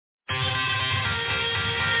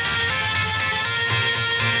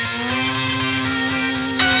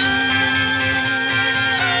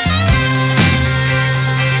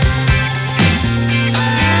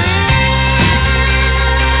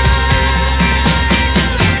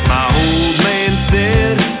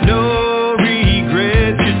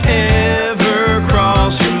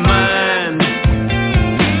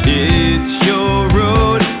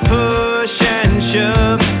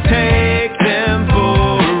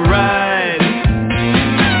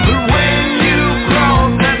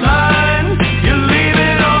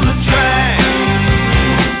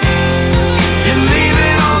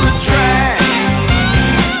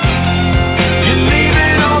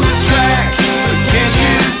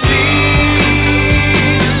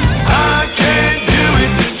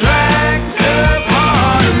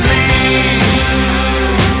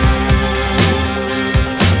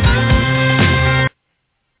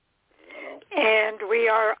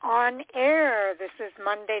on air. This is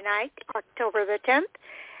Monday night, October the 10th,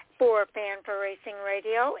 for Fan4Racing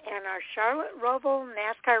Radio and our Charlotte Roval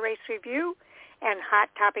NASCAR Race Review and Hot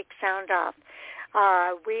Topic Sound Off.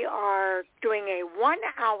 We are doing a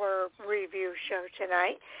 1-hour review show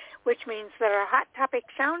tonight, which means that our Hot Topic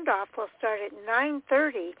Sound Off will start at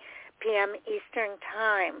 9:30 p.m. Eastern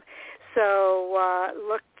Time. So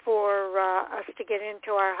look for us to get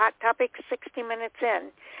into our Hot Topic 60 minutes in.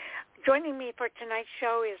 Joining me for tonight's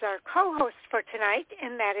show is our co-host for tonight,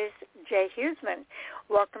 and that is Jay Husmann.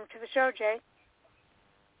 Welcome to the show, Jay.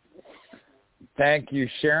 Thank you,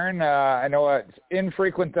 Sharon. I know it's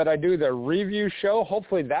infrequent that I do the review show.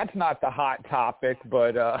 Hopefully that's not the hot topic,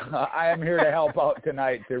 but I am here to help out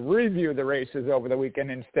tonight to review the races over the weekend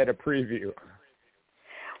instead of preview.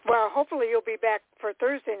 Well, hopefully you'll be back for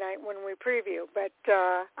Thursday night when we preview, but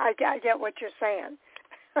I get what you're saying.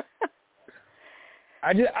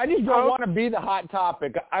 I just don't want to be the hot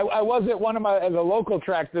topic. I was at one of the local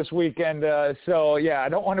tracks this weekend, so yeah, I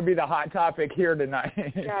don't want to be the hot topic here tonight.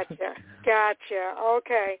 Gotcha.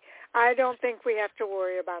 Okay. I don't think we have to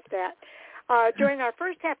worry about that. During our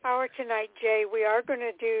first half hour tonight, Jay, we are going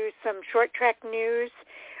to do some short track news.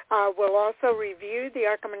 We'll also review the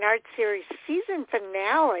ARCA Menards Series season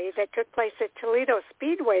finale that took place at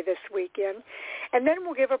ToledoSpeedway this weekend. And then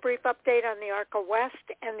we'll give a brief update on the ARCA West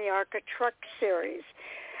and the ARCA Truck Series.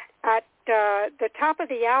 At the top of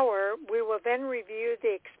the hour, we will then review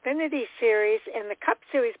the Xfinity Series and the Cup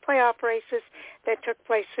Series playoff races that took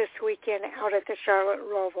place this weekend out at the Charlotte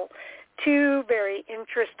Roval. Two very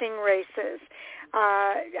interesting races.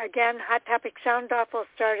 Again, Hot Topic Sound Off will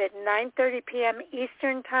start at 9:30 p.m.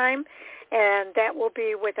 Eastern Time, and that will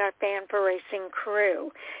be with our Fan4Racing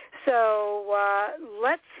crew. So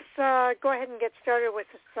let's go ahead and get started with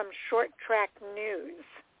some short track news.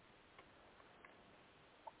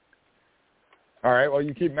 All right. Well,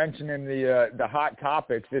 you keep mentioning the hot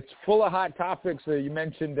topics. It's full of hot topics. You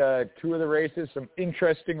mentioned two of the races, some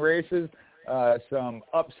interesting races, some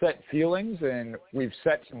upset feelings, and we've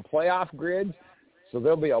set some playoff grids. So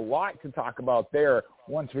there'll be a lot to talk about there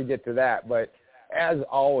once we get to that. But as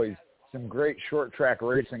always, some great short track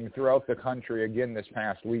racing throughout the country again this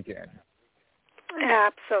past weekend.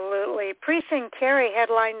 Absolutely. Priest and Carey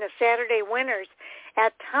headlined the Saturday winners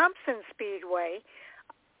at Thompson Speedway.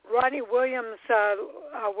 Rodney Williams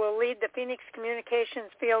will lead the Phoenix Communications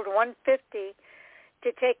Field 150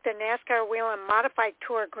 to take the NASCAR Wheel and Modified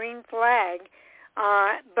Tour green flag,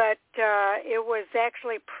 but it was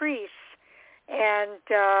actually Priest and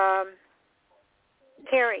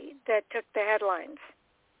Carey that took the headlines.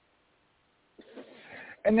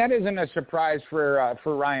 And that isn't a surprise for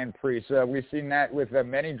Ryan Priest. We've seen that with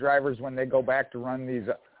many drivers when they go back to run these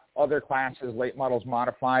other classes, late models,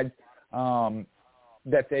 modified,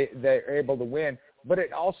 that they're able to win. But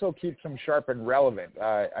it also keeps them sharp and relevant.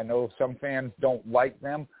 I know some fans don't like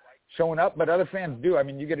them showing up, but other fans do. I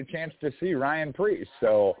mean, you get a chance to see Ryan Priest.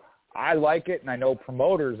 So I like it, and I know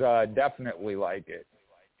promoters definitely like it.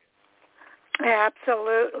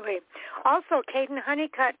 Absolutely. Also, Caden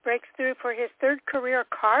Honeycutt breaks through for his third career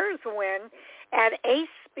Cars win at Ace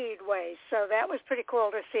Speedway. So that was pretty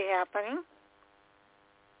cool to see happening.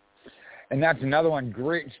 And that's another one.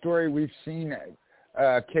 Great story. We've seen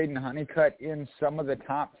Caden Honeycutt in some of the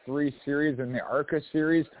top three series in the ARCA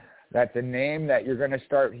series. That's a name that you're going to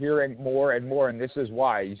start hearing more and more, and this is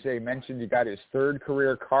why. You mentioned you got his third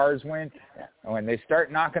career Cars win. When they start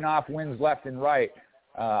knocking off wins left and right,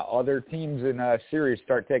 other teams in a series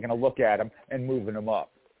start taking a look at him and moving him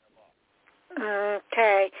up.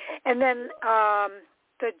 Okay. And then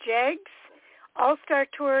the Jags All-Star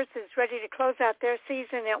Tours is ready to close out their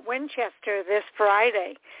season at Winchester this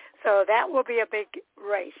Friday. So that will be a big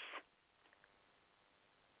race.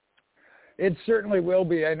 It certainly will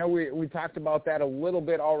be. I know we talked about that a little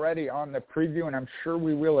bit already on the preview, and I'm sure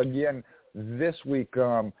we will again this week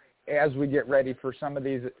as we get ready for some of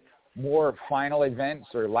these more final events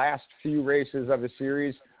or last few races of the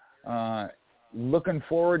series. Looking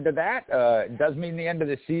forward to that. It does mean the end of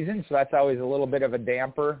the season, so that's always a little bit of a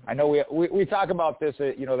damper. I know we talk about this,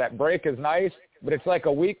 that break is nice, but it's like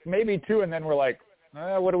a week, maybe two, and then we're like,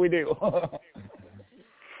 what do we do?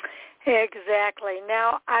 Exactly.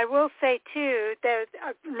 Now, I will say, too, that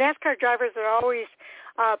NASCAR drivers are always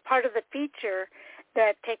part of the feature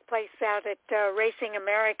that take place out at Racing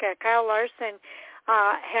America. Kyle Larson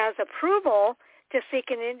has approval to seek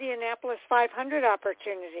an Indianapolis 500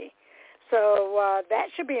 opportunity. So that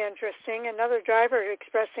should be interesting. Another driver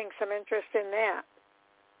expressing some interest in that.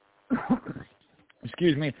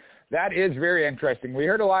 Excuse me. That is very interesting. We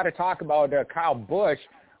heard a lot of talk about Kyle Busch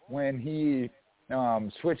when he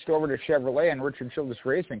switched over to Chevrolet and Richard Childress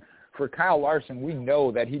Racing. For Kyle Larson, we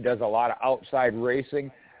know that he does a lot of outside racing.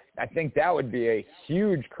 I think that would be a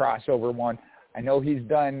huge crossover one. I know he's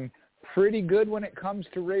done pretty good when it comes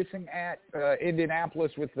to racing at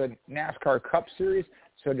Indianapolis with the NASCAR Cup Series.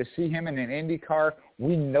 So to see him in an Indy car,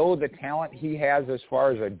 we know the talent he has as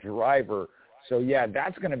far as a driver. So, yeah,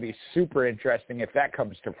 that's going to be super interesting if that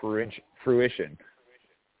comes to fruition.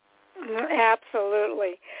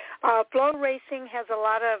 Absolutely. Flow Racing has a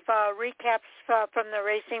lot of recaps from the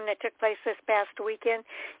racing that took place this past weekend.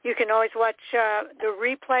 You can always watch the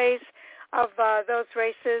replays of those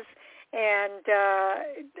races and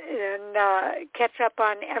catch up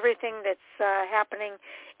on everything that's happening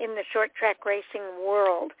in the short track racing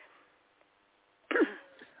world.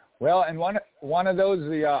 Well, and one of those,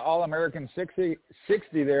 the All-American 60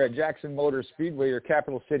 there at Jackson Motor Speedway, or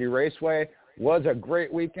Capital City Raceway, was a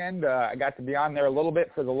great weekend. I got to be on there a little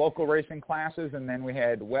bit for the local racing classes, and then we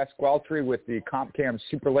had Wes Gualtry with the Comp Cam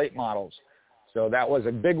Super Late models. So that was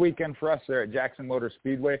a big weekend for us there at Jackson Motor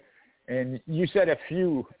Speedway. And you said a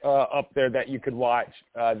few up there that you could watch.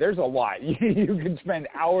 There's a lot. You can spend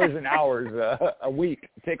hours and hours a week,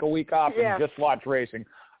 take a week off and just watch racing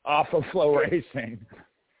off of Flow Racing.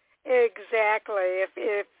 Exactly. If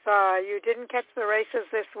you didn't catch the races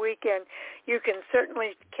this weekend, you can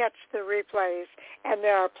certainly catch the replays, and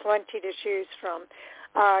there are plenty to choose from.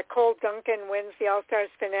 Cole Duncan wins the All-Stars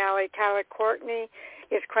finale. Tyler Courtney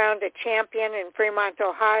is crowned a champion in Fremont,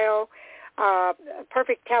 Ohio.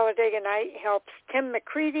 Perfect Talladega night helps Tim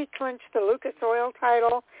McCready clinch the Lucas Oil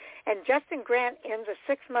title, and Justin Grant ends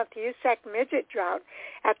a 6-month USAC midget drought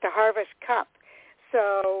at the Harvest Cup.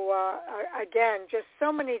 So, again, just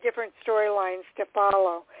so many different storylines to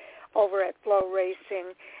follow over at Flow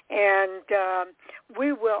Racing. And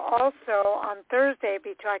we will also on Thursday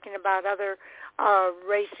be talking about other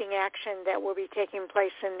racing action that will be taking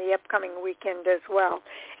place in the upcoming weekend as well.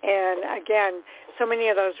 And, again, so many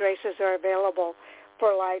of those races are available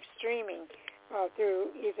for live streaming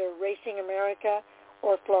through either Racing America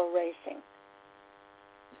or Flow Racing.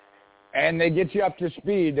 And they get you up to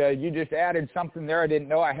speed. You just added something there I didn't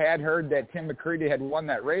know. I had heard that Tim McCready had won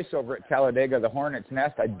that race over at Talladega, the Hornet's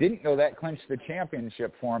Nest. I didn't know that clinched the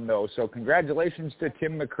championship for him, though. So congratulations to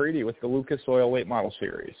Tim McCready with the Lucas Oil Late Model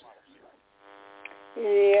Series.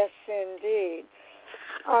 Yes, indeed.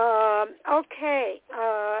 Okay.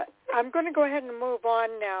 I'm going to go ahead and move on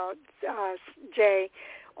now, Jay,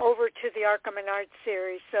 over to the ARCA Menards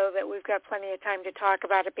Series so that we've got plenty of time to talk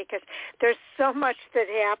about it, because there's so much that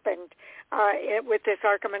happened with this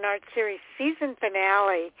ARCA Menards Series season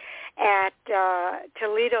finale at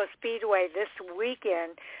Toledo Speedway this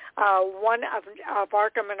weekend. One of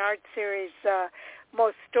ARCA Menards Series'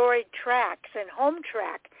 most storied tracks and home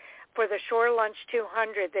track for the Shore Lunch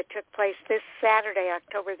 200 that took place this Saturday,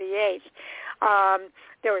 October the 8th.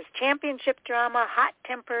 There was championship drama, hot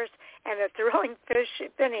tempers, and a thrilling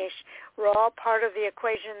finish were all part of the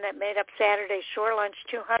equation that made up Saturday's Shore Lunch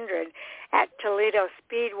 200 at Toledo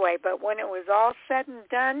Speedway. But when it was all said and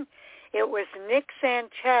done, it was Nick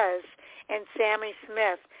Sanchez and Sammy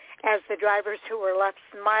Smith as the drivers who were left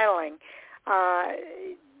smiling.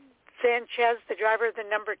 Sanchez, the driver of the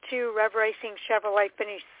number 2 Rev Racing Chevrolet,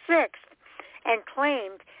 finished 6th and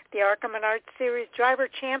claimed the ARCA Menards Series Driver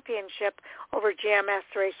Championship over GMS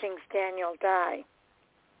Racing's Daniel Dye.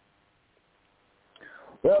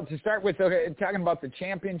 Well, to start with, talking about the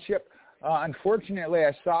championship, unfortunately,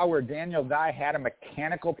 I saw where Daniel Dye had a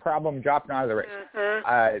mechanical problem dropping out of the race.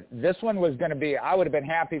 Mm-hmm. This one was going to be, I would have been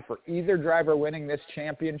happy for either driver winning this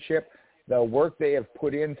championship. The work they have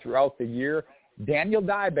put in throughout the year. Daniel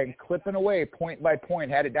Dye been clipping away point by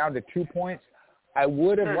point, had it down to 2 points. I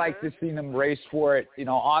would have liked to seen him race for it,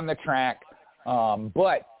 on the track.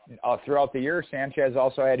 But throughout the year, Sanchez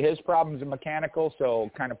also had his problems in mechanical,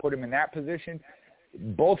 so kind of put him in that position.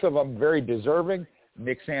 Both of them very deserving.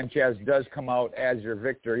 Nick Sanchez does come out as your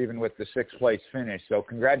victor, even with the 6th place finish. So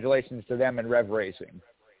congratulations to them in Rev Racing.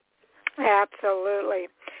 Absolutely.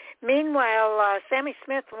 Meanwhile, Sammy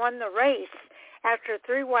Smith won the race after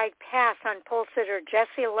a 3-wide pass on pole sitter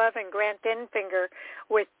Jesse Love and Grant Enfinger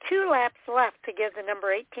with 2 laps left to give the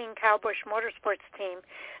number 18 Cowbush Motorsports team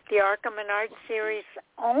the ARCA Menards Series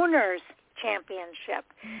Owners Championship.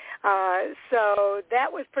 So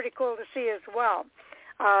that was pretty cool to see as well.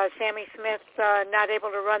 Sammy Smith not able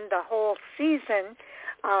to run the whole season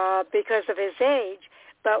because of his age,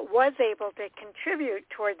 but was able to contribute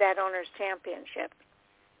toward that Owners Championship.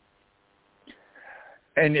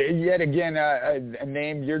 And yet again, a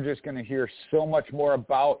name you're just going to hear so much more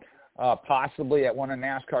about, possibly at one of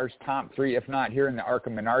NASCAR's top 3, if not here in the ARCA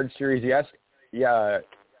Menards Series. Yes,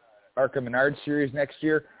 ARCA Menards Series next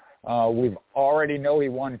year. We've already know he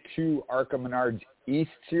won 2 ARCA Menards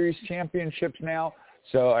East Series championships now.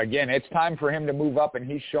 So, again, it's time for him to move up, and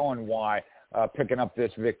he's showing why, picking up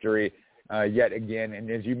this victory yet again. And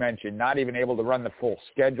as you mentioned, not even able to run the full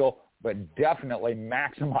schedule, but definitely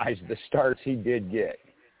maximize the starts he did get.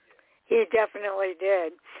 He definitely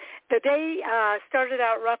did. The day started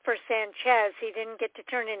out rough for Sanchez. He didn't get to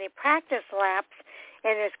turn any practice laps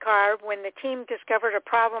in his car when the team discovered a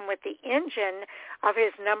problem with the engine of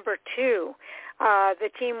his number 2. The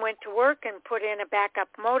team went to work and put in a backup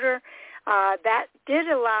motor. That did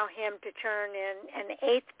allow him to turn in an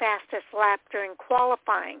 8th fastest lap during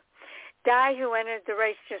qualifying. Dye, who entered the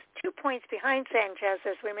race just 2 points behind Sanchez,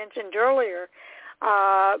 as we mentioned earlier,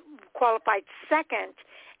 qualified second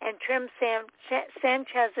and trimmed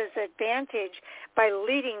Sanchez's advantage by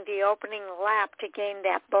leading the opening lap to gain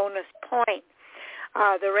that bonus point.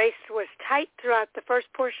 The race was tight throughout the first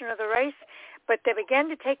portion of the race, but they began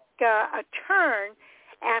to take a turn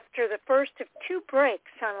after the first of 2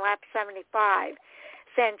 breaks on lap 75.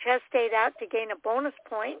 Sanchez stayed out to gain a bonus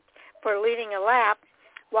point for leading a lap,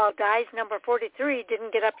 while Dye's number 43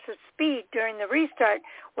 didn't get up to speed during the restart,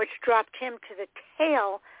 which dropped him to the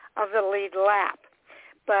tail of the lead lap.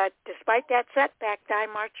 But despite that setback, Dye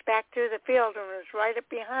marched back through the field and was right up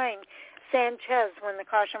behind Sanchez when the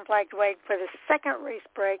caution flag waved for the second race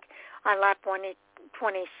break on lap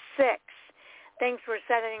 26. Things were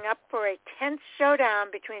setting up for a tense showdown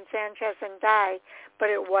between Sanchez and Dye, but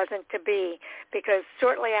it wasn't to be, because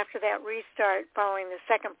shortly after that restart following the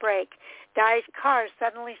second break, Dye's car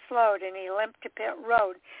suddenly slowed and he limped to pit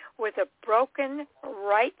road with a broken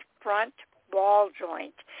right front ball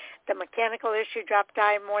joint. The mechanical issue dropped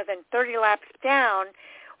Dye more than 30 laps down,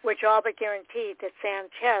 which all but guaranteed that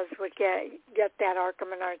Sanchez would get that ARCA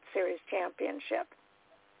Menards Series championship.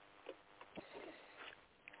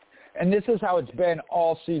 And this is how it's been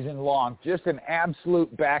all season long, just an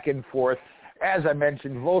absolute back and forth. As I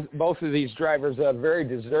mentioned, both of these drivers are very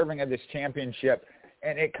deserving of this championship,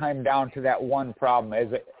 and it came down to that one problem.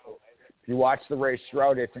 If you watch the race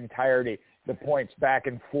throughout its entirety, the points back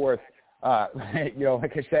and forth,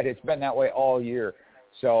 like I said, it's been that way all year.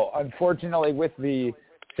 So, unfortunately, with the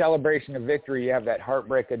celebration of victory, you have that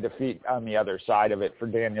heartbreak of defeat on the other side of it for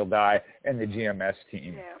Daniel Dye and the GMS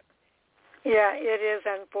team. Yeah, it is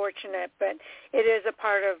unfortunate, but it is a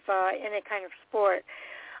part of any kind of sport.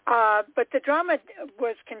 But the drama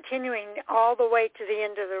was continuing all the way to the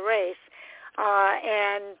end of the race.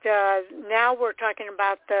 And now we're talking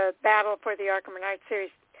about the battle for the ARCA Menards Series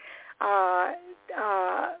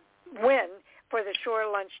win for the Shore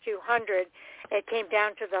Lunch 200. It came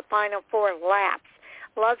down to the final 4 laps.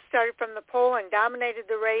 Love started from the pole and dominated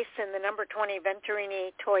the race in the number 20 Venturini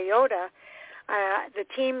Toyota. The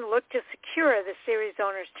team looked to secure the series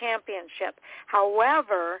owners championship.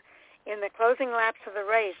 However, in the closing laps of the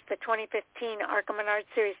race, the 2015 ARCA Menards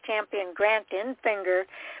Series champion Grant Enfinger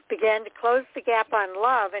began to close the gap on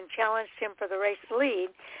Love and challenged him for the race lead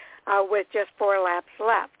with just 4 laps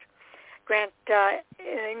left. Grant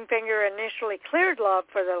Enfinger initially cleared Love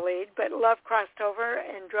for the lead, but Love crossed over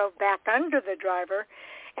and drove back under the driver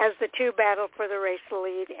as the two battled for the race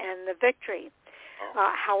lead and the victory.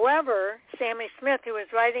 However, Sammy Smith, who was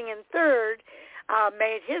riding in third,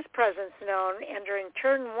 made his presence known, and during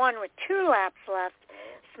turn 1 with 2 laps left,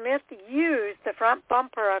 Smith used the front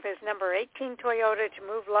bumper of his number 18 Toyota to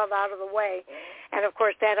move Love out of the way. And, of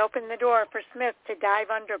course, that opened the door for Smith to dive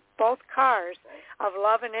under both cars of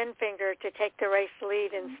Love and Enfinger to take the race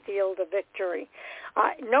lead and steal the victory.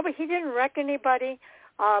 No, but he didn't wreck anybody,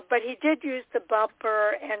 but he did use the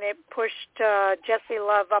bumper, and it pushed Jesse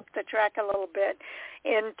Love up the track a little bit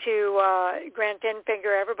into Grant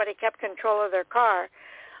Enfinger. Everybody kept control of their car.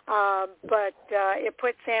 But it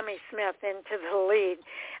put Sammy Smith into the lead,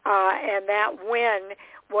 and that win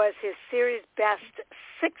was his series best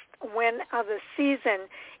 6th win of the season.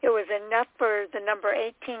 It was enough for the number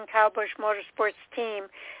 18 Kyle Busch Motorsports team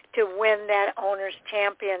to win that owner's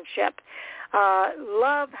championship.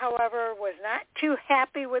 Love, however, was not too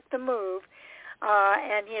happy with the move,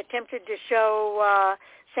 and he attempted to show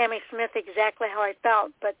Sammy Smith exactly how I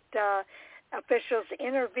felt, but officials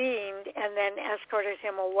intervened and then escorted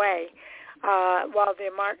him away while the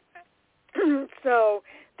so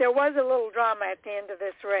there was a little drama at the end of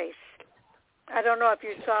this race. I don't know if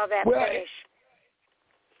you saw that finish.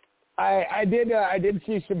 I did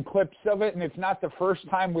see some clips of it, and it's not the first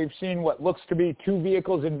time we've seen what looks to be 2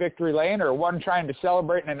 vehicles in victory lane, or one trying to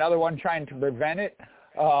celebrate and another one trying to prevent it.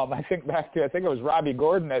 I think it was Robbie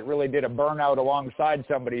Gordon that really did a burnout alongside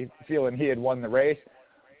somebody feeling he had won the race.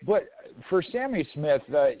 But for Sammy Smith,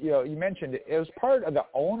 you mentioned it was part of the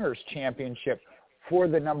Owners Championship for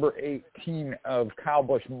the number 18 of Kyle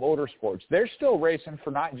Busch Motorsports. They're still racing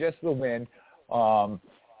for not just the win,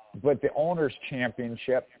 but the Owners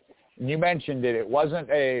Championship. And you mentioned it. It wasn't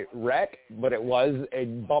a wreck, but it was a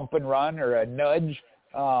bump and run or a nudge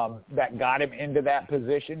that got him into that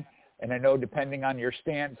position. And I know depending on your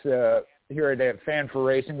stance here at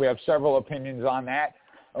Fan4Racing, we have several opinions on that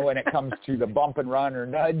when it comes to the bump and run or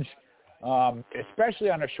nudge, especially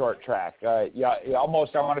on a short track. You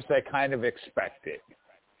almost, I want to say, kind of expect it.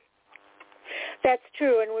 That's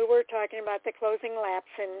true, and we were talking about the closing laps,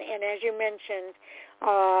 and as you mentioned,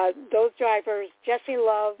 those drivers, Jesse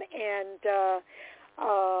Love and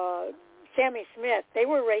Sammy Smith, they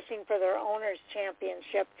were racing for their Owners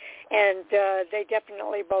Championship, and they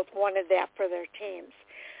definitely both wanted that for their teams.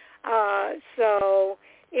 So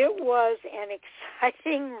it was an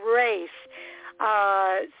exciting race.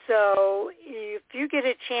 So if you get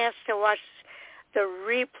a chance to watch the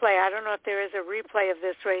replay, I don't know if there is a replay of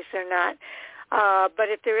this race or not, but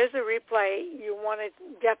if there is a replay, you want to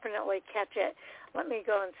definitely catch it. Let me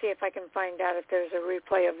go and see if I can find out if there's a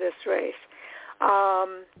replay of this race.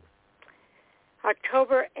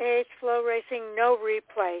 October 8th, Flow Racing, no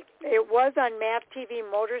replay. It was on MAV TV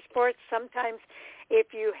Motorsports. Sometimes if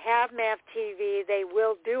you have MAV TV, they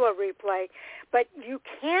will do a replay. But you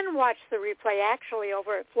can watch the replay actually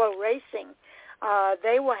over at Flow Racing.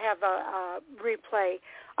 They will have a replay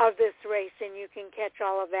of this race, and you can catch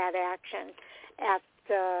all of that action at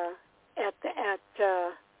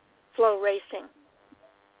Flow Racing.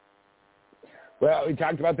 Well, we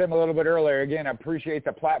talked about them a little bit earlier. Again, I appreciate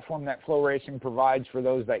the platform that Flow Racing provides for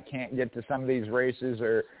those that can't get to some of these races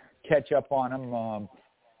or catch up on them.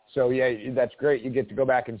 So, yeah, that's great. You get to go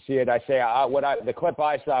back and see it. I say the clip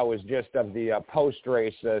I saw was just of the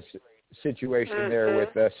post-race situation there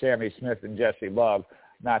with Sammy Smith and Jesse Love,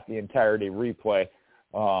 not the entirety replay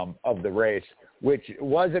of the race, which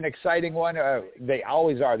was an exciting one. They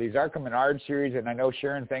always are. These ARCA Menards Series, and I know,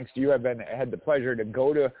 Sharon, thanks to you, I've had the pleasure to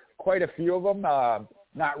go to quite a few of them.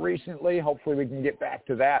 Not recently. Hopefully we can get back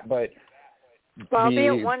to that. But I'll be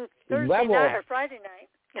at one Thursday night or Friday night.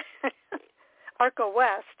 ARCA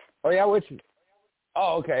West. Oh, yeah?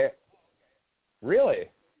 Oh, okay. Really?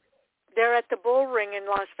 They're at the Bull Ring in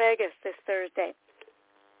Las Vegas this Thursday.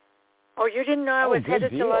 Oh, you didn't know I was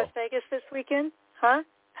headed to Las Vegas this weekend? Huh?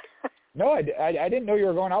 No, I didn't know you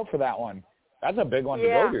were going out for that one. That's a big one to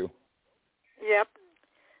go to. Yep.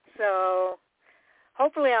 So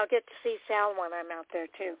hopefully I'll get to see Sal when I'm out there,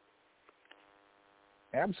 too.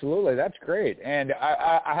 Absolutely. That's great. And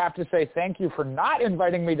I have to say thank you for not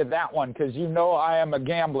inviting me to that one because you know I am a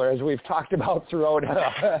gambler, as we've talked about throughout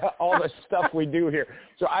all the stuff we do here.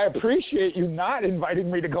 So I appreciate you not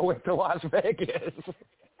inviting me to go with to Las Vegas.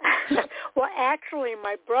 Well, actually,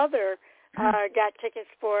 my brother got tickets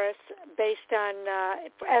for us based on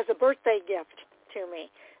as a birthday gift to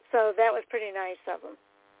me. So that was pretty nice of him.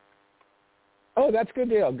 Oh, that's good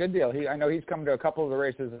deal. Good deal. I know he's come to a couple of the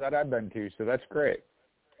races that I've been to, so that's great.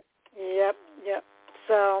 Yep.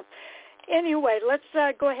 So anyway, let's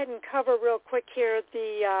go ahead and cover real quick here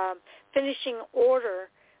the finishing order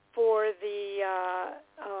for the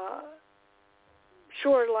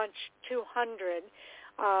Shore Lunch 200.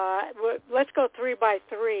 Let's go 3 by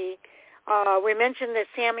 3. We mentioned that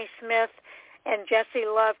Sammy Smith and Jesse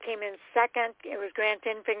Love came in second. It was Grant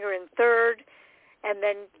Enfinger in third, and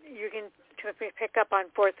then you can pick up on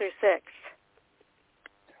 4 through 6.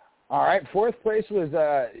 All right, fourth place was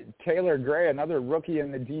Taylor Gray, another rookie in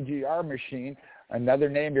the DGR machine, another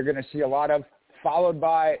name you're going to see a lot of, followed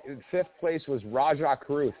by fifth place was Rajah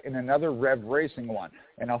Caruth in another Rev Racing one,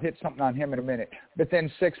 and I'll hit something on him in a minute. But then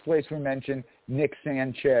sixth place we mentioned Nick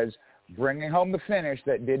Sanchez, bringing home the finish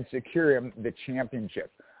that did secure him the championship.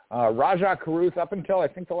 Rajah Caruth, up until I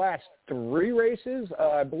think the last 3 races,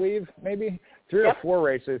 I believe, maybe 3 or 4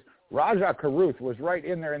 races, Rajah Caruth was right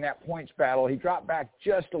in there in that points battle. He dropped back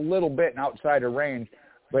just a little bit and outside of range,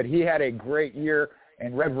 but he had a great year,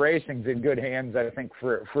 and Rev Racing's in good hands, I think,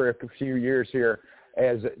 for a few years here,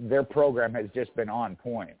 as their program has just been on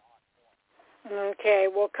point. Okay,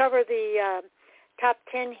 we'll cover the top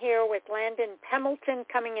 10 here with Landon Pemilton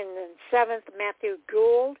coming in 7th, Matthew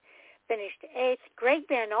Gould finished 8th. Greg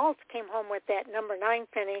Van Ault came home with that number 9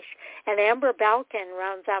 finish, and Amber Balkin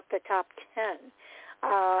rounds out the top 10.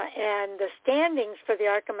 And the standings for the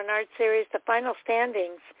ARCA Menards Series, the final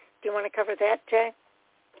standings, do you want to cover that, Jay?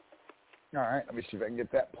 All right, let me see if I can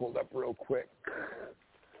get that pulled up real quick.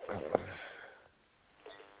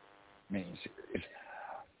 Main series.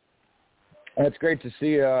 And it's great to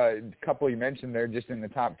see a couple you mentioned there just in the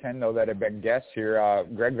top 10, though, that have been guests here.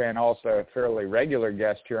 Greg Van Alst, a fairly regular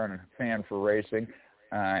guest here on Fan4Racing.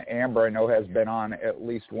 Amber, I know, has been on at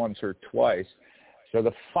least once or twice. So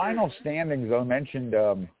the final standings, though, mentioned,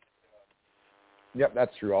 yep,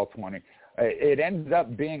 that's true, all 20. It ended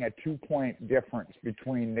up being a 2-point difference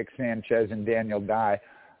between Nick Sanchez and Daniel Dye.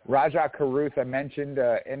 Rajah Caruth, I mentioned,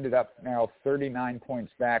 ended up now 39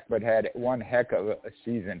 points back, but had one heck of a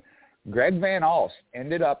season. Greg Van Alst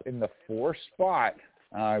ended up in the 4th spot.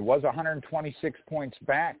 Was 126 points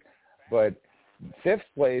back, but 5th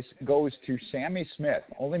place goes to Sammy Smith.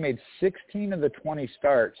 Only made 16 of the 20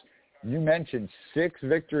 starts. You mentioned 6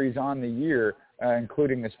 victories on the year,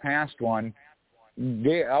 including this past one.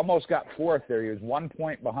 They almost got 4th there. He was 1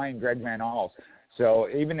 point behind Greg Van Alst. So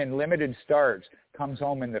even in limited starts, comes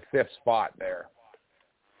home in the 5th spot there.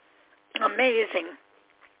 Amazing.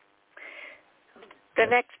 The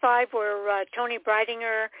next 5 were Tony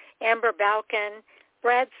Breidinger, Amber Balkin,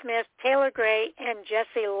 Brad Smith, Taylor Gray, and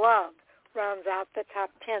Jesse Love rounds out the top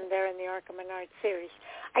 10 there in the ARCA Menards Series.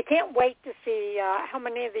 I can't wait to see how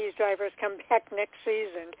many of these drivers come back next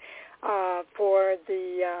season for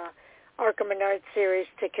the ARCA Menards Series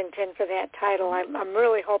to contend for that title. I'm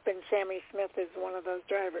really hoping Sammy Smith is one of those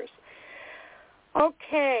drivers.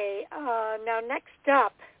 Okay, now next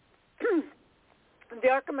up, the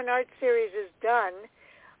ARCA Menards Series is done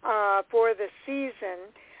for the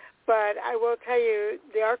season, but I will tell you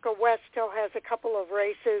the ARCA West still has a couple of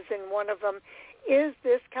races, and one of them is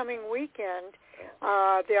this coming weekend.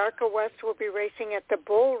 The ARCA West will be racing at the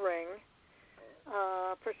Bull Ring.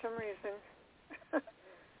 For some reason,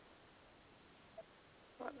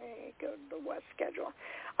 let me go to the West schedule.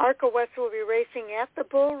 ARCA West will be racing at the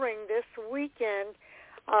Bull Ring this weekend,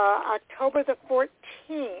 October the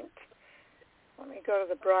 14th. Let me go to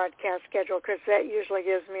the broadcast schedule because that usually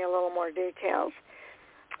gives me a little more details.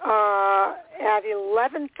 At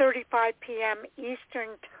 11:35 p.m.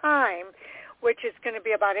 Eastern Time, which is going to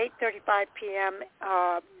be about 8:35 p.m.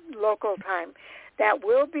 Local time. That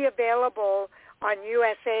will be available on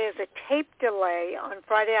USA as a tape delay on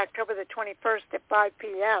Friday, October the 21st at 5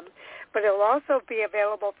 p.m., but it will also be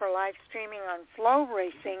available for live streaming on Flow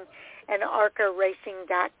Racing, and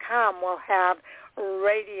ARCARacing.com will have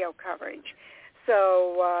radio coverage.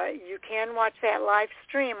 So you can watch that live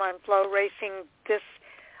stream on Flow Racing this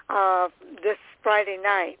Friday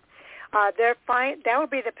night. That will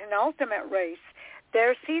be the penultimate race.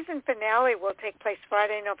 Their season finale will take place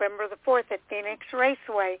Friday, November the 4th at Phoenix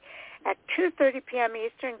Raceway at 2:30 p.m.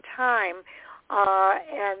 Eastern Time,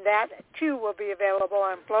 and that, too, will be available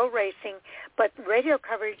on Flow Racing. But radio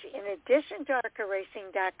coverage, in addition to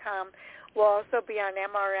ARCARacing.com, will also be on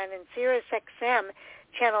MRN and SiriusXM,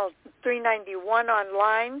 channel 391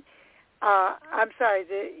 online.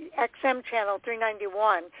 The XM channel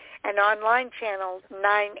 391 and online channel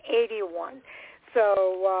 981.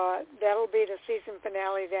 So that'll be the season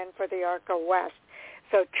finale then for the ARCA West.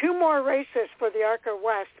 So 2 more races for the ARCA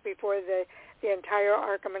West before the entire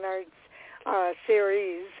ARCA Menards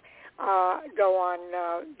series go on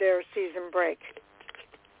their season break.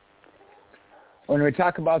 When we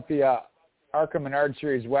talk about the ARCA Menards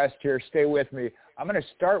Series West here, stay with me. I'm going to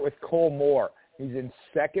start with Cole Moore. He's in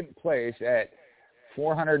 2nd place at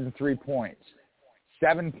 403 points.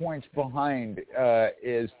 7 points behind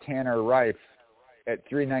is Tanner Reif at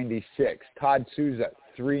 396. Todd Souza,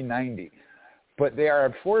 390. But they are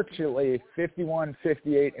unfortunately 51,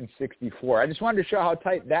 58, and 64. I just wanted to show how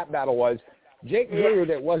tight that battle was. Jake Drew,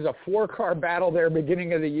 that was a 4-car battle there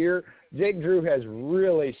beginning of the year. Jake Drew has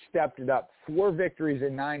really stepped it up. 4 victories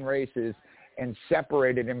in 9 races and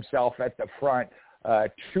separated himself at the front.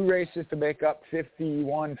 2 races to make up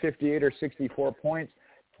 51, 58, or 64 points.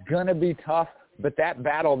 Gonna be tough, but that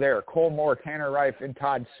battle there, Cole Moore, Tanner Reif, and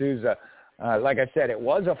Todd Souza, like I said, it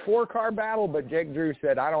was a 4-car battle, but Jake Drew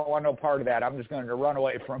said, I don't want no part of that. I'm just going to run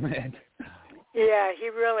away from it. Yeah, he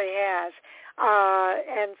really has.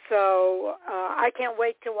 And so I can't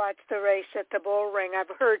wait to watch the race at the Bull Ring.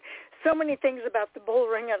 I've heard so many things about the Bull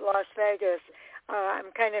Ring at Las Vegas.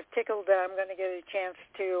 I'm kind of tickled that I'm going to get a chance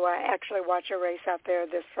to actually watch a race out there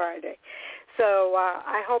this Friday. So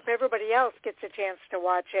I hope everybody else gets a chance to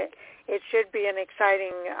watch it. It should be an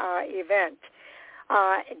exciting event.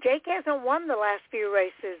 Jake hasn't won the last few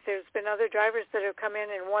races. There's been other drivers that have come in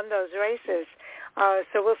and won those races.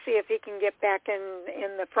 So we'll see if he can get back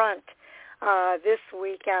in the front this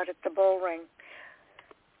week out at the Bull Ring.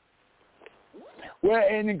 Well,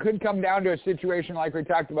 and it could come down to a situation like we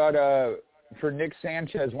talked about for Nick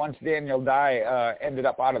Sanchez once Daniel Dye ended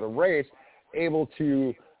up out of the race, able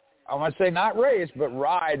to I want to say not race, but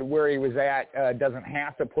ride where he was at. Doesn't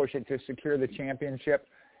have to push it to secure the championship.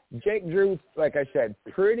 Jake Drew, like I said,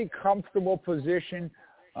 pretty comfortable position.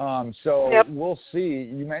 So We'll see.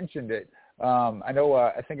 You mentioned it. I know.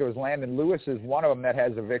 I think it was Landon Lewis is one of them that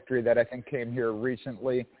has a victory that I think came here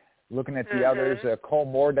recently. Looking at the others, Cole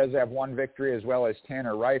Moore does have one victory, as well as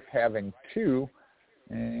Tanner Reif having two.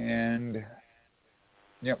 And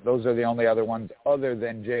those are the only other ones other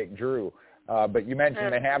than Jake Drew. But you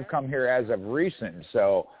mentioned they have come here as of recent,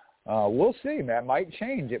 so we'll see. That might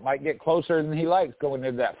change. It might get closer than he likes going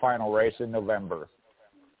into that final race in November.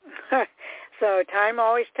 So time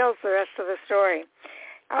always tells the rest of the story.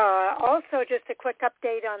 Also, just a quick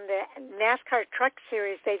update on the NASCAR Truck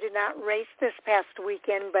Series. They did not race this past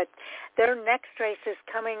weekend, but their next race is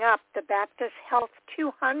coming up. The Baptist Health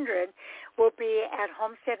 200 will be at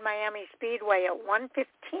Homestead Miami Speedway at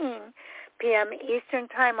 1:15 p.m. Eastern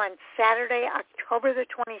Time on Saturday, October the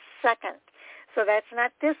 22nd. So that's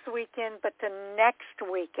not this weekend, but the next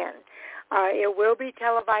weekend. It will be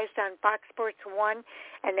televised on Fox Sports 1,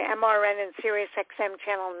 and the MRN and Sirius XM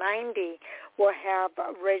Channel 90 will have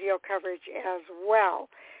radio coverage as well.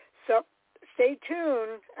 So stay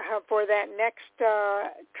tuned for that next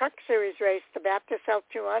Truck Series race, the Baptist Health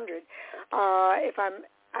 200. I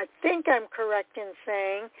think I'm correct in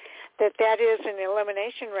saying that is an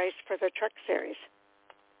elimination race for the Truck Series.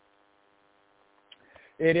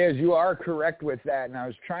 It is. You are correct with that. And I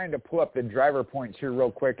was trying to pull up the driver points here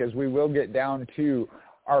real quick, as we will get down to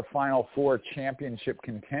our final four championship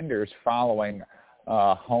contenders following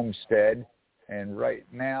Homestead. And right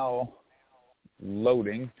now,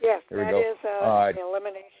 loading. Yes, there that is an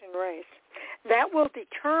elimination race. That will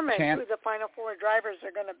determine who the final four drivers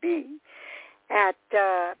are going to be at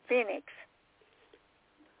Phoenix.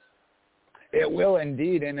 It will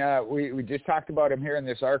indeed. And we just talked about him here in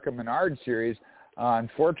this ARCA Menards Series.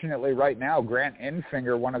 Unfortunately, right now, Grant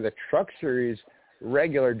Enfinger, one of the Truck Series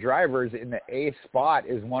regular drivers in the A spot,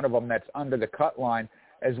 is one of them that's under the cut line,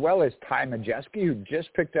 as well as Ty Majeski, who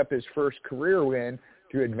just picked up his first career win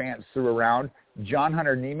to advance through a round, John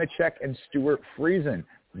Hunter Nemechek, and Stuart Friesen.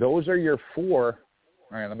 Those are your four.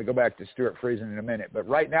 All right, let me go back to Stuart Friesen in a minute. But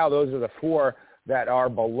right now, those are the four that are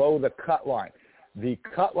below the cut line. The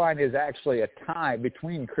cut line is actually a tie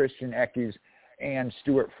between Christian Eckes and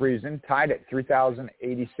Stuart Friesen, tied at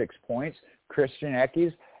 3,086 points. Christian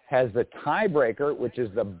Eckes has the tiebreaker, which is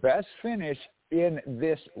the best finish in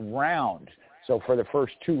this round. So for the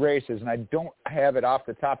first two races, and I don't have it off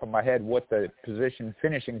the top of my head what the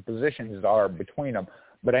finishing positions are between them,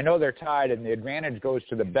 but I know they're tied, and the advantage goes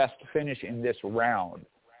to the best finish in this round.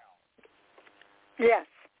 Yes.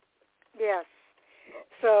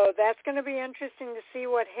 So that's going to be interesting to see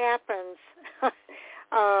what happens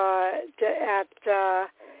at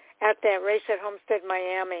that race at Homestead,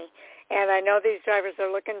 Miami. And I know these drivers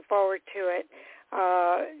are looking forward to it.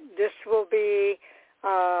 This will be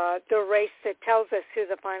the race that tells us who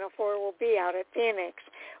the final four will be out at Phoenix.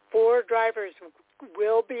 4 drivers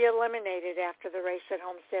will be eliminated after the race at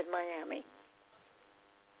Homestead, Miami.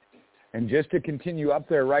 And just to continue up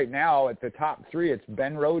there right now, at the top 3, it's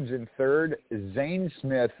Ben Rhodes in third, Zane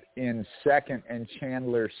Smith in second, and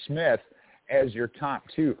Chandler Smith as your top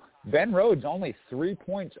 2. Ben Rhodes only 3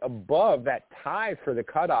 points above that tie for the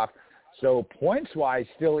cutoff. So points-wise,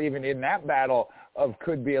 still even in that battle of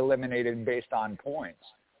could be eliminated based on points.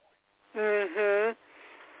 Yeah.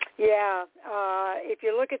 If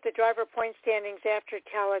you look at the driver point standings after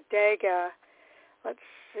Talladega, let's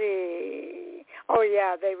see. Oh,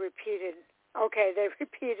 yeah, they repeated. Okay, they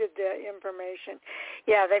repeated the information.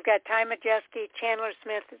 Yeah, they've got Ty Majeski, Chandler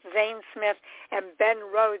Smith, Zane Smith, and Ben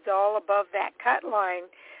Rhodes all above that cut line.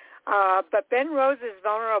 But Ben Rhodes is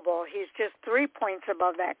vulnerable. He's just 3 points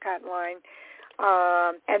above that cut line.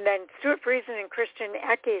 And then Stuart Friesen and Christian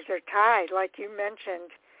Eckes are tied, like you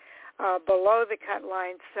mentioned, below the cut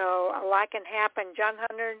line. So a lot can happen. John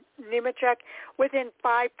Hunter Nemechek within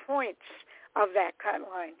 5 points of that cut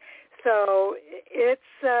line. So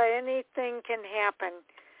it's anything can happen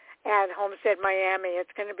at Homestead, Miami.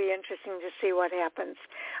 It's going to be interesting to see what happens.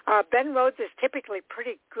 Ben Rhodes is typically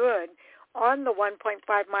pretty good on the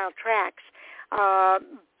 1.5-mile tracks,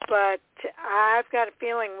 but I've got a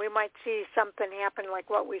feeling we might see something happen like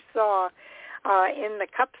what we saw in the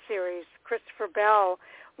Cup Series. Christopher Bell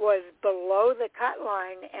was below the cut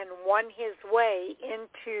line and won his way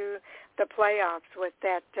into the playoffs with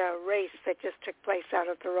that race that just took place out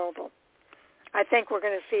at the Roval. I think we're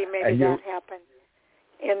going to see maybe that happen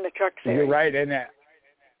in the Truck Series. You're right, and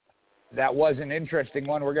that was an interesting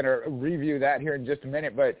one. We're going to review that here in just a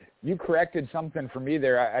minute, but you corrected something for me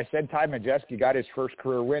there. I said Ty Majeski got his first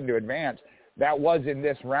career win to advance. that was in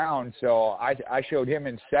this round. So I showed him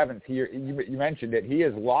in 7th. You mentioned it. He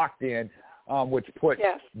is locked in, which puts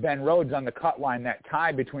Ben Rhodes on the cut line. That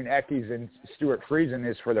tie between Eckes and Stuart Friesen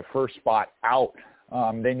is for the first spot out.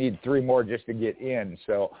 They need 3 more just to get in.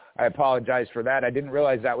 So I apologize for that. I didn't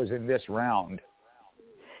realize that was in this round.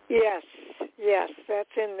 Yes, that's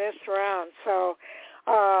in this round. So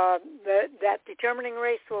that determining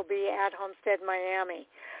race will be at Homestead, Miami.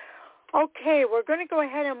 Okay, we're going to go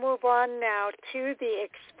ahead and move on now to the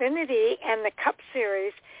Xfinity and the Cup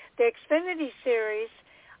Series. The Xfinity Series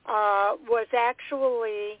was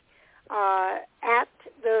actually at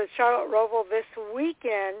the Charlotte Roval this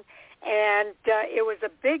weekend, and it was a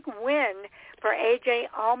big win for A.J.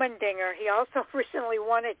 Allmendinger. He also recently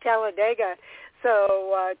won at Talladega,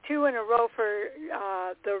 so 2 in a row for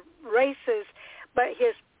the races, but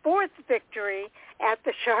his 4th victory at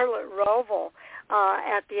the Charlotte Roval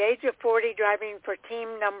at the age of 40, driving for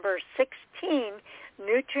team number 16,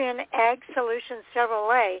 Nutrien Ag Solutions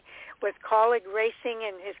Chevrolet, with Colleague Racing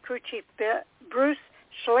and his crew chief Bruce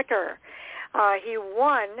Schlicker. He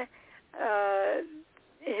won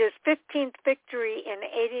his 15th victory in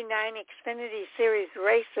 89 Xfinity Series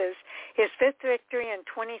races, his 5th victory and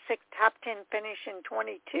 26th top 10 finish in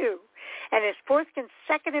 22, and his 4th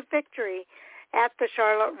consecutive victory at the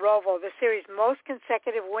Charlotte Roval, the series' most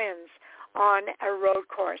consecutive wins on a road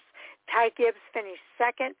course. Ty Gibbs finished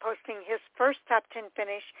 2nd, posting his first top 10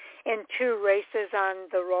 finish in 2 races on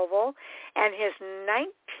the Roval, and his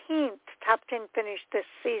 19th top 10 finish this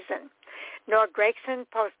season. Noah Gragson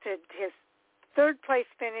posted his 3rd place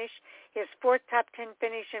finish, his 4th top 10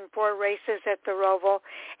 finish in 4 races at the Roval,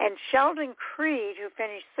 and Sheldon Creed, who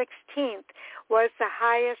finished 16th, was the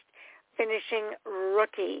highest finishing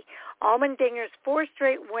rookie. Allmendinger's 4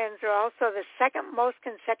 straight wins are also the 2nd most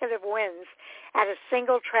consecutive wins at a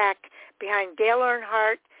single track, behind Dale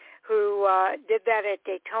Earnhardt, who did that at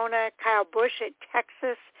Daytona, Kyle Busch at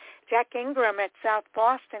Texas, Jack Ingram at South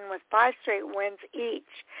Boston with 5 straight wins each.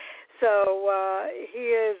 So he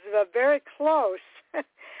is very close.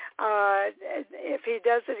 If he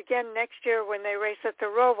does it again next year when they race at the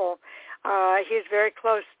Roval, he's very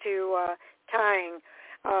close to tying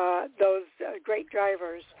those great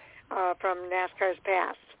drivers from NASCAR's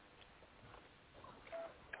past.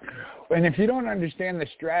 And if you don't understand the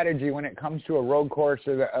strategy when it comes to a road course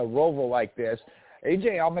or a Roval like this,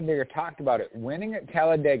 A.J. Allmendinger talked about it. Winning at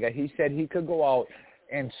Talladega, he said he could go out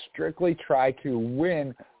and strictly try to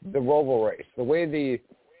win the Roval race. The way the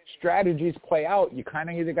strategies play out, you kind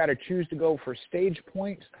of either got to choose to go for stage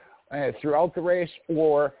points throughout the race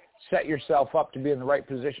or set yourself up to be in the right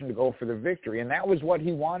position to go for the victory. And that was what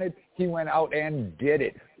he wanted. He went out and did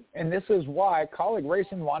it. And this is why Colleague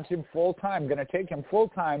Racing wants him full-time, going to take him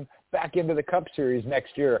full-time back into the Cup Series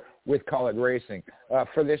next year with Colleague Racing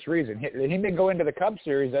for this reason. He may go into the Cup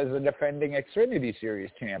Series as a defending Xfinity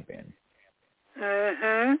Series champion.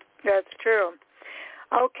 That's true.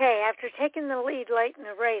 Okay, after taking the lead late in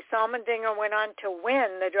the race, Allmendinger went on to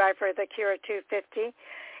win the Driver of the Cura 250.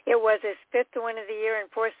 It was his 5th win of the year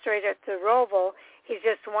and 4th straight at the Roval. He's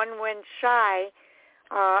just 1 win shy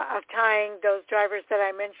of tying those drivers that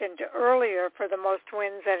I mentioned earlier for the most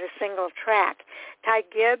wins at a single track. Ty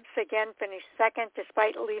Gibbs again finished 2nd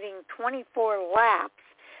despite leading 24 laps.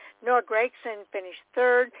 Noah Gragson finished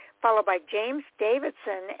 3rd, followed by James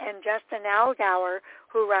Davidson and Justin Allgaier,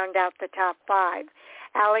 who round out the top 5.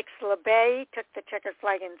 Alex Labbe took the checkered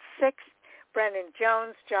flag in 6th. Brendan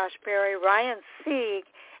Jones, Josh Berry, Ryan Sieg,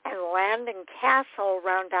 and Landon Castle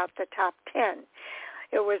round out the top 10.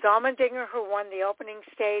 It was Allmendinger who won the opening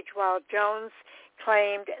stage, while Jones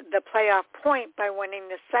claimed the playoff point by winning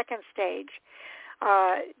the 2nd stage.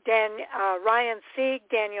 Ryan Sieg,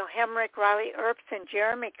 Daniel Hemrick, Riley Earps, and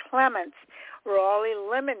Jeremy Clements were all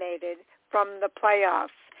eliminated from the playoffs.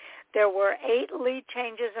 There were 8 lead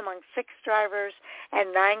changes among 6 drivers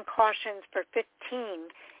and 9 cautions for 15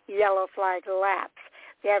 yellow flag laps.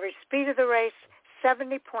 The average speed of the race,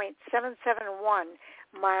 70.771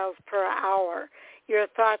 miles per hour. Your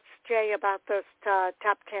thoughts, Jay, about those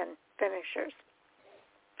top 10 finishers?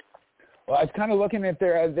 Well, I was kind of looking at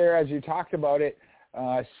there as you talked about it.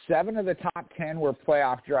 7 of the top 10 were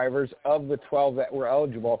playoff drivers of the 12 that were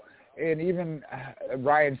eligible. And even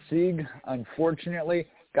Ryan Sieg, unfortunately,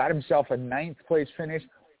 got himself a 9th place finish.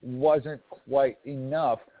 Wasn't quite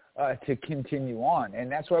enough to continue on. And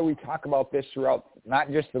that's why we talk about this throughout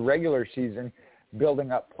not just the regular season,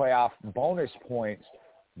 building up playoff bonus points,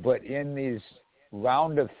 but in these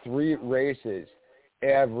round of 3 races,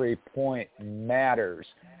 every point matters.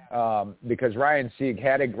 Because Ryan Sieg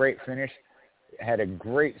had a great finish, had a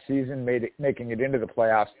great season, making it into the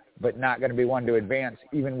playoffs, but not going to be one to advance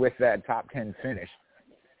even with that top 10 finish.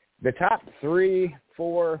 The top 3,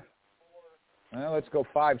 4, well, let's go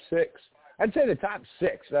 5, 6. I'd say the top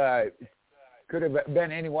 6 could have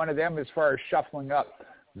been any one of them as far as shuffling up.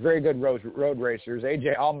 Very good road racers.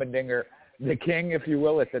 A.J. Allmendinger, the king, if you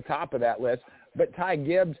will, at the top of that list. But Ty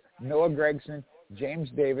Gibbs, Noah Gragson, James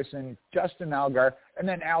Davison, Justin Allgaier, and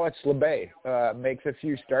then Alex Labbe makes a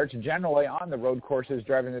few starts, generally on the road courses,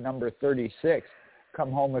 driving the number 36,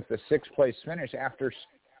 come home with the 6th-place finish after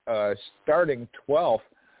starting 12th.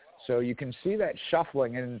 So you can see that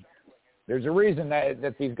shuffling, and there's a reason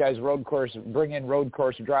that these guys bring in road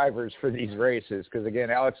course drivers for these races because, again,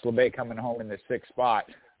 Alex Labbe coming home in the 6th spot.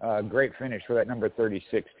 Great finish for that number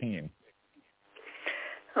 36 team.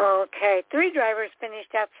 Okay. 3 drivers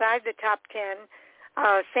finished outside the top 10.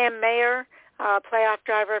 Sam Mayer, playoff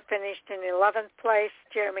driver, finished in 11th place.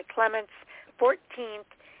 Jeremy Clements, 14th.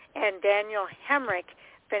 And Daniel Hemrick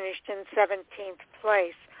finished in 17th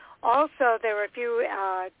place. Also, there were a few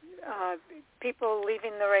people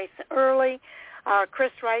leaving the race early.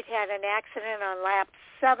 Chris Wright had an accident on lap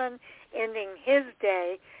 7, ending his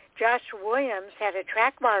day. Josh Williams had a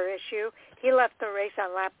track bar issue. He left the race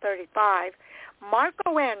on lap 35.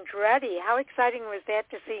 Marco Andretti, how exciting was that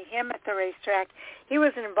to see him at the racetrack? He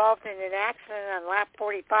was involved in an accident on lap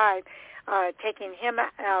 45, taking him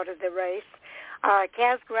out of the race.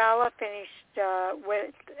 Kaz Gralla finished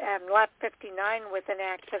with lap 59 with an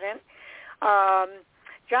accident.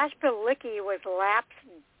 Josh Bilicki was laps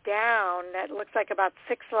down. That looks like about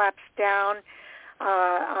 6 laps down.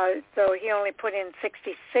 So he only put in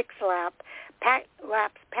 66 laps.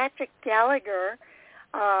 Patrick Gallagher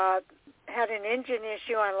had an engine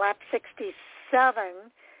issue on lap 67,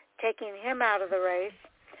 taking him out of the race.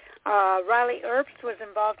 Riley Earps was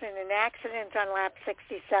involved in an accident on lap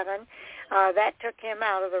 67. That took him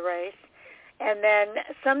out of the race. And then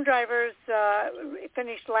some drivers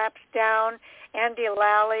finished laps down. Andy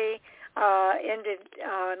Lally ended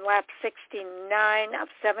on lap 69 of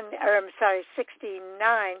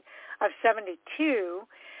 72.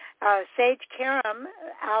 Sage Karam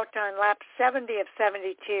out on lap 70 of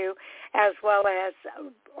 72, as well as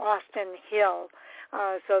Austin Hill.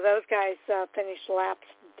 So those guys finished laps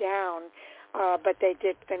down, but they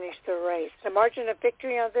did finish the race. The margin of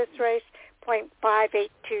victory on this race, 0.582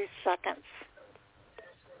 seconds.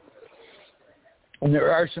 And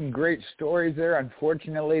there are some great stories there.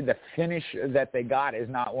 Unfortunately, the finish that they got is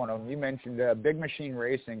not one of them. You mentioned Big Machine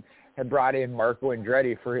Racing had brought in Marco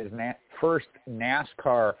Andretti for his first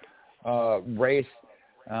NASCAR race.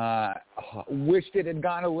 Wished it had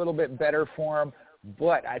gone a little bit better for him,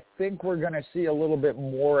 but I think we're going to see a little bit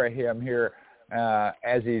more of him here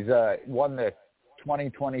as he's won the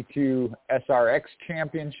 2022 SRX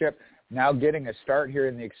Championship, now getting a start here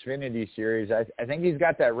in the Xfinity Series. I think he's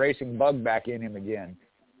got that racing bug back in him again.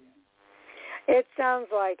 It sounds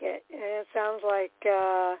like it. It sounds like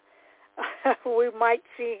we might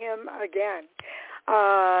see him again.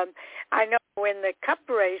 I know in the Cup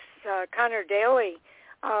race, Connor Daly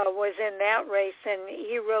was in that race, and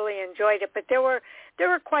he really enjoyed it. But there were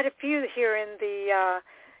quite a few here in the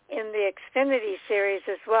Xfinity Series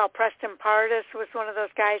as well. Preston Pardus was one of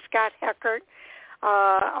those guys. Scott Heckert,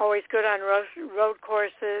 always good on road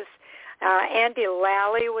courses. Andy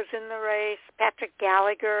Lally was in the race. Patrick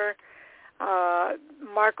Gallagher,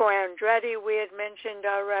 Marco Andretti we had mentioned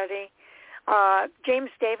already.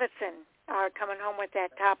 James Davidson coming home with that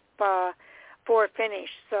top 4 finish.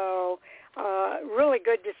 So really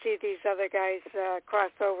good to see these other guys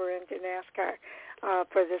cross over into NASCAR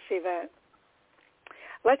for this event.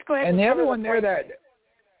 Let's go ahead and the other one there that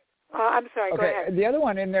I'm sorry, okay, go ahead. The other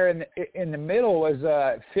one in there in the middle was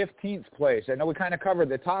 15th place. I know we kind of covered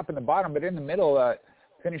the top and the bottom, but in the middle,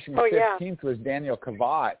 finishing 15th was Daniel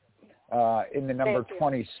Kvyat in the number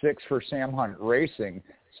 26 for Sam Hunt Racing.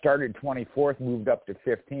 Started 24th, moved up to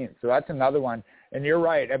 15th. So that's another one. And you're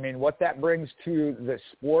right. I mean, what that brings to the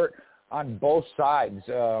sport on both sides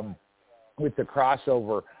with the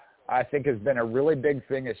crossover, I think has been a really big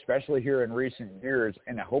thing, especially here in recent years,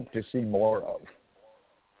 and I hope to see more of.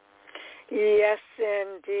 Yes,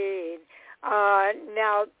 indeed.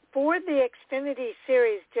 Now, for the Xfinity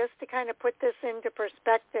Series, just to kind of put this into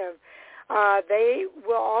perspective, they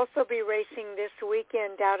will also be racing this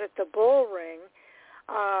weekend out at the Bull Ring,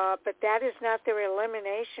 but that is not their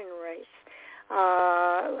elimination race.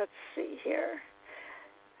 Let's see here.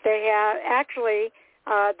 They have actually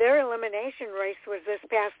their elimination race was this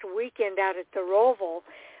past weekend out at the Roval.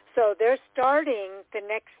 So they're starting the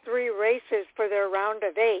next 3 races for their round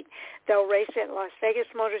of 8. They'll race at Las Vegas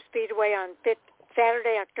Motor Speedway on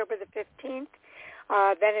Saturday, October the 15th.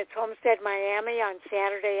 Then it's Homestead, Miami on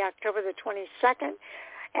Saturday, October the 22nd.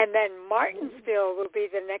 And then Martinsville will be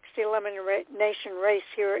the next elimination race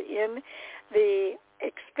here in the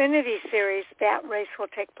Xfinity Series. That race will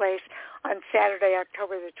take place on Saturday,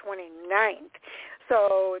 October the 29th.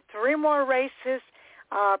 So 3 more races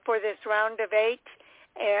for this round of 8,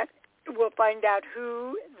 and we'll find out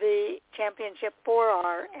who the championship 4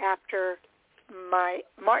 are after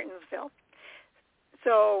Martinsville.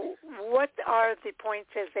 So what are the points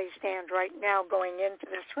as they stand right now going into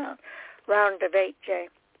this round of 8, Jay?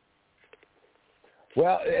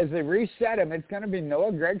 Well, as they reset him, it's going to be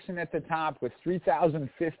Noah Gragson at the top with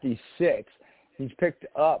 3,056. He's picked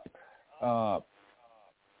up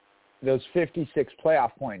those 56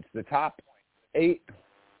 playoff points. The top 8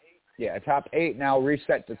 now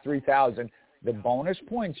reset to 3,000. The bonus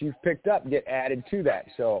points you've picked up get added to that.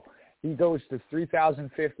 So he goes to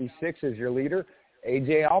 3,056 as your leader.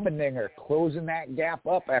 A.J. Allmendinger closing that gap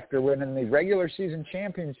up after winning the regular season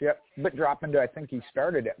championship, but dropping to, I think he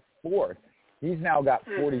started at 4th. He's now got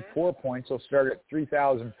 44 points. He'll start at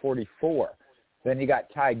 3,044. Then you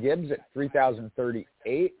got Ty Gibbs at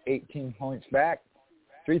 3,038, 18 points back.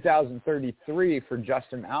 3,033 for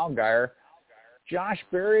Justin Allgaier. Josh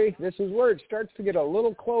Berry, this is where it starts to get a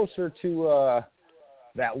little closer to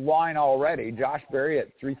that line already. Josh Berry at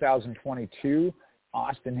 3,022.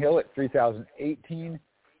 Austin Hill at 3,018.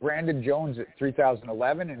 Brandon Jones at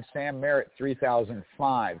 3,011. And Sam Merritt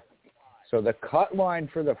 3,005. So the cut line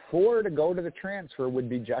for the 4 to go to the transfer would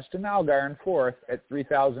be Justin Allgaier in 4th at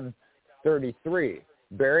 3,033.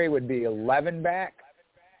 Berry would be 11 back.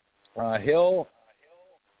 Hill,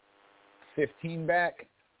 15 back.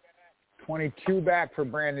 22 back for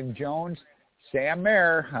Brandon Jones. Sam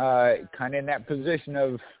Mayer, kind of in that position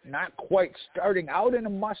of not quite starting out in a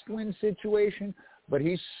must-win situation, but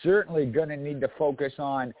he's certainly going to need to focus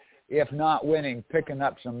on, if not winning, picking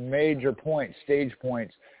up some major points, stage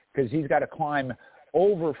points, because he's got to climb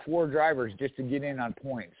over 4 drivers just to get in on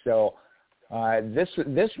points. So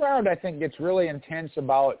this round, I think, gets really intense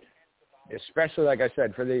about, especially, like I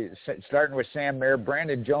said, starting with Sam Mayer,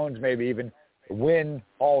 Brandon Jones maybe even win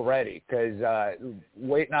already, because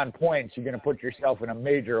waiting on points, you're going to put yourself in a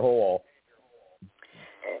major hole.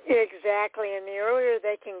 Exactly, and the earlier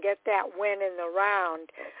they can get that win in the round,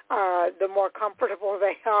 the more comfortable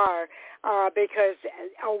they are, because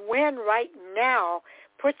a win right now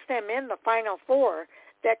puts them in the Final 4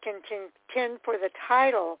 that can contend for the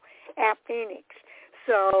title at Phoenix.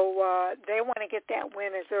 So they want to get that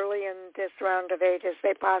win as early in this round of 8 as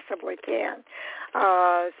they possibly can.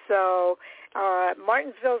 So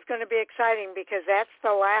Martinsville's going to be exciting because that's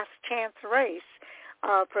the last chance race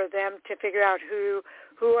for them to figure out who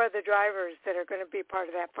are the drivers that are going to be part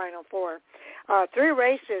of that Final 4. 3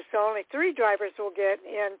 races, so only 3 drivers will get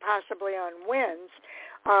in possibly on wins,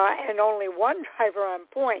 and only 1 driver on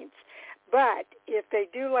points. But if they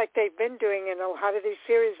do like they've been doing in a lot of these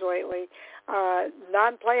series lately,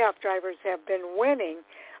 non-playoff drivers have been winning,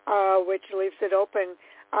 which leaves it open,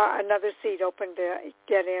 another seat open to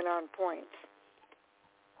get in on points.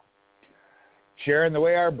 Sharon, the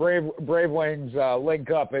way our Brave Wings link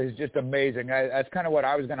up is just amazing. That's kind of what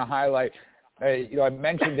I was going to highlight. I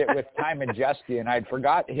mentioned it with Ty Majeski, and I'd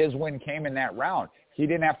forgot his win came in that round. He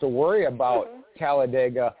didn't have to worry about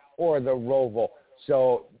Talladega or the Roval.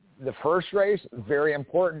 So the first race, very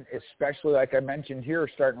important, especially like I mentioned here,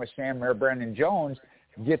 starting with Sam Mayer, Brandon Jones,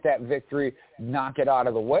 get that victory, knock it out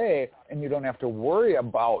of the way, and you don't have to worry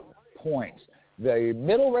about points. The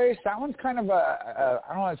middle race, that one's kind of I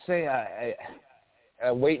don't want to say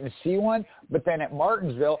a wait-and-see one, but then at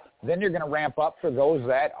Martinsville, then you're going to ramp up for those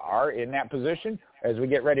that are in that position. As we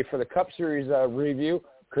get ready for the Cup Series review,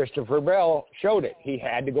 Christopher Bell showed it. He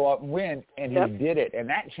had to go out and win, and he did it. And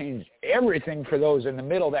that changed everything for those in the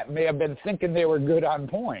middle that may have been thinking they were good on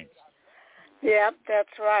points. Yep,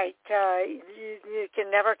 that's right. You can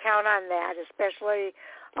never count on that, especially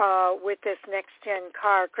with this next-gen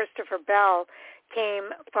car. Christopher Bell came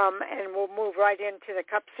from, and we'll move right into the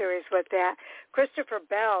Cup Series with that, Christopher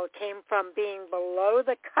Bell came from being below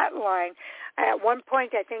the cut line. At one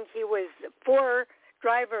point, I think he was 4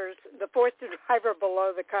 drivers, the 4th driver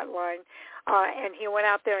below the cut line, and he went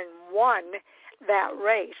out there and won that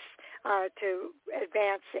race to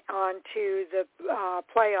advance onto the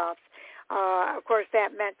playoffs. Of course,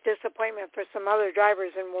 that meant disappointment for some other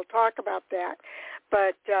drivers, and we'll talk about that.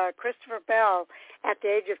 But Christopher Bell, at the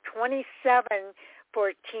age of 27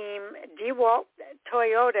 for Team DeWalt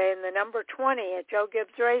Toyota in the number 20 at Joe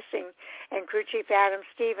Gibbs Racing, and crew chief Adam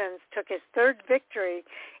Stevens took his 3rd victory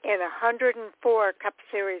in 104 Cup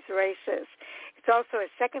Series races. It's also his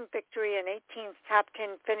second victory and 18th top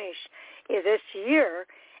 10 finish this year,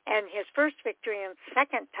 and his first victory and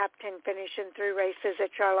second top 10 finish in 3 races at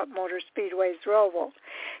Charlotte Speedway's Roval.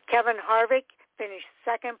 Kevin Harvick finished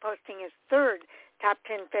second, posting his third top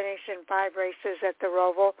 10 finish in 5 races at the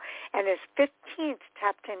Roval, and his 15th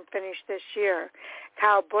top 10 finish this year.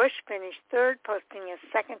 Kyle Busch finished third, posting his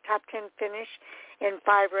second top 10 finish in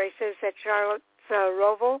 5 races at Charlotte's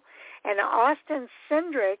Roval, and Austin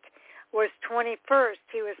Cindric was 21st.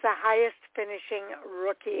 He was the highest finishing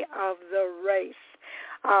rookie of the race.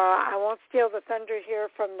 I won't steal the thunder here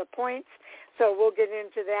from the points, so we'll get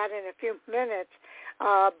into that in a few minutes.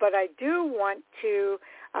 But I do want to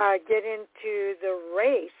get into the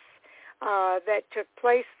race that took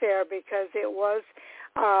place there, because it was,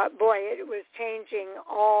 it was changing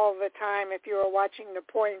all the time if you were watching the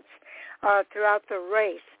points throughout the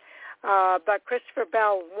race. But Christopher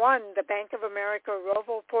Bell won the Bank of America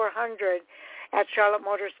Roval 400 at Charlotte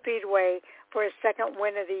Motor Speedway for his second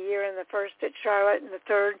win of the year, and the first at Charlotte, and the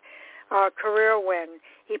third career win.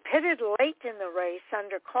 He pitted late in the race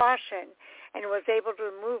under caution and was able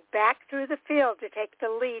to move back through the field to take the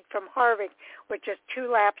lead from Harvick with just 2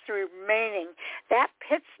 laps remaining. That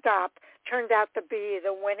pit stop turned out to be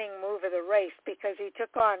the winning move of the race, because he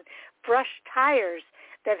took on fresh tires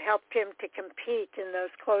that helped him to compete in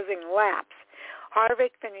those closing laps.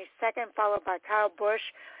 Harvick finished second, followed by Kyle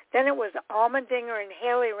Busch. Then it was Allmendinger and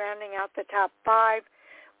Haley rounding out the top 5.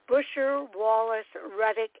 Buescher, Wallace,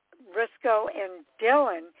 Reddick, Briscoe, and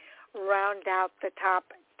Dillon round out the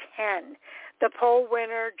top 10. The pole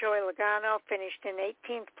winner, Joey Logano, finished in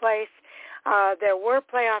 18th place. There were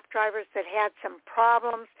playoff drivers that had some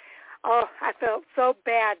problems. Oh, I felt so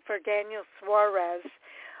bad for Daniel Suarez,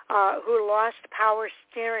 who lost power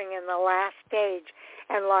steering in the last stage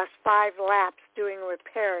and lost 5 laps doing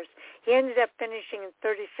repairs. He ended up finishing in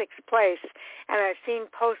 36th place, and I've seen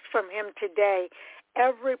posts from him today.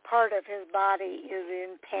 Every part of his body is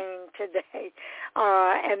in pain today,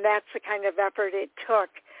 and that's the kind of effort it took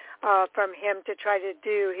from him to try to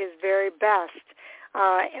do his very best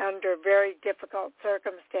under very difficult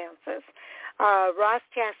circumstances. Ross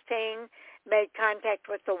Chastain made contact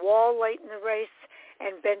with the wall late in the race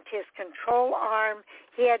and bent his control arm.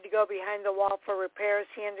 He had to go behind the wall for repairs.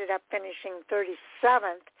 He ended up finishing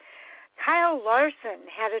 37th. Kyle Larson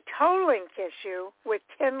had a toe link issue with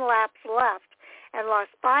 10 laps left and lost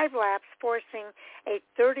 5 laps, forcing a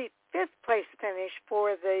 35th place finish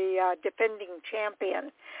for the defending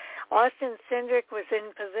champion. Austin Cindric was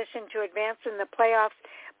in position to advance in the playoffs,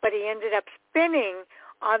 but he ended up spinning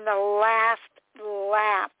on the last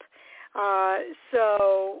lap.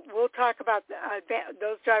 So we'll talk about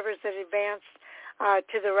those drivers that advanced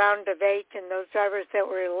to the round of 8 and those drivers that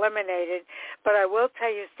were eliminated. But I will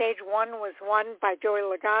tell you, Stage 1 was won by Joey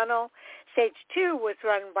Logano. Stage 2 was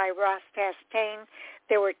run by Ross Chastain.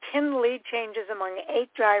 There were 10 lead changes among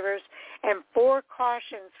 8 drivers and 4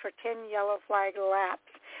 cautions for 10 yellow flag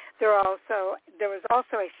laps. There was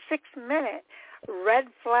also a 6-minute red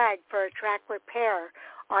flag for a track repair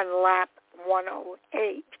on lap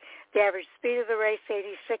 108. The average speed of the race,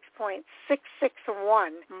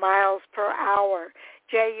 86.661 miles per hour.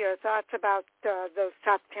 Jay, your thoughts about those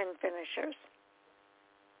top 10 finishers?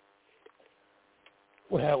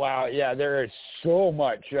 Well, wow, yeah, there is so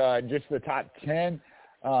much. Just the top 10.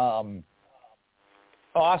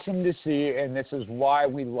 Awesome to see, and this is why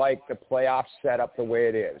we like the playoff setup the way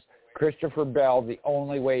it is. Christopher Bell, the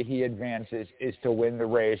only way he advances is to win the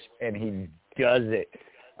race, and he does it.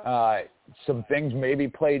 Some things maybe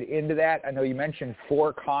played into that. I know you mentioned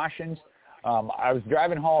 4 cautions. I was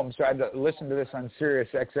driving home, so I had to listen to this on Sirius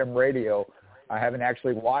XM radio. I haven't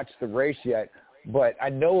actually watched the race yet, but I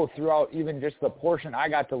know throughout even just the portion I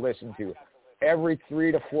got to listen to, every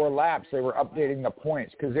 3 to 4 laps they were updating the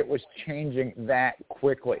points because it was changing that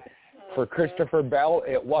quickly. For Christopher Bell,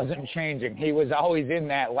 it wasn't changing. He was always in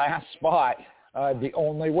that last spot. The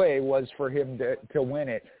only way was for him to win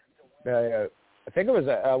it. I think it was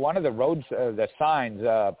one of the roads, the signs,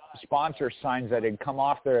 sponsor signs that had come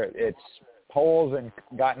off its poles and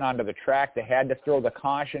gotten onto the track. They had to throw the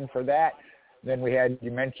caution for that. Then we had,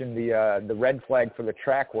 you mentioned the red flag for the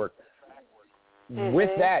track work. Mm-hmm. With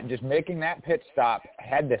that, just making that pit stop,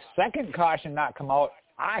 had the second caution not come out,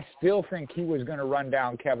 I still think he was going to run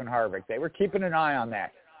down Kevin Harvick. They were keeping an eye on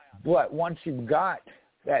that. But once you got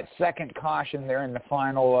that second caution there in the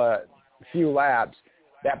final few laps,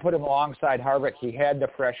 that put him alongside Harvick. He had the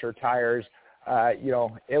fresher tires.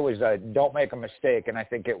 It was a don't make a mistake, and I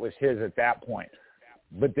think it was his at that point.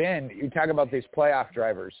 But then you talk about these playoff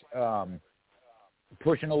drivers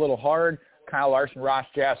pushing a little hard. Kyle Larson, Ross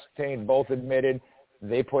Chastain both admitted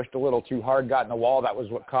They pushed a little too hard, got in the wall. That was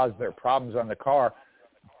what caused their problems on the car.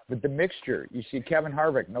 But the mixture, you see Kevin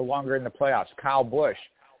Harvick no longer in the playoffs, Kyle Busch,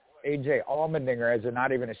 A.J. Allmendinger as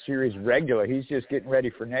not even a series regular. He's just getting ready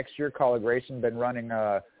for next year. Kaulig Racing been running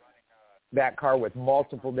that car with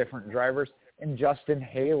multiple different drivers. And Justin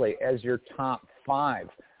Haley as your top 5.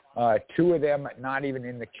 2 of them not even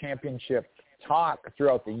in the championship talk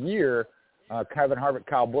throughout the year. Kevin Harvick,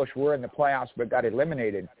 Kyle Busch were in the playoffs but got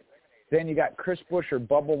eliminated. Then you got Chris Buescher,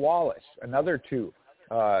 Bubba Wallace, another 2.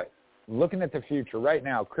 Looking at the future right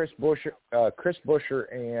now, Chris Buescher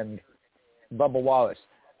and Bubba Wallace.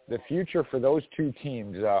 The future for those 2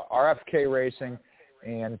 teams, RFK Racing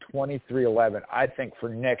and 2311, I think for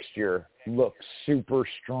next year looks super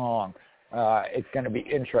strong. It's going to be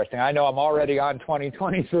interesting. I know I'm already on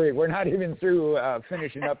 2023. We're not even through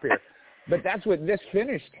finishing up here. But that's what this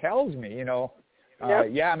finish tells me, you know.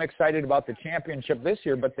 Yeah, I'm excited about the championship this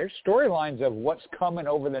year, but there's storylines of what's coming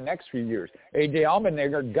over the next few years. A.J.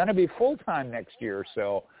 Allmendinger are going to be full-time next year.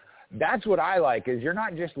 So that's what I like, is you're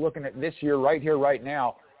not just looking at this year, right here, right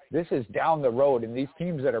now. This is down the road, and these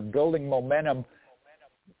teams that are building momentum,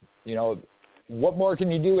 you know, what more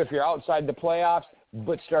can you do if you're outside the playoffs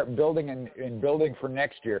but start building and building for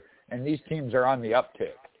next year? And these teams are on the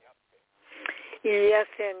uptick. Yes,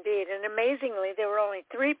 indeed. And amazingly, there were only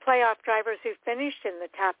 3 playoff drivers who finished in the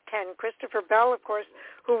top 10. Christopher Bell, of course,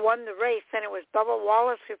 who won the race. Then it was Bubba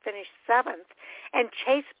Wallace, who finished 7th, and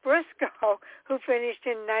Chase Briscoe, who finished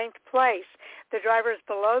in 9th place. The drivers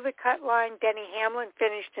below the cut line, Denny Hamlin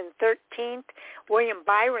finished in 13th, William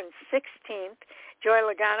Byron 16th, Joey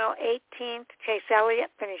Logano 18th, Chase Elliott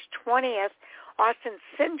finished 20th, Austin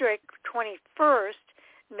Cindric 21st,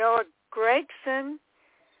 Noah Gragson.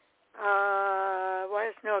 Why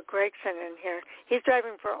is Noah Gragson in here? He's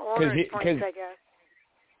driving for owner's points, I guess.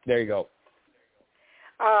 There you go.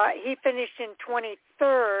 He finished in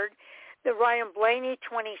 23rd. The Ryan Blaney,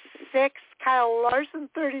 26th. Kyle Larson,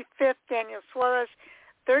 35th. Daniel Suarez,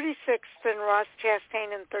 36th. And Ross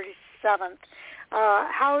Chastain in 37th.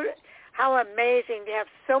 How amazing to have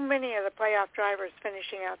so many of the playoff drivers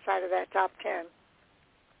finishing outside of that top 10.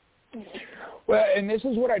 Well, and this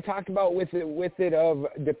is what I talked about with it of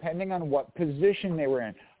depending on what position they were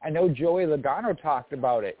in. I know Joey Logano talked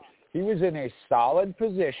about it. He was in a solid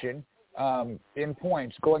position in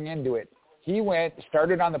points going into it. He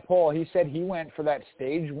started on the pole. He said he went for that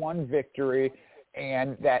stage 1 victory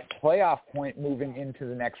and that playoff point moving into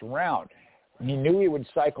the next round. He knew he would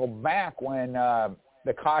cycle back when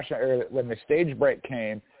the caution or when the stage break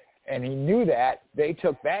came, and he knew that. They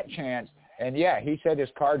took that chance. And, yeah, he said his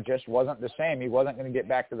car just wasn't the same. He wasn't going to get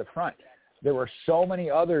back to the front. There were so many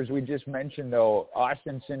others we just mentioned, though.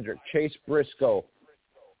 Austin Cindric, Chase Briscoe.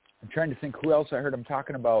 I'm trying to think who else I heard him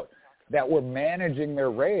talking about that were managing their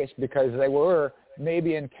race because they were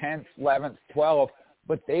maybe in 10th, 11th, 12th,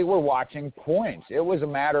 but they were watching points. It was a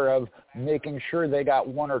matter of making sure they got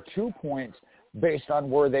 1 or 2 points based on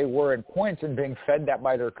where they were in points and being fed that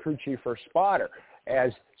by their crew chief or spotter.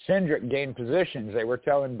 As Cindric gained positions, they were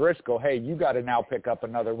telling Briscoe, hey, you got to now pick up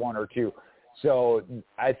another 1 or 2. So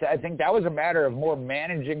I think that was a matter of more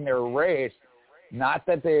managing their race, not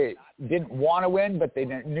that they didn't want to win, but they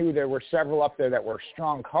knew there were several up there that were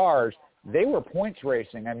strong cars. They were points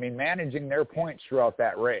racing. I mean, managing their points throughout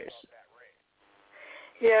that race.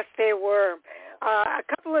 Yes, they were. A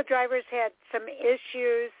couple of drivers had some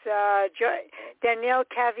issues. Daniel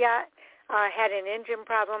Kvyat had an engine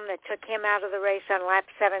problem that took him out of the race on lap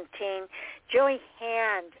 17. Joey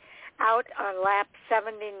Hand out on lap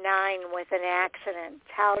 79 with an accident.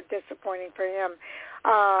 How disappointing for him.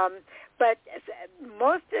 But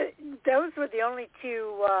those were the only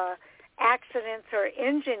 2 accidents or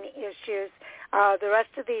engine issues. The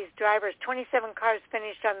rest of these drivers, 27 cars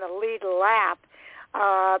finished on the lead lap,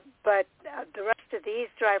 but the rest of these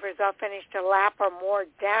drivers all finished a lap or more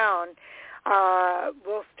down.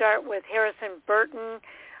 We'll start with Harrison Burton,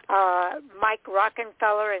 Mike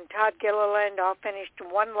Rockenfeller, and Todd Gilliland all finished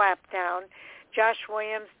 1 lap down. Josh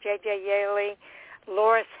Williams, J.J. Yaley,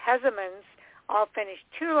 Loris Hezemans all finished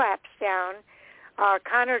 2 laps down.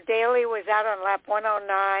 Connor Daly was out on lap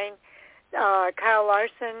 109. Kyle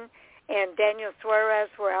Larson and Daniel Suarez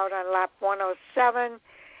were out on lap 107.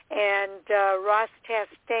 And Ross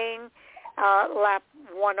Chastain, lap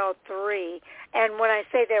 103. And when I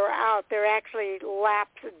say they were out, they're actually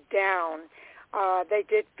laps down. They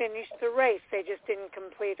did finish the race. They just didn't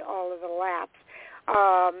complete all of the laps.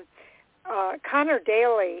 Connor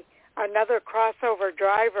Daly, another crossover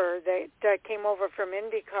driver that came over from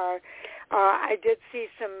IndyCar, I did see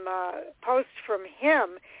some posts from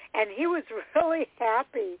him, and he was really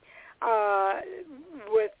happy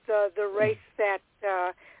with the race that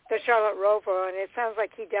the Charlotte Roval, and it sounds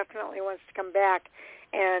like he definitely wants to come back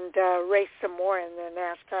and race some more in the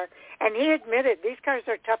NASCAR. And he admitted these cars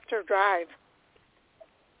are tough to drive.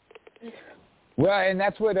 Well, and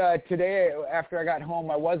that's what today, after I got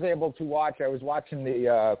home, I was able to watch. I was watching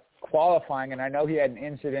the qualifying, and I know he had an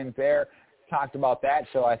incident there, talked about that,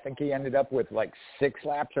 so I think he ended up with like 6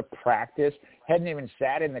 laps of practice. Hadn't even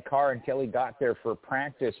sat in the car until he got there for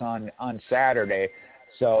practice on Saturday.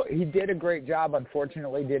 So he did a great job.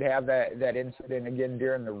 Unfortunately, did have that incident again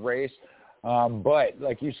during the race. But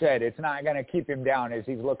like you said, it's not going to keep him down as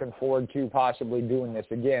he's looking forward to possibly doing this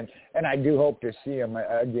again. And I do hope to see him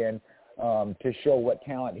again to show what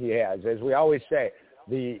talent he has. As we always say,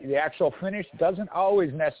 the actual finish doesn't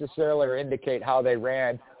always necessarily indicate how they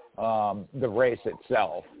ran the race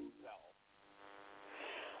itself.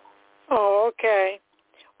 Oh, okay.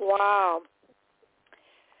 Wow.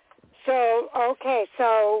 So, okay,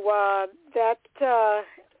 so that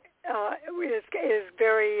is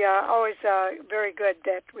very always very good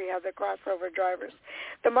that we have the crossover drivers.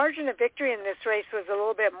 The margin of victory in this race was a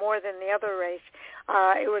little bit more than the other race.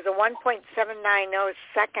 It was a 1.790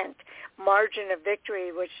 second margin of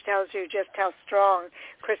victory, which tells you just how strong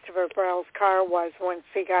Christopher Bell's car was once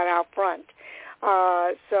he got out front.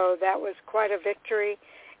 So that was quite a victory,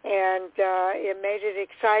 and it made it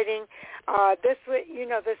exciting. This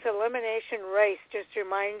elimination race just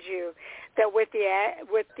reminds you that with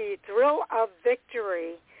the thrill of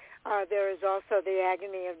victory, there is also the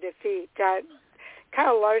agony of defeat.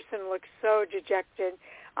 Kyle Larson looks so dejected,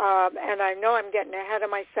 and I know I'm getting ahead of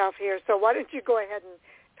myself here, so why don't you go ahead and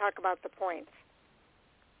talk about the points?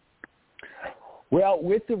 Well,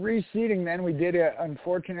 with the reseeding, then, we did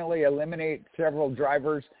unfortunately eliminate several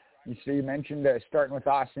drivers. You mentioned starting with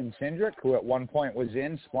Austin Cindric, who at one point was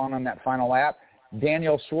spun on that final lap.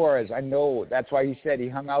 Daniel Suarez, I know that's why he said he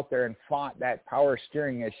hung out there and fought that power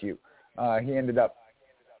steering issue. He ended up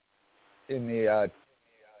in the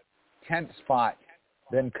 10th spot.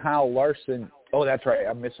 Then Kyle Larson. Oh, that's right.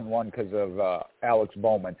 I'm missing one because of Alex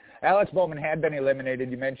Bowman. Alex Bowman had been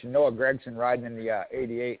eliminated. You mentioned Noah Gragson riding in the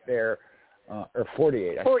 88 there, or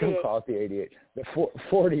 48. I still call it the 88. The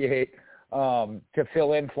 48 to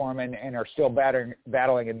fill in for him and are still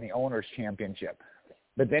battling in the Owners' Championship.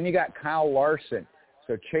 But then you got Kyle Larson.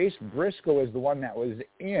 So Chase Briscoe is the one that was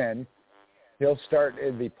in. He'll start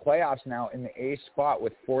the playoffs now in the A spot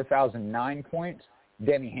with 4,009 points.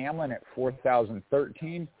 Denny Hamlin at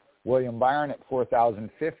 4,013. William Byron at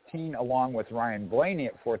 4,015, along with Ryan Blaney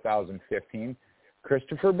at 4,015.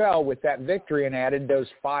 Christopher Bell, with that victory and added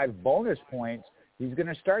those 5 bonus points, he's going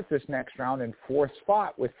to start this next round in 4th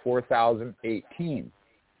spot with 4,018.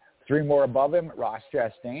 3 more above him, Ross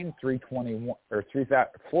Chastain,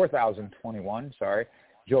 4,021.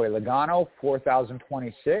 Joey Logano,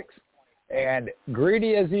 4,026. And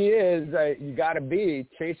greedy as he is, you got to be,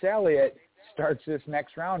 Chase Elliott starts this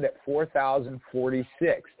next round at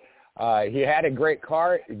 4,046. He had a great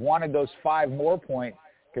car. He wanted those 5 more points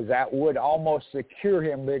because that would almost secure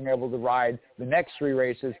him being able to ride the next 3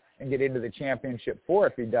 races and get into the championship 4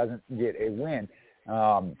 if he doesn't get a win.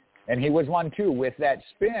 And he was one, too. With that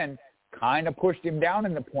spin, kind of pushed him down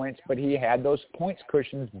in the points, but he had those points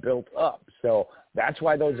cushions built up. So that's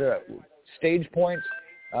why those stage points,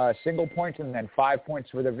 single points, and then 5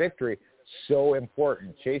 points for the victory, so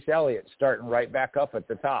important. Chase Elliott starting right back up at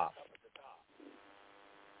the top.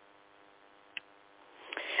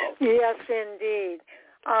 Yes, indeed.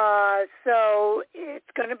 So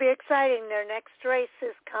it's going to be exciting. Their next race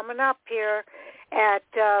is coming up here at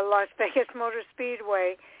Las Vegas Motor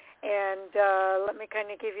Speedway. And let me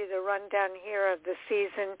kind of give you the rundown here of the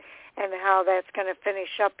season and how that's going to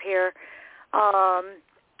finish up here.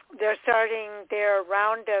 They're starting their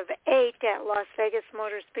round of 8 at Las Vegas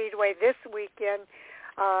Motor Speedway this weekend,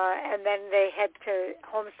 and then they head to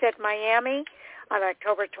Homestead, Miami on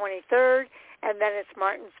October 23rd, and then it's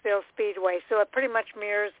Martinsville Speedway. So it pretty much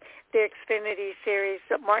mirrors the Xfinity Series.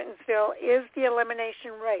 Martinsville is the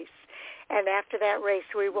elimination race. And after that race,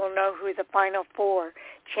 we will know who the final 4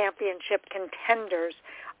 championship contenders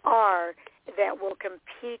are that will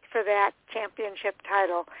compete for that championship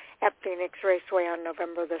title at Phoenix Raceway on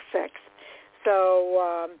November the 6th.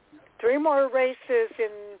 So 3 more races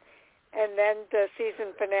and then the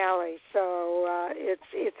season finale. So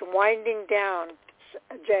it's winding down,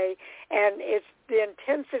 Jay, and it's the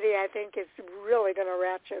intensity, I think, is really going to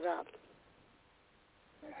ratchet up.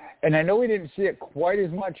 And I know we didn't see it quite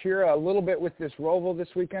as much here, a little bit with this Roval this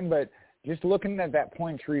weekend, but just looking at that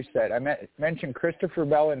points reset, I mentioned Christopher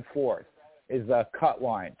Bell in 4th is the cut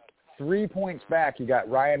line. 3 points back, you got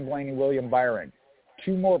Ryan Blaney, William Byron.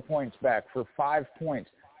 2 more points back for 5 points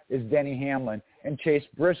is Denny Hamlin. And Chase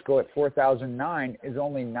Briscoe at 4,009 is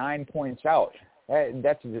only 9 points out.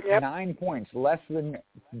 That's 9 points, less than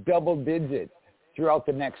double digits throughout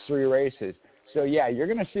the next 3 races. So, yeah, you're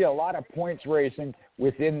going to see a lot of points racing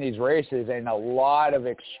within these races and a lot of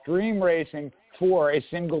extreme racing for a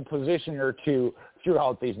single position or two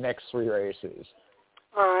throughout these next 3 races.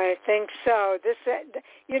 I think so. This,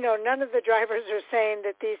 none of the drivers are saying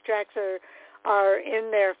that these tracks are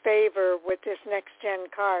in their favor with this next-gen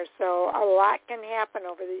car. So a lot can happen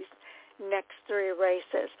over these next 3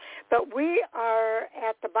 races. But we are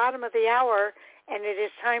at the bottom of the hour, and it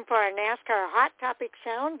is time for our NASCAR Hot Topics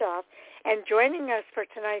Sound-Off. And joining us for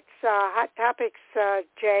tonight's Hot Topics,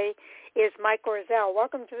 Jay, is Mike Orzel.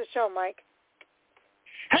 Welcome to the show, Mike.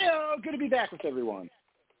 Hello, good to be back with everyone.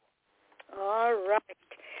 All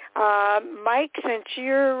right. Mike, since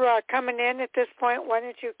you're coming in at this point, why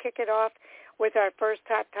don't you kick it off with our first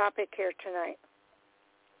hot topic here tonight?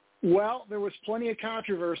 Well, there was plenty of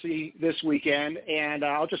controversy this weekend, and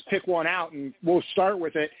I'll just pick one out, and we'll start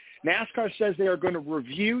with it. NASCAR says they are going to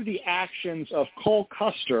review the actions of Cole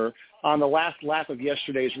Custer on the last lap of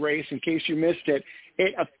yesterday's race. In case you missed it,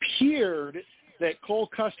 it appeared that Cole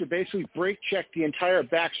Custer basically brake-checked the entire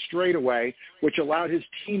back straightaway, which allowed his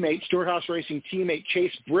teammate, Stewart-Haas Racing teammate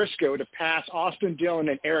Chase Briscoe, to pass Austin Dillon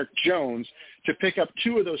and Eric Jones to pick up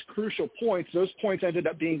 2 of those crucial points. Those points ended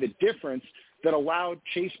up being the difference that allowed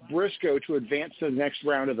Chase Briscoe to advance to the next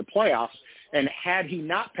round of the playoffs. And had he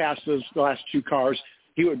not passed those last 2 cars,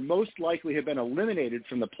 he would most likely have been eliminated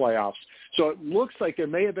from the playoffs. So it looks like there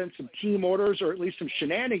may have been some team orders or at least some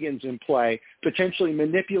shenanigans in play, potentially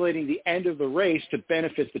manipulating the end of the race to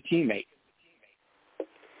benefit the teammate.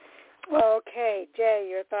 Okay, Jay,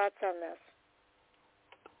 your thoughts on this?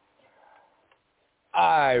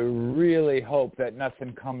 I really hope that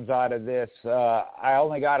nothing comes out of this. I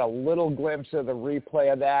only got a little glimpse of the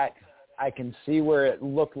replay of that. I can see where it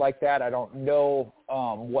looked like that. I don't know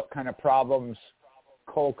what kind of problems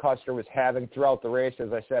Cole Custer was having throughout the race.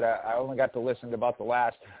 As I said, I only got to listen to about the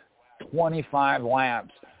last 25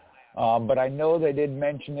 laps. But I know they did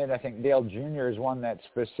mention it. I think Dale Jr. is one that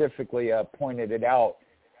specifically pointed it out.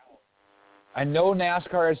 I know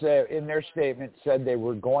NASCAR has, in their statement, said they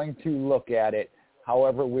were going to look at it.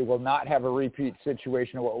 However, we will not have a repeat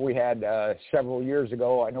situation of what we had several years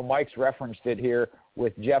ago. I know Mike's referenced it here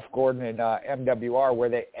with Jeff Gordon and MWR, where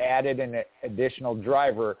they added an additional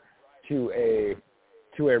driver to a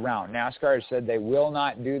round. NASCAR has said they will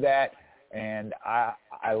not do that, and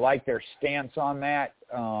I like their stance on that,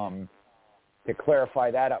 to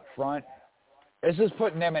clarify that up front. This is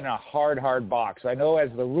putting them in a hard box. I know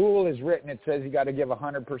as the rule is written, it says you got to give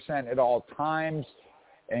 100% at all times,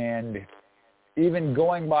 and even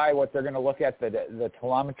going by what they're going to look at, the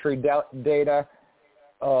telemetry data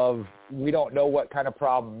of, we don't know what kind of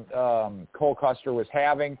problem Cole Custer was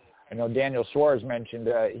having. I know Daniel Suarez mentioned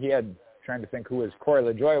he had, trying to think who was, Corey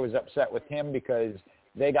LaJoie was upset with him because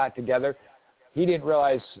they got together. He didn't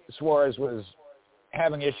realize Suarez was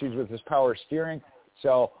having issues with his power steering.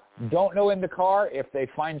 So don't know in the car if they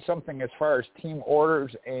find something as far as team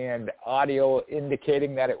orders and audio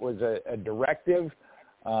indicating that it was a directive.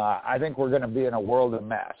 I think we're going to be in a world of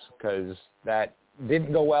mess because that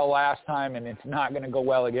didn't go well last time, and it's not going to go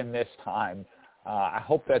well again this time. I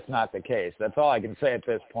hope that's not the case. That's all I can say at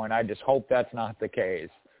this point. I just hope that's not the case.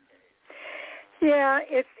 Yeah,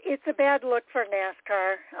 it's a bad look for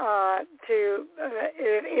NASCAR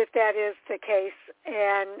if that is the case,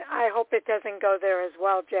 and I hope it doesn't go there as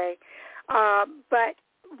well, Jay. But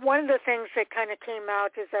one of the things that kind of came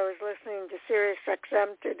out as I was listening to Sirius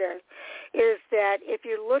XM today is that if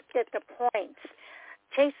you looked at the points,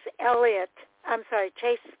 Chase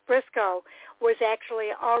Briscoe was actually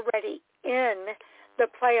already in the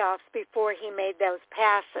playoffs before he made those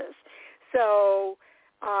passes. So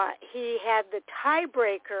he had the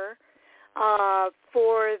tiebreaker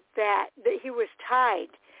for that. He was tied,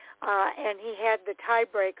 and he had the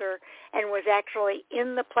tiebreaker and was actually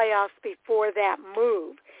in the playoffs before that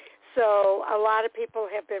move. So a lot of people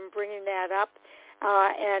have been bringing that up,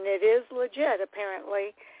 and it is legit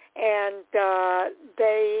apparently. And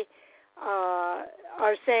they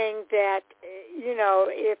are saying that,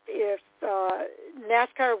 if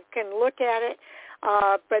NASCAR can look at it,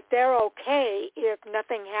 but they're okay if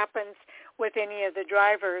nothing happens with any of the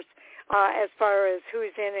drivers as far as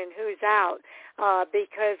who's in and who's out,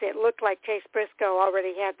 because it looked like Chase Briscoe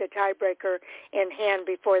already had the tiebreaker in hand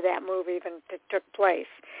before that move even took place.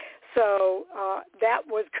 So that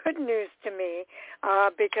was good news to me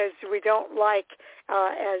because we don't like,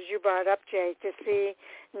 as you brought up, Jay, to see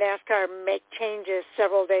NASCAR make changes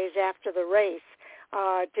several days after the race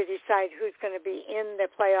to decide who's going to be in the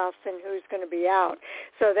playoffs and who's going to be out.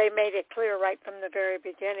 So they made it clear right from the very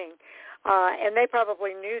beginning. And they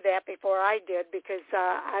probably knew that before I did, because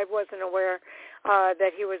I wasn't aware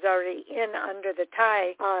that he was already in under the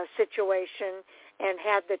tie situation and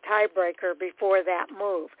had the tiebreaker before that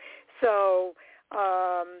move. So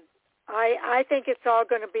I think it's all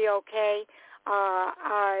going to be okay.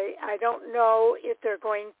 I don't know if they're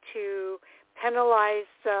going to penalize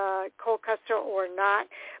Cole Custer or not,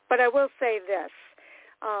 but I will say this.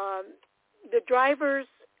 The drivers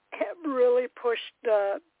have really pushed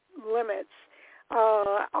the limits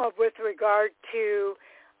with regard to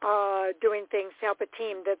doing things to help a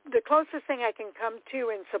team. The closest thing I can come to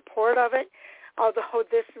in support of it, although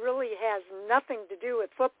this really has nothing to do with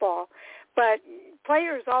football, but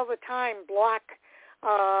players all the time block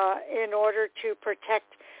in order to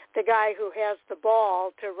protect the guy who has the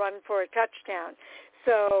ball to run for a touchdown.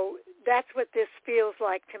 So that's what this feels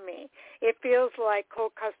like to me. It feels like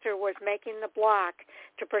Cole Custer was making the block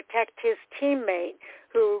to protect his teammate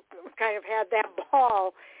who kind of had that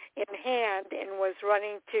ball in hand and was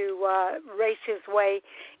running to race his way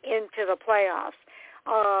into the playoffs.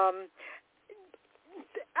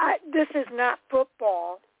 This is not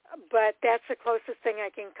football, but that's the closest thing I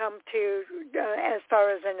can come to as far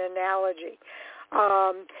as an analogy.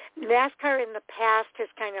 NASCAR in the past has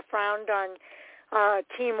kind of frowned on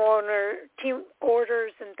team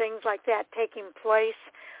orders and things like that taking place.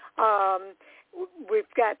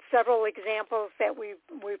 We've got several examples that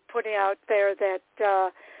we've put out there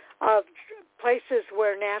that of places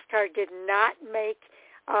where NASCAR did not make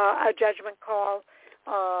a judgment call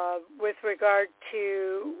with regard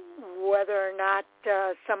to whether or not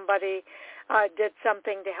somebody did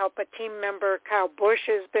something to help a team member. Kyle Busch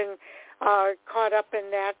has been caught up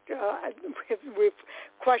in that. We've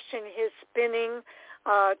questioned his spinning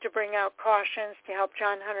to bring out cautions to help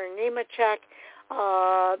John Hunter Nemechek.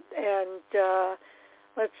 And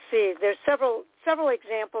let's see, there's several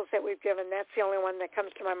examples that we've given. That's the only one that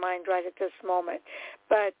comes to my mind right at this moment.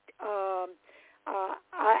 But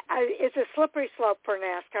it's a slippery slope for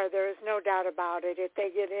NASCAR. There is no doubt about it. If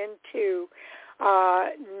they get into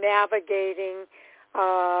navigating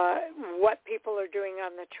what people are doing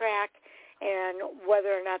on the track and whether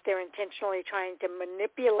or not they're intentionally trying to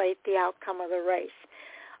manipulate the outcome of the race.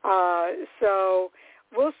 So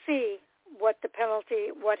we'll see what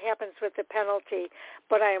happens with the penalty,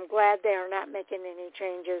 but I am glad they are not making any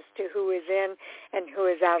changes to who is in and who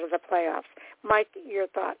is out of the playoffs. Mike, your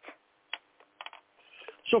thoughts?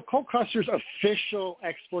 So Cole Custer's official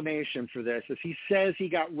explanation for this is he says he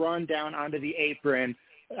got run down onto the apron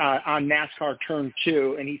on NASCAR Turn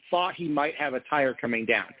 2, and he thought he might have a tire coming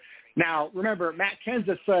down. Now, remember, Matt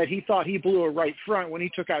Kenseth said he thought he blew a right front when he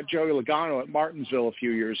took out Joey Logano at Martinsville a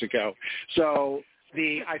few years ago. So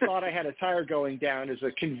I thought I had a tire going down is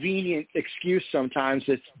a convenient excuse sometimes.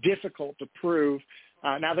 It's difficult to prove.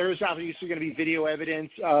 Now, there is obviously going to be video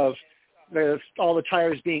evidence of all the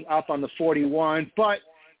tires being up on the 41, but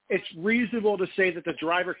it's reasonable to say that the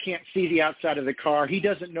driver can't see the outside of the car. He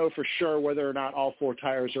doesn't know for sure whether or not all four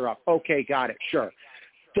tires are up. Okay, got it, sure.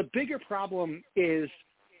 The bigger problem is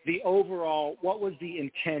the overall, what was the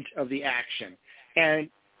intent of the action? And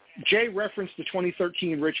Jay referenced the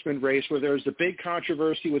 2013 Richmond race where there was a big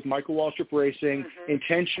controversy with Michael Waltrip Racing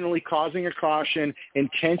intentionally causing a caution,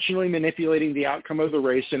 intentionally manipulating the outcome of the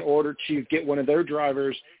race in order to get one of their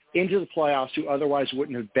drivers into the playoffs who otherwise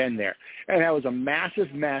wouldn't have been there. And that was a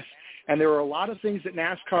massive mess. And there were a lot of things that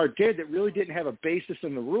NASCAR did that really didn't have a basis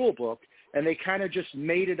in the rule book, and they kind of just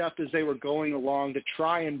made it up as they were going along to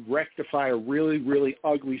try and rectify a really, really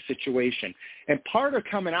ugly situation. And part of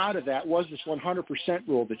coming out of that was this 100%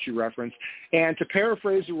 rule that you referenced. And to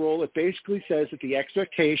paraphrase the rule, it basically says that the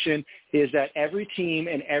expectation is that every team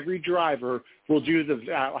and every driver will do the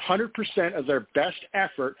 100% of their best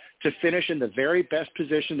effort to finish in the very best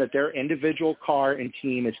position that their individual car and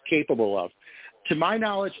team is capable of. To my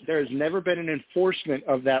knowledge, there has never been an enforcement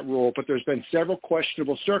of that rule, but there's been several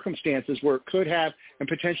questionable circumstances where it could have and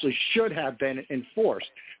potentially should have been enforced.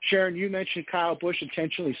 Sharon, you mentioned Kyle Busch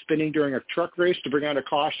intentionally spinning during a truck race to bring out a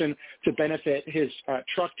caution to benefit his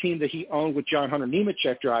truck team that he owned with John Hunter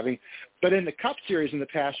Nemechek driving. But in the Cup Series in the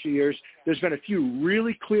past few years, there's been a few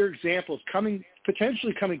really clear examples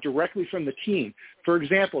potentially coming directly from the team. For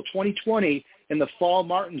example, 2020, in the fall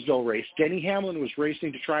Martinsville race, Denny Hamlin was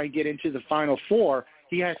racing to try and get into the Final Four.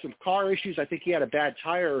 He had some car issues. I think he had a bad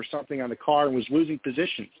tire or something on the car and was losing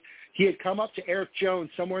positions. He had come up to Eric Jones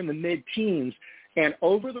somewhere in the mid-teens, and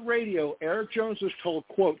over the radio, Eric Jones was told,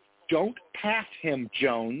 quote, "Don't pass him,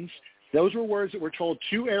 Jones." Those were words that were told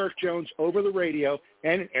to Erik Jones over the radio,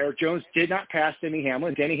 and Erik Jones did not pass Denny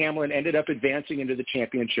Hamlin. Denny Hamlin ended up advancing into the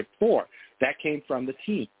championship 4. That came from the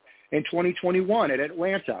team. In 2021 at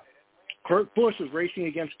Atlanta, Kurt Busch was racing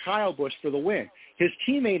against Kyle Busch for the win. His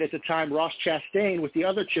teammate at the time, Ross Chastain, with the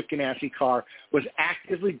other Chip Ganassi car, was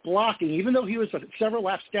actively blocking, even though he was several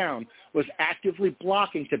laps down, was actively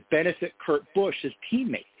blocking to benefit Kurt Busch, his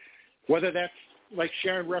teammate. Whether that's, like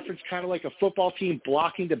Sharon referenced, kind of like a football team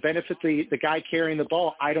blocking to benefit the guy carrying the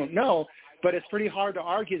ball, I don't know. But it's pretty hard to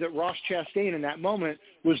argue that Ross Chastain in that moment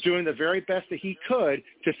was doing the very best that he could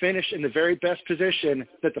to finish in the very best position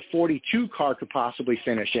that the 42 car could possibly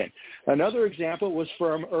finish in. Another example was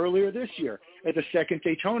from earlier this year at the second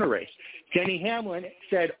Daytona race. Denny Hamlin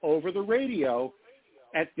said over the radio,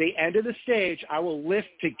 at the end of the stage, I will lift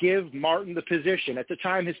to give Martin the position. At the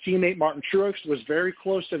time, his teammate Martin Truex was very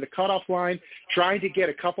close to the cutoff line, trying to get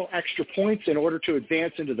a couple extra points in order to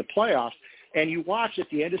advance into the playoffs. And you watch at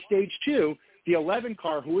the end of stage 2, the 11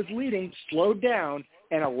 car who was leading slowed down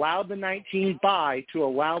and allowed the 19 by to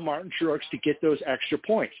allow Martin Truex to get those extra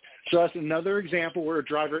points. So that's another example where a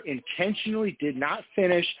driver intentionally did not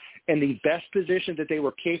finish in the best position that they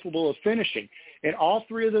were capable of finishing. In all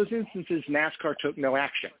 3 of those instances, NASCAR took no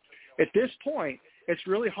action. At this point, it's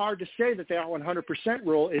really hard to say that that 100%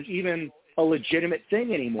 rule is even a legitimate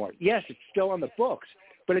thing anymore. Yes, it's still on the books.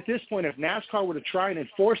 But at this point, if NASCAR were to try and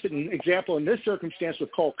enforce it, an example in this circumstance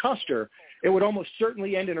with Cole Custer, it would almost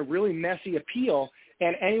certainly end in a really messy appeal,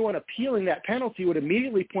 and anyone appealing that penalty would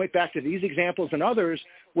immediately point back to these examples and others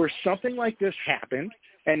where something like this happened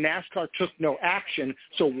and NASCAR took no action,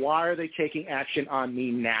 so why are they taking action on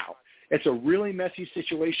me now? It's a really messy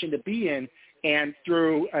situation to be in, and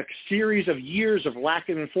through a series of years of lack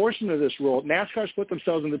of enforcement of this rule, NASCAR's put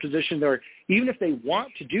themselves in the position where even if they want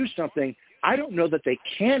to do something, I don't know that they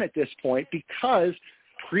can at this point because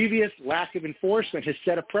previous lack of enforcement has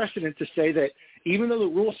set a precedent to say that even though the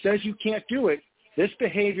rule says you can't do it, this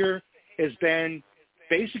behavior has been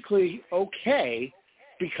basically okay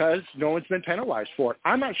because no one's been penalized for it.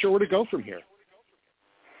 I'm not sure where to go from here.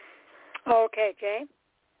 Okay, Jay.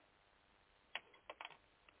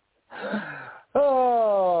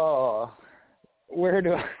 Oh, where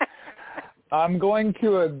do I'm going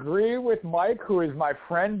to agree with Mike, who is my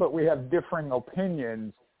friend, but we have differing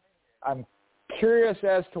opinions. I'm curious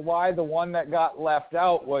as to why the one that got left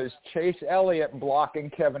out was Chase Elliott blocking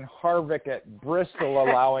Kevin Harvick at Bristol,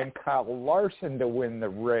 allowing Kyle Larson to win the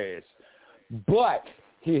race. But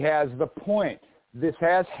he has the point. This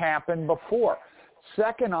has happened before.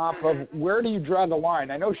 Second off of where do you draw the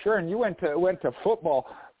line? I know, Sharon, you went to football,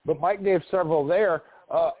 but Mike gave several there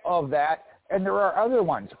of that. And there are other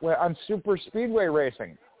ones where on super speedway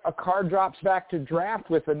racing, a car drops back to draft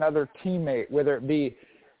with another teammate, whether it be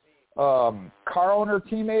car owner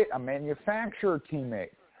teammate, a manufacturer teammate.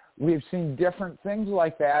 We've seen different things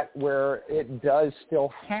like that where it does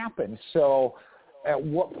still happen. So at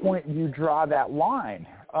what point do you draw that line?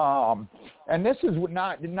 And this is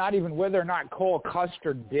not even whether or not Cole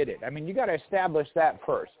Custer did it. I mean, you got to establish that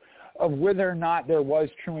first, of whether or not there was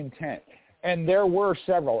true intent. And there were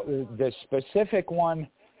several. The specific one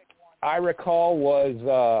I recall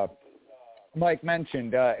was Mike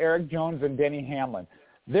mentioned, Erik Jones and Denny Hamlin.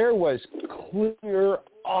 There was clear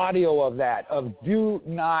audio of that, of do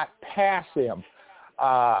not pass him.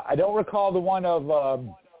 I don't recall the one of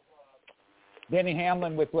Denny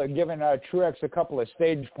Hamlin with giving Truex a couple of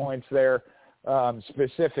stage points there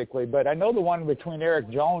specifically. But I know the one between Erik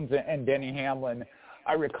Jones and Denny Hamlin,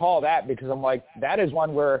 I recall that because I'm like, that is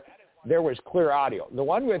one where there was clear audio. The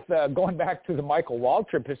one with going back to the Michael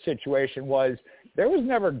Waltrip situation was there was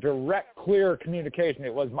never direct, clear communication.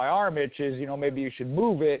 It was my arm itches, maybe you should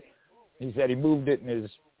move it. He said he moved it and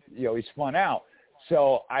he spun out.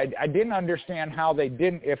 So I didn't understand how they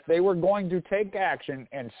didn't, if they were going to take action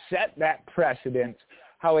and set that precedent,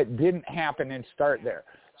 how it didn't happen and start there.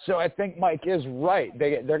 So I think Mike is right.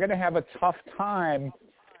 They're going to have a tough time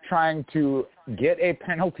trying to get a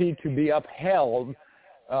penalty to be upheld.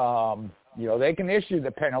 They can issue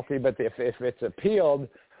the penalty, but if it's appealed,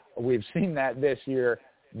 we've seen that this year,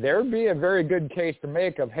 there'd be a very good case to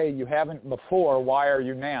make of, hey, you haven't before, why are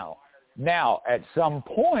you now? Now, at some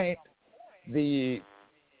point, the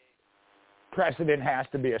precedent has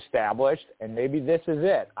to be established, and maybe this is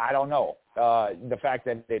it. I don't know. The fact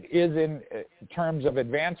that it is in terms of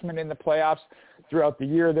advancement in the playoffs throughout the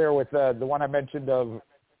year there with the one I mentioned of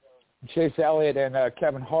Chase Elliott and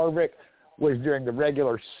Kevin Harvick was during the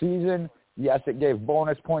regular season. Yes, it gave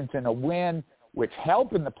bonus points in a win, which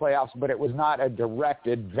helped in the playoffs, but it was not a direct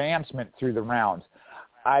advancement through the rounds.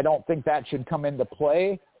 I don't think that should come into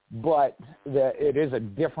play, but it is a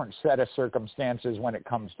different set of circumstances when it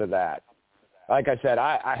comes to that. Like I said,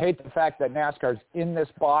 I hate the fact that NASCAR's in this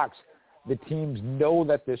box. The teams know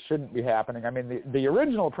that this shouldn't be happening. I mean, the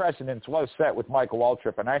original precedence was set with Michael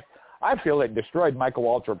Waltrip, and I feel it destroyed Michael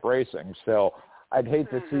Waltrip Racing, so I'd hate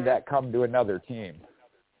to see that come to another team.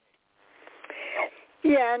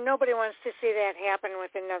 Yeah, nobody wants to see that happen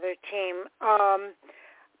with another team.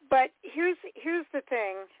 But here's the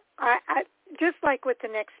thing. I just like with the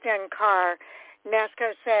next gen car,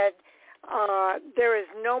 NASCAR said there is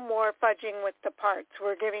no more fudging with the parts.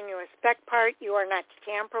 We're giving you a spec part. You are not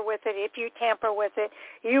to tamper with it. If you tamper with it,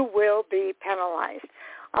 you will be penalized.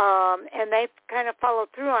 And they've kind of followed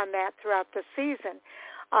through on that throughout the season.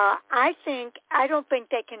 I don't think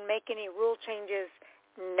they can make any rule changes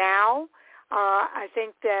now. I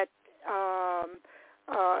think that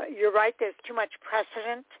you're right. There's too much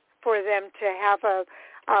precedent for them to have a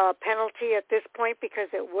penalty at this point because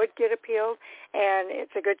it would get appealed, and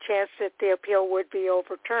it's a good chance that the appeal would be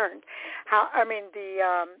overturned.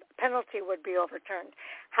 The penalty would be overturned.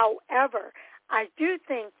 However, I do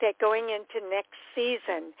think that going into next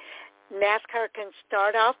season, NASCAR can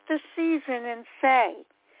start off the season and say,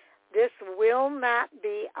 this will not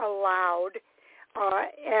be allowed,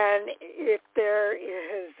 and if there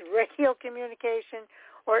is radio communication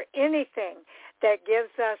or anything that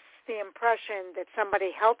gives us the impression that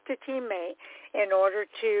somebody helped a teammate in order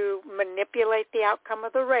to manipulate the outcome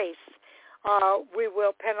of the race, we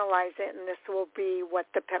will penalize it, and this will be what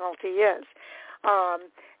the penalty is.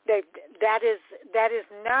 That is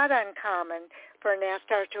not uncommon for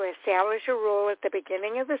NASCAR to establish a rule at the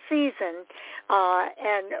beginning of the season,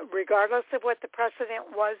 and regardless of what the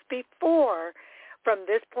precedent was before, from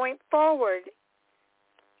this point forward,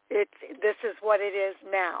 this is what it is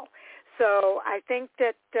now. So I think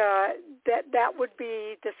that would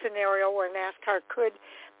be the scenario where NASCAR could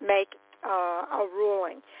make a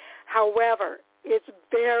ruling. However, it's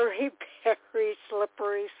very, very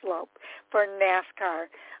slippery slope for NASCAR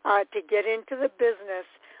to get into the business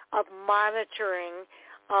of monitoring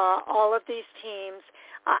all of these teams.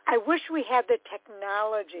 I wish we had the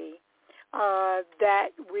technology that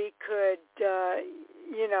we could,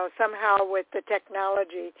 somehow with the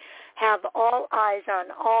technology, have all eyes on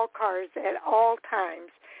all cars at all times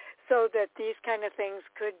so that these kind of things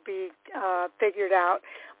could be figured out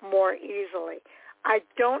more easily. I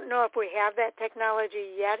don't know if we have that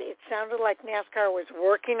technology yet. It sounded like NASCAR was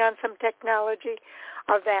working on some technology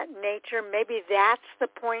of that nature. Maybe that's the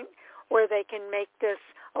point where they can make this,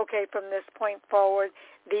 okay, from this point forward,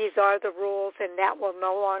 these are the rules and that will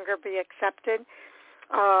no longer be accepted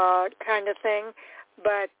kind of thing.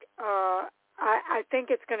 But I think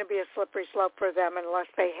it's going to be a slippery slope for them unless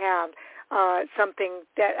they have something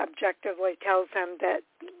that objectively tells them that,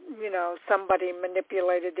 somebody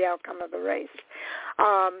manipulated the outcome of the race.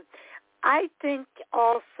 I think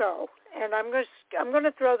also, and I'm going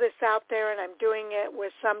to throw this out there, and I'm doing it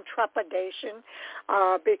with some trepidation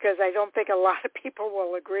because I don't think a lot of people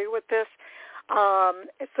will agree with this.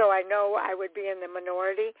 So I know I would be in the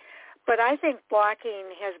minority. But I think blocking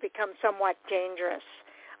has become somewhat dangerous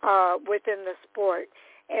within the sport.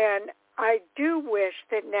 And I do wish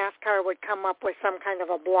that NASCAR would come up with some kind of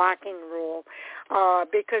a blocking rule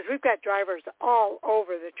because we've got drivers all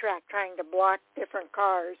over the track trying to block different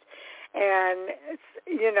cars. And,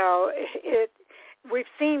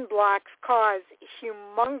 we've seen blocks cause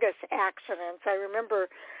humongous accidents. I remember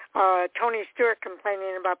Tony Stewart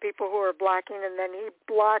complaining about people who were blocking, and then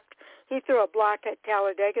he threw a block at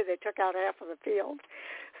Talladega that took out half of the field.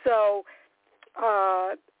 So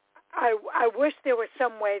I wish there was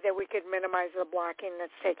some way that we could minimize the blocking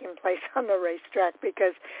that's taking place on the racetrack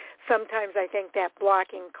because sometimes I think that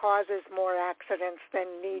blocking causes more accidents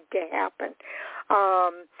than need to happen.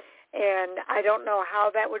 And I don't know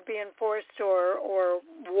how that would be enforced or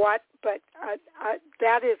what, but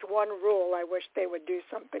that is one rule I wish they would do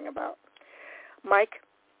something about. Mike,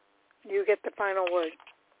 you get the final word.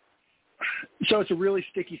 So it's a really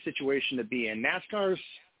sticky situation to be in.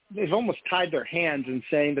 They've almost tied their hands in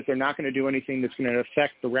saying that they're not going to do anything that's going to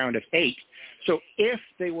affect the round of 8. So if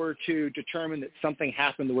they were to determine that something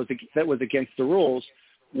happened that was against the rules,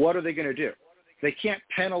 what are they going to do? They can't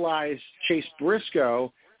penalize Chase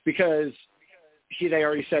Briscoe because they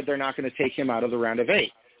already said they're not going to take him out of the round of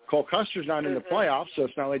 8. Cole Custer's not in the playoffs, so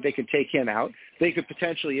it's not like they could take him out. They could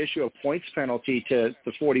potentially issue a points penalty to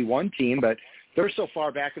the 41 team, but they're so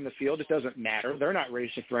far back in the field it doesn't matter. They're not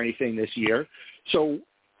racing for anything this year. So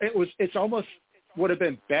it's almost would have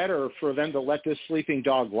been better for them to let this sleeping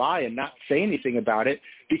dog lie and not say anything about it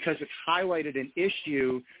because it's highlighted an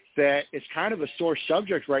issue that is kind of a sore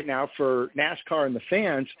subject right now for NASCAR and the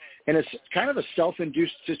fans, and it's kind of a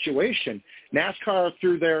self-induced situation. NASCAR,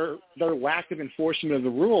 through their lack of enforcement of the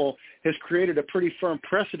rule, has created a pretty firm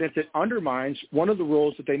precedent that undermines one of the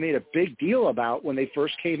rules that they made a big deal about when they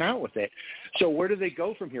first came out with it. So where do they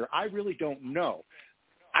go from here? I really don't know.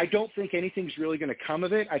 I don't think anything's really going to come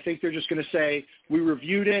of it. I think they're just going to say, we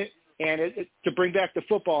reviewed it, and to bring back the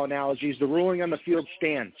football analogies, the ruling on the field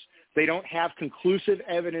stands. They don't have conclusive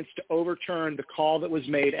evidence to overturn the call that was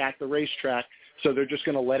made at the racetrack, so they're just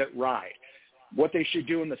going to let it ride. What they should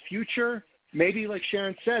do in the future, maybe like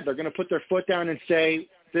Sharon said, they're going to put their foot down and say,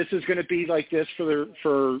 this is going to be like this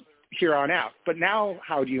for here on out. But now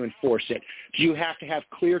how do you enforce it? Do you have to have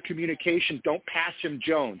clear communication? Don't pass him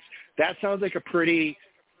Jones. That sounds like a pretty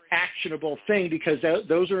actionable thing, because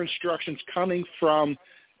those are instructions coming from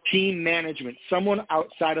team management, someone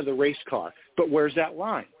outside of the race car. But where's that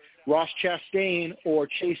line? Ross Chastain or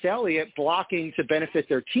Chase Elliott blocking to benefit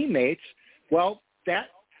their teammates, well,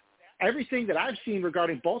 everything that I've seen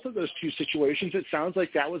regarding both of those two situations, it sounds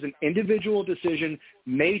like that was an individual decision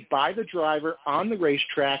made by the driver on the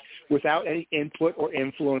racetrack without any input or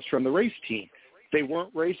influence from the race team. They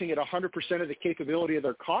weren't racing at 100% of the capability of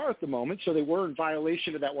their car at the moment, so they were in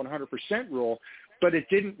violation of that 100% rule, but it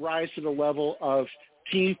didn't rise to the level of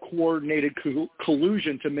team-coordinated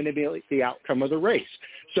collusion to manipulate the outcome of the race.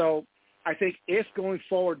 So I think if going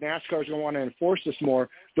forward NASCAR is going to want to enforce this more,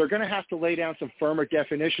 they're going to have to lay down some firmer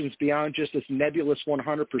definitions beyond just this nebulous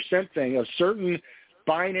 100% thing of certain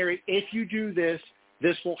binary, if you do this,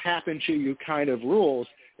 this will happen to you kind of rules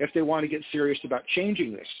if they want to get serious about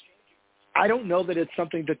changing this. I don't know that it's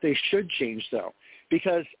something that they should change, though,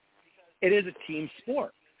 because it is a team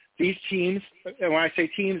sport. These teams, and when I say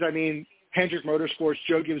teams, I mean Hendrick Motorsports,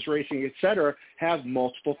 Joe Gibbs Racing, et cetera, have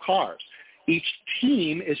multiple cars. Each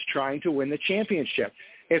team is trying to win the championship.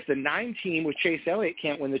 If the 9 team with Chase Elliott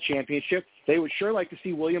can't win the championship, they would sure like to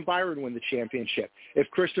see William Byron win the championship. If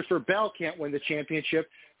Christopher Bell can't win the championship,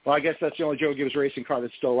 well, I guess that's the only Joe Gibbs Racing car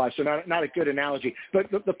that's still alive, so not a good analogy. But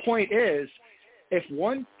the point is, if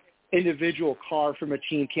one individual car from a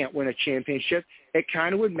team can't win a championship, it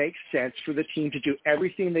kind of would make sense for the team to do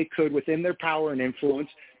everything they could within their power and influence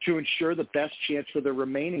to ensure the best chance for the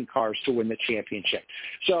remaining cars to win the championship.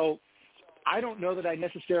 So I don't know that I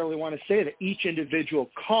necessarily want to say that each individual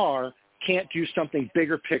car can't do something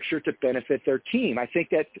bigger picture to benefit their team. I think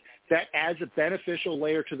that adds a beneficial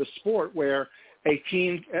layer to the sport where a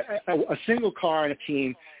team, a single car on a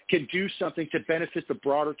team can do something to benefit the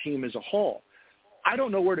broader team as a whole. I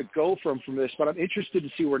don't know where to go from this, but I'm interested to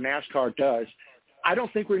see where NASCAR does. I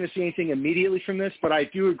don't think we're going to see anything immediately from this, but I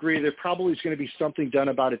do agree there probably is going to be something done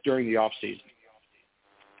about it during the off season.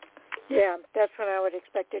 Yeah, that's what I would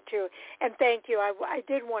expect it too. And thank you. I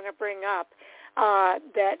did want to bring up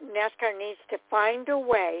that NASCAR needs to find a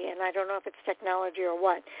way, and I don't know if it's technology or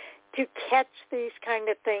what, to catch these kind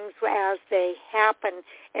of things as they happen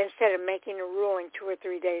instead of making a ruling 2 or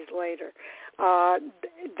 3 days later.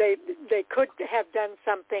 They could have done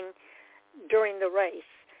something during the race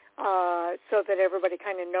so that everybody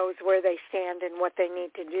kind of knows where they stand and what they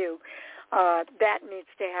need to do. That needs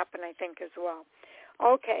to happen, I think, as well.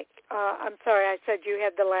 Okay. I'm sorry. I said you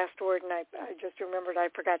had the last word, and I just remembered I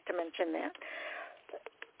forgot to mention that.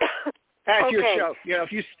 That's your show. You know,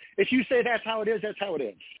 if you say that's how it is, that's how it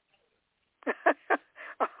is.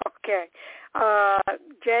 Okay.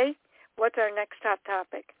 Jay, what's our next top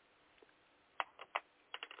topic?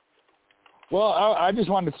 Well, I just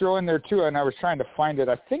wanted to throw in there, too, and I was trying to find it.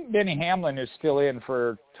 I think Denny Hamlin is still in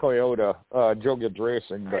for Toyota, Joe Gibbs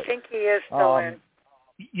Racing. But, I think he is still in.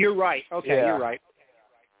 You're right. Okay, yeah. You're right.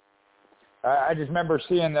 I just remember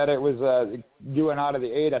seeing that it was doing out of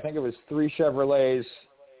the 8. I think it was 3 Chevrolets,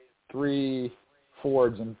 3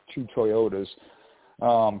 Fords, and 2 Toyotas.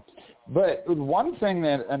 But one thing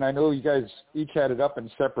that, and I know you guys each had it up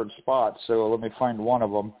in separate spots, so let me find one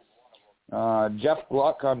of them. Jeff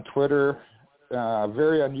Gluck on Twitter,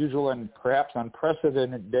 very unusual and perhaps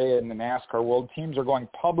unprecedented day in the NASCAR world. Teams are going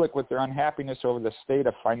public with their unhappiness over the state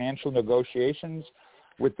of financial negotiations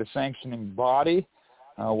with the sanctioning body.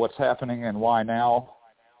 What's happening and why now?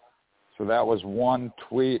 So that was one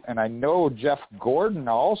tweet. And I know Jeff Gordon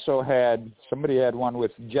also somebody had one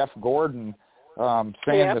with Jeff Gordon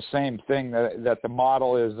saying the same thing, that the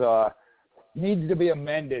model is needs to be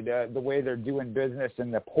amended, the way they're doing business,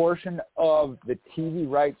 and the portion of the TV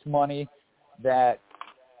rights money that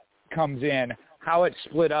comes in, how it's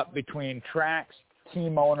split up between tracks,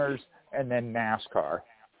 team owners, and then NASCAR.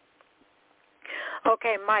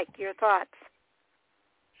 Okay, Mike, your thoughts?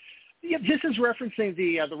 Yeah, this is referencing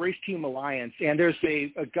the Race Team Alliance, and there's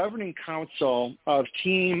a governing council of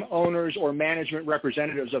team owners or management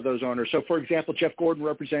representatives of those owners. So, for example, Jeff Gordon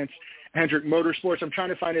represents Hendrick Motorsports. I'm trying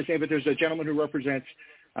to find his name, but there's a gentleman who represents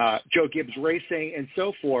Joe Gibbs Racing and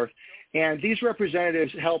so forth. And these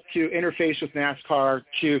representatives help to interface with NASCAR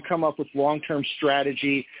to come up with long-term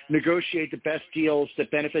strategy, negotiate the best deals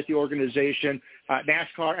that benefit the organization,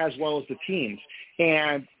 NASCAR as well as the teams.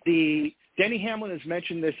 And Denny Hamlin has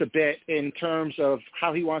mentioned this a bit in terms of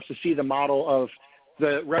how he wants to see the model of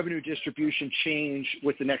the revenue distribution change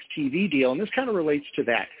with the next TV deal, and this kind of relates to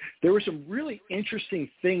that. There were some really interesting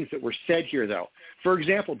things that were said here, though. For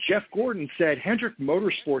example, Jeff Gordon said Hendrick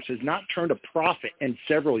Motorsports has not turned a profit in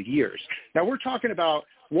several years. Now, we're talking about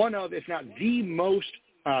one of, if not the most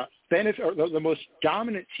the most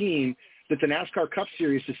dominant team that the NASCAR Cup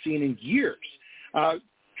Series has seen in years.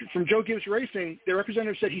 From Joe Gibbs Racing, the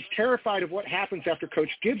representative said he's terrified of what happens after Coach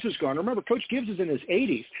Gibbs is gone. Remember, Coach Gibbs is in his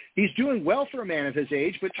 80s. He's doing well for a man of his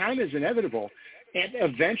age, but time is inevitable. And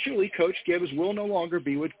eventually, Coach Gibbs will no longer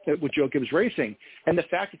be with Joe Gibbs Racing. And the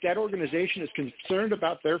fact that organization is concerned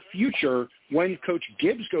about their future when Coach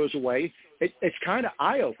Gibbs goes away, it's kind of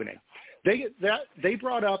eye-opening. They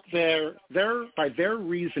brought up by their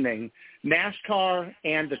reasoning, NASCAR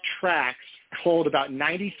and the tracks hold about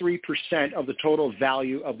 93% of the total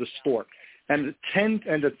value of the sport, and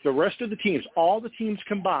the rest of the teams, all the teams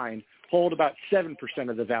combined, hold about 7%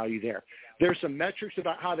 of the value there. There's some metrics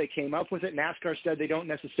about how they came up with it. NASCAR said they don't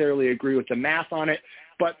necessarily agree with the math on it,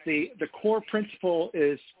 but the core principle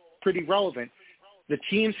is pretty relevant. The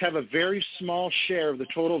teams have a very small share of the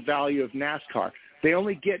total value of NASCAR. They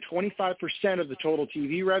only get 25% of the total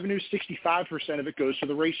TV revenue. 65% of it goes to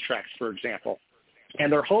the racetracks, for example.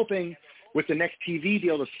 And they're hoping with the next TV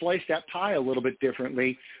deal to slice that pie a little bit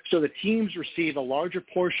differently so the teams receive a larger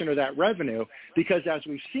portion of that revenue, because as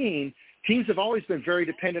we've seen, teams have always been very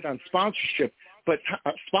dependent on sponsorship, but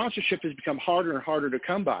sponsorship has become harder and harder to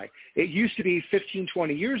come by. It used to be 15,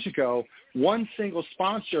 20 years ago, one single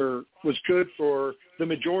sponsor was good for the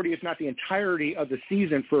majority, if not the entirety of the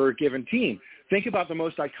season for a given team. Think about the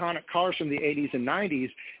most iconic cars from the 80s and 90s,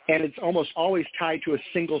 and it's almost always tied to a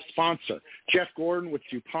single sponsor. Jeff Gordon with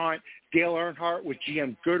DuPont, Dale Earnhardt with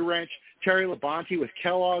GM Goodwrench, Terry Labonte with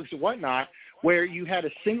Kellogg's and whatnot, where you had a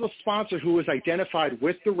single sponsor who was identified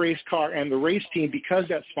with the race car and the race team because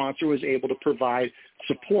that sponsor was able to provide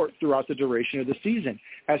support throughout the duration of the season.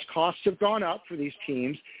 As costs have gone up for these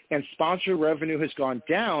teams and sponsor revenue has gone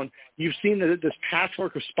down, you've seen this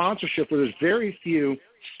patchwork of sponsorship where there's very few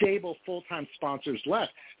stable full-time sponsors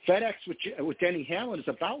left. FedEx with Denny Hamlin is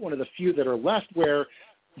about one of the few that are left where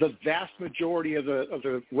the vast majority of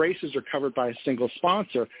the races are covered by a single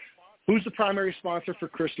sponsor. Who's the primary sponsor for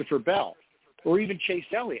Christopher Bell? Or even Chase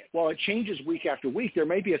Elliott? Well, it changes week after week. There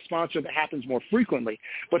may be a sponsor that happens more frequently.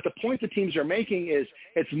 But the point the teams are making is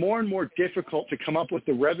it's more and more difficult to come up with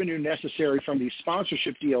the revenue necessary from these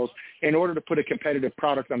sponsorship deals in order to put a competitive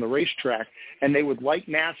product on the racetrack. And they would like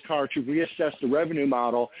NASCAR to reassess the revenue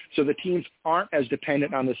model so the teams aren't as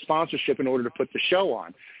dependent on the sponsorship in order to put the show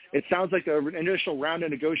on. It sounds like the initial round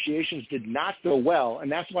of negotiations did not go well,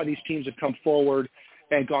 and that's why these teams have come forward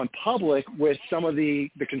and gone public with some of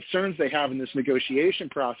the concerns they have in this negotiation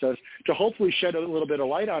process to hopefully shed a little bit of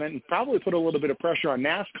light on it and probably put a little bit of pressure on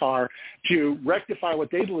NASCAR to rectify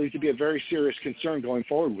what they believe to be a very serious concern going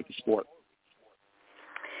forward with the sport.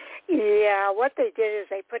 Yeah, what they did is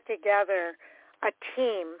they put together a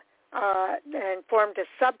team and formed a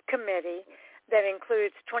subcommittee that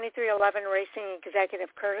includes 2311 Racing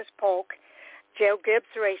Executive Curtis Polk, Joe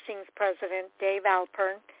Gibbs Racing's president Dave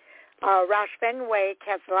Alpern, Roush Fenway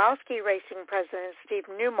Keselowski Racing President Steve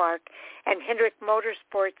Newmark, and Hendrick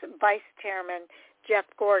Motorsports Vice Chairman Jeff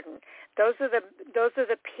Gordon. Those are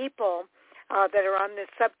the people that are on this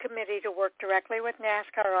subcommittee to work directly with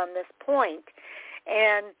NASCAR on this point.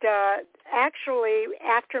 And actually,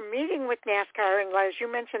 after meeting with NASCAR, and as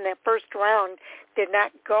you mentioned, that first round did not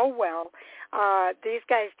go well, these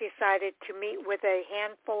guys decided to meet with a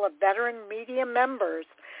handful of veteran media members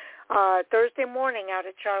Thursday morning out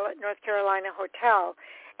at Charlotte, North Carolina hotel,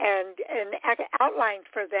 and outlined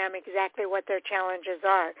for them exactly what their challenges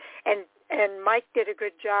are. And Mike did a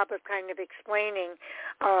good job of kind of explaining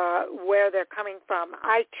where they're coming from.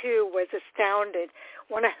 I, too, was astounded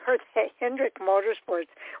when I heard that Hendrick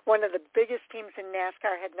Motorsports, one of the biggest teams in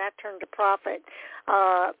NASCAR, had not turned a profit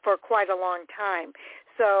for quite a long time.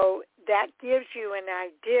 So that gives you an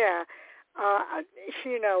idea.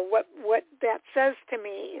 What that says to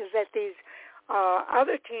me is that these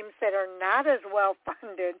other teams that are not as well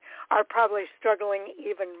funded are probably struggling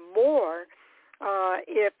even more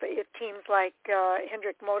if teams like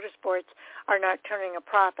Hendrick Motorsports are not turning a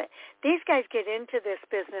profit. These guys get into this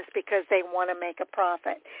business because they want to make a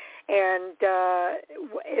profit. And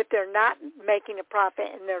if they're not making a profit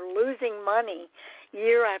and they're losing money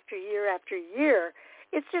year after year after year,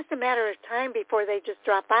 it's just a matter of time before they just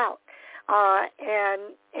drop out.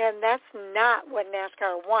 And that's not what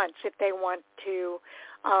NASCAR wants if they want to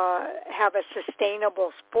have a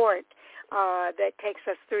sustainable sport that takes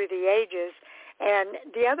us through the ages. And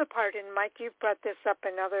the other part, and Mike, you've brought this up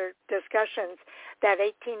in other discussions, that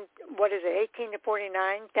 18 to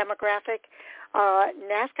 49 demographic,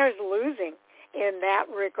 NASCAR's losing in that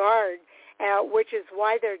regard, which is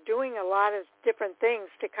why they're doing a lot of different things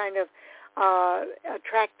to kind of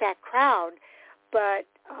attract that crowd. But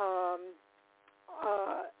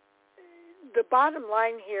the bottom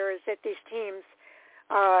line here is that these teams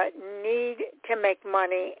need to make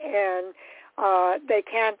money, and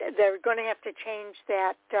they're going to have to change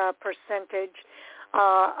that percentage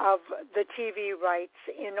of the TV rights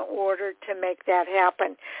in order to make that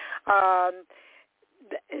happen.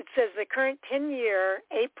 It says the current 10-year,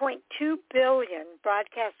 $8.2 billion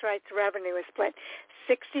broadcast rights revenue is split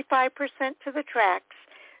 65% to the tracks,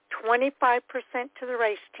 25% to the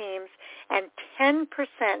race teams, and 10%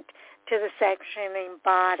 to the sanctioning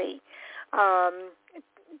body.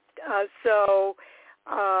 So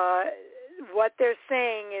what they're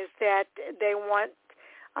saying is that they want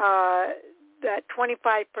that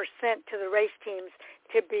 25% to the race teams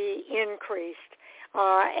to be increased.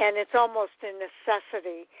 And it's almost a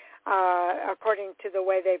necessity, according to the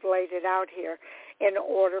way they've laid it out here, in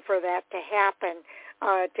order for that to happen,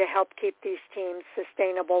 to help keep these teams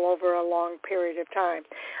sustainable over a long period of time.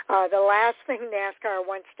 The last thing NASCAR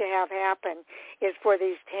wants to have happen is for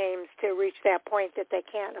these teams to reach that point that they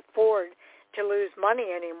can't afford to lose money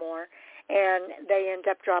anymore, and they end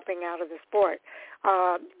up dropping out of the sport.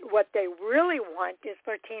 What they really want is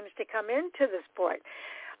for teams to come into the sport.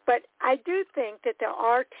 But I do think that there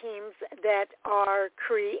are teams that are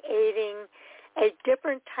creating a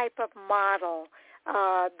different type of model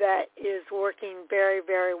that is working very,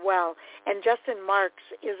 very well. And Justin Marks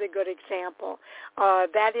is a good example.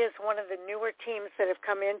 That is one of the newer teams that have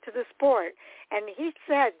come into the sport. And he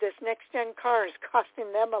said this next-gen car is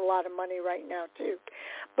costing them a lot of money right now, too.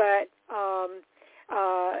 But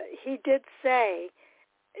he did say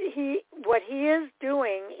what he is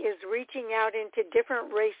doing is reaching out into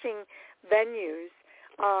different racing venues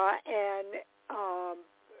and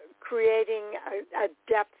creating a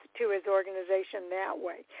depth to his organization that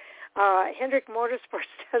way. Hendrick Motorsports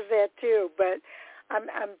does that too, but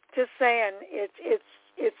I'm just saying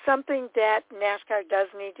it's something that NASCAR does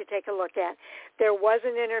need to take a look at. There was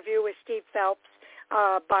an interview with Steve Phelps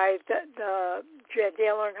by the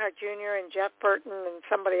Dale Earnhardt Jr. and Jeff Burton and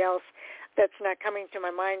somebody else that's not coming to my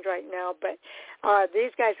mind right now, but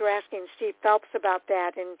these guys were asking Steve Phelps about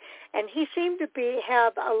that, and he seemed to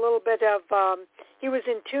have a little bit of, he was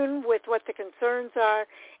in tune with what the concerns are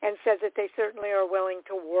and said that they certainly are willing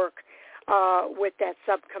to work with that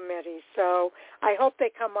subcommittee. So I hope they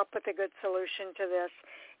come up with a good solution to this,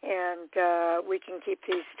 and we can keep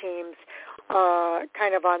these teams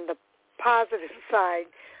kind of on the positive side,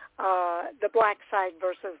 the black side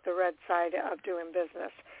versus the red side of doing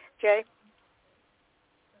business. Jay?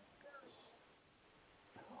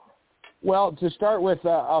 Well, to start with,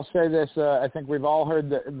 I'll say this. I think we've all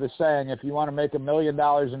heard the saying, if you want to make $1 million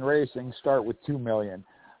in racing, start with $2 million,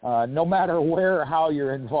 no matter where or how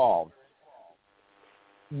you're involved.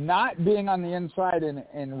 Not being on the inside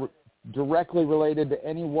and directly related to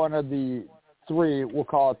any one of the three, we'll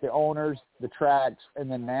call it the owners, the tracks, and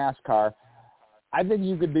then NASCAR, I think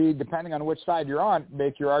you could be, depending on which side you're on,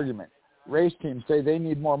 make your argument. Race teams say they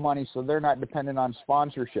need more money, so they're not dependent on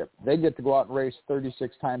sponsorship. They get to go out and race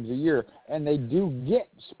 36 times a year, and they do get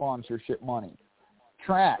sponsorship money.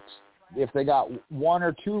 Tracks, if they got one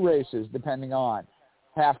or two races, depending on,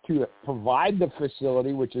 have to provide the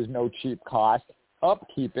facility, which is no cheap cost,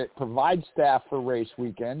 upkeep it, provide staff for race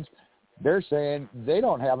weekends. They're saying they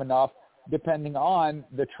don't have enough, depending on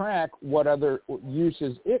the track, what other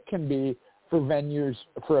uses it can be for venues,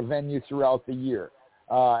 for a venue throughout the year.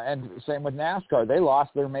 And same with NASCAR. They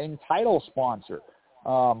lost their main title sponsor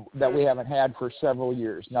that we haven't had for several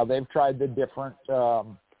years. Now, they've tried the different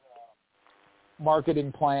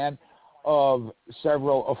marketing plan of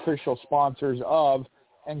several official sponsors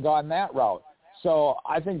and gone that route. So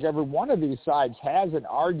I think every one of these sides has an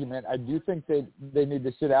argument. I do think they need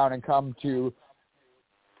to sit down and come to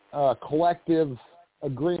a collective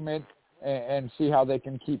agreement and see how they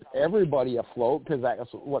can keep everybody afloat, because that's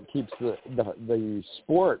what keeps the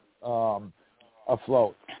sport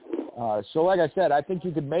afloat. So like I said, I think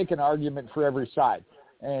you could make an argument for every side.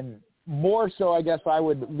 And more so, I guess I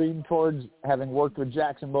would lean towards, having worked with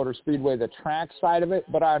Jackson Motor Speedway, the track side of it,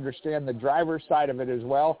 but I understand the driver's side of it as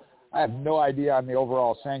well. I have no idea on the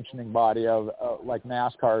overall sanctioning body of like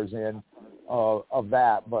NASCAR's in of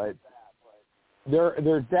that, but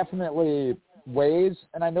there definitely ways.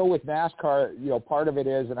 And I know with NASCAR, part of it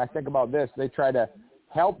is, and I think about this, they try to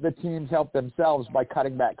help the teams help themselves by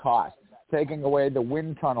cutting back costs, taking away the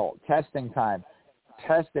wind tunnel, testing time,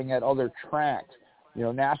 testing at other tracks.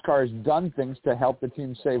 NASCAR has done things to help the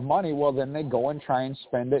team save money. Well, then they go and try and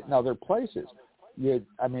spend it in other places.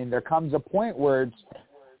 There comes a point where it's,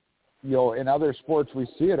 in other sports we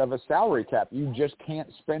see it, of a salary cap. You just can't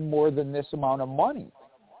spend more than this amount of money.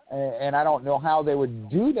 And I don't know how they would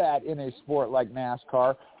do that in a sport like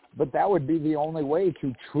NASCAR, but that would be the only way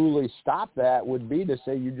to truly stop that, would be to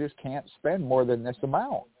say you just can't spend more than this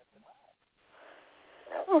amount.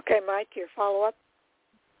 Okay, Mike, your follow-up?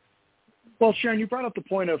 Well, Sharon, you brought up the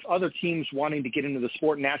point of other teams wanting to get into the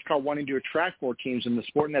sport, NASCAR wanting to attract more teams in the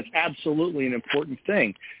sport, and that's absolutely an important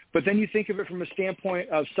thing. But then you think of it from a standpoint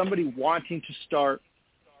of somebody wanting to start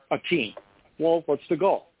a team. Well, what's the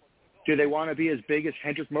goal? Do they want to be as big as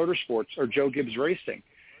Hendrick Motorsports or Joe Gibbs Racing?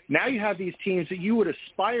 Now you have these teams that you would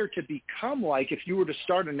aspire to become like if you were to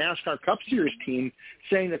start a NASCAR Cup Series team,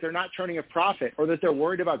 saying that they're not turning a profit or that they're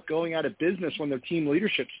worried about going out of business when their team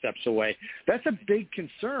leadership steps away. That's a big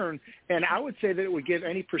concern, and I would say that it would give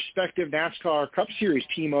any prospective NASCAR Cup Series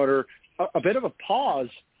team owner a bit of a pause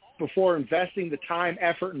before investing the time,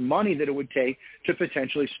 effort, and money that it would take to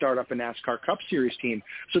potentially start up a NASCAR Cup Series team.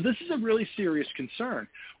 So this is a really serious concern.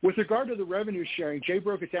 With regard to the revenue sharing, Jay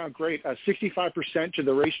broke it down great, 65% to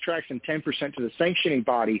the racetracks and 10% to the sanctioning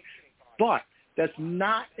body, but that's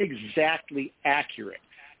not exactly accurate.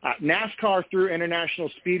 NASCAR, through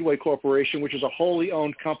International Speedway Corporation, which is a wholly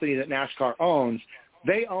owned company that NASCAR owns,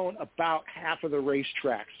 they own about half of the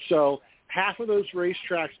racetracks. So half of those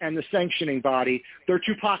racetracks and the sanctioning body, they're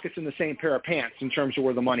two pockets in the same pair of pants in terms of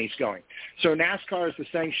where the money's going. So NASCAR, as the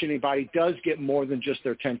sanctioning body, does get more than just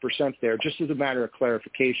their 10% there, just as a matter of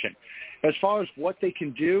clarification. As far as what they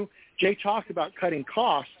can do, Jay talked about cutting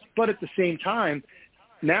costs, but at the same time,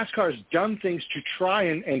 NASCAR has done things to try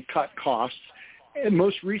and cut costs, and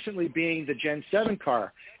most recently being the Gen 7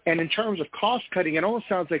 car. And in terms of cost cutting, it almost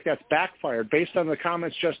sounds like that's backfired based on the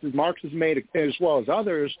comments Justin Marks has made, as well as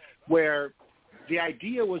others, where the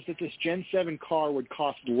idea was that this Gen 7 car would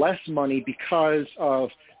cost less money because of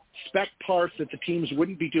spec parts that the teams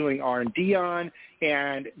wouldn't be doing R&D on,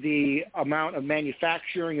 and the amount of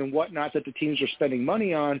manufacturing and whatnot that the teams are spending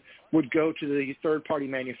money on would go to the third-party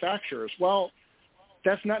manufacturers. Well,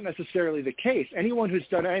 that's not necessarily the case. Anyone who's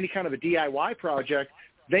done any kind of a DIY project,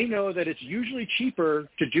 they know that it's usually cheaper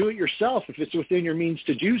to do it yourself if it's within your means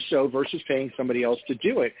to do so versus paying somebody else to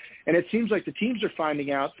do it. And it seems like the teams are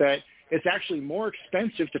finding out that it's actually more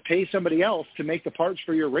expensive to pay somebody else to make the parts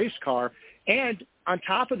for your race car. And on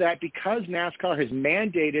top of that, because NASCAR has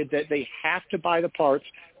mandated that they have to buy the parts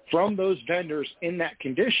from those vendors in that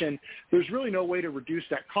condition, there's really no way to reduce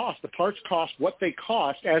that cost. The parts cost what they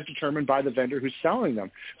cost as determined by the vendor who's selling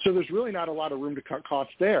them. So there's really not a lot of room to cut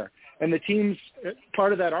costs there. And the teams,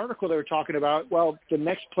 part of that article they were talking about, well, the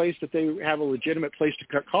next place that they have a legitimate place to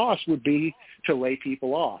cut costs would be to lay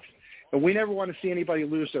people off. And we never want to see anybody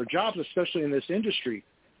lose their jobs, especially in this industry.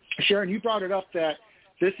 Sharon, you brought it up that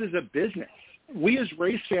this is a business. We as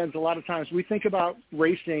race fans, a lot of times, we think about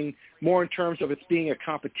racing more in terms of it's being a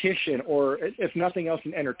competition or, if nothing else,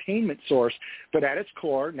 an entertainment source. But at its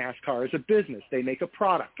core, NASCAR is a business. They make a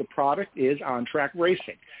product. The product is on-track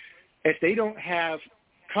racing. If they don't have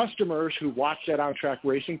customers who watch that on-track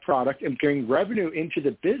racing product and bring revenue into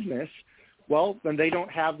the business, well, then they don't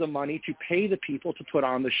have the money to pay the people to put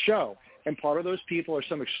on the show. And part of those people are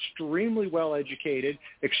some extremely well-educated,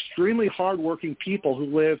 extremely hardworking people who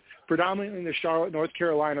live predominantly in the Charlotte, North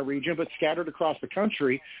Carolina region, but scattered across the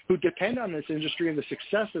country, who depend on this industry and the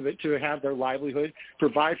success of it to have their livelihood,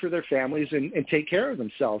 provide for their families, and take care of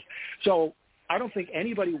themselves. So I don't think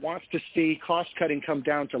anybody wants to see cost-cutting come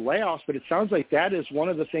down to layoffs, but it sounds like that is one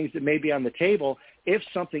of the things that may be on the table if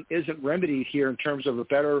something isn't remedied here in terms of a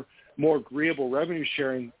better, more agreeable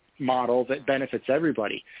revenue-sharing model that benefits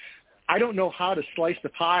everybody. I don't know how to slice the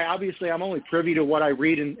pie. Obviously, I'm only privy to what I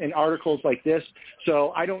read in articles like this,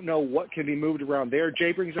 so I don't know what can be moved around there.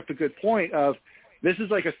 Jay brings up a good point of this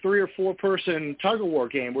is like a 3 or 4 person tug-of-war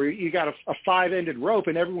game where you got a 5-ended rope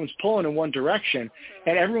and everyone's pulling in one direction,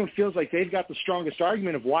 and everyone feels like they've got the strongest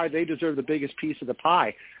argument of why they deserve the biggest piece of the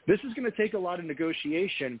pie. This is going to take a lot of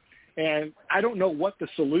negotiation, and I don't know what the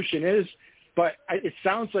solution is. But it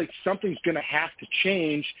sounds like something's going to have to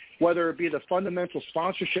change, whether it be the fundamental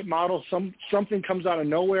sponsorship model, something comes out of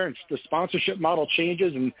nowhere and the sponsorship model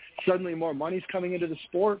changes and suddenly more money's coming into the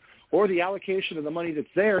sport, or the allocation of the money that's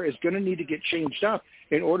there is going to need to get changed up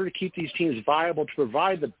in order to keep these teams viable to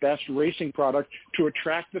provide the best racing product, to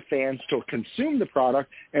attract the fans to consume the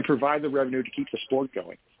product, and provide the revenue to keep the sport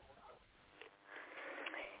going.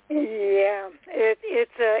 Yeah,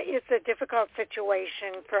 it's a difficult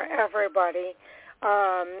situation for everybody,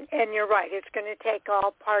 and you're right. It's going to take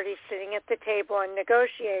all parties sitting at the table and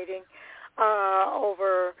negotiating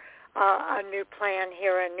over a new plan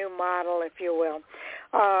here, a new model, if you will.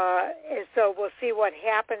 So we'll see what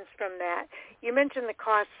happens from that. You mentioned the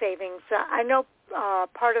cost savings. I know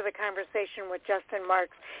part of the conversation with Justin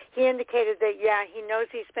Marks, he indicated that he knows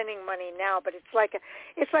he's spending money now, but it's like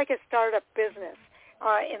a startup business.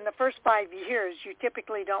 In the first 5 years, you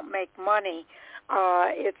typically don't make money.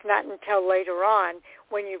 It's not until later on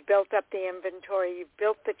when you've built up the inventory, you've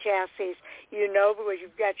built the chassis, you know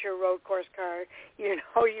you've got your road course car, you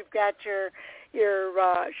know you've got your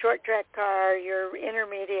short track car, your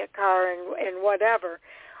intermediate car, and whatever.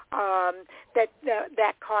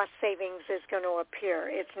 That cost savings is going to appear.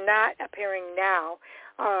 It's not appearing now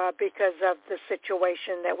because of the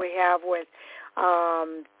situation that we have with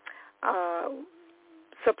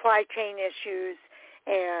supply chain issues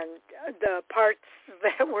and the parts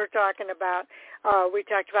that we're talking about. We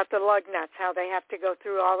talked about the lug nuts, how they have to go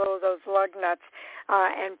through all of those lug nuts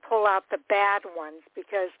and pull out the bad ones,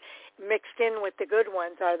 because mixed in with the good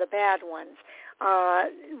ones are the bad ones.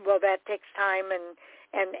 Well, that takes time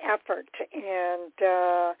and effort, and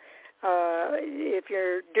if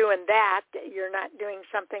you're doing that, you're not doing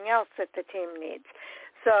something else that the team needs.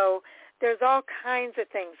 So there's all kinds of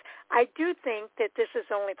things. I do think that this is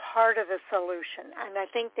only part of the solution, and I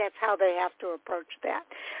think that's how they have to approach that.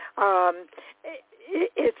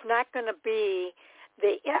 It's not going to be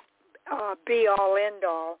the be-all,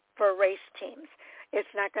 end-all for race teams. It's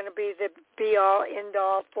not going to be the be-all,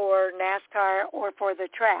 end-all for NASCAR or for the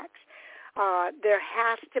tracks. There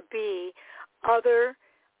has to be other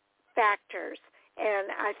factors.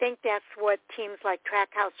 And I think that's what teams like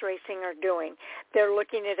Trackhouse Racing are doing. They're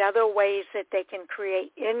looking at other ways that they can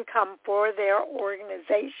create income for their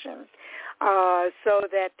organization so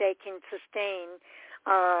that they can sustain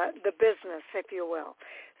the business, if you will.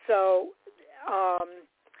 So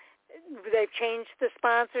they've changed the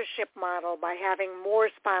sponsorship model by having more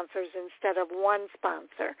sponsors instead of one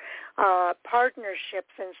sponsor,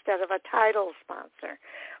 partnerships instead of a title sponsor.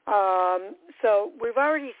 So we've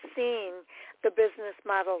already seen the business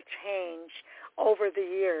model change over the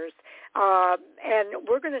years. And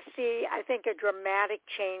we're going to see, I think, a dramatic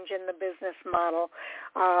change in the business model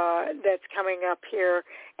that's coming up here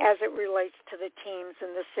as it relates to the teams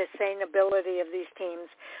and the sustainability of these teams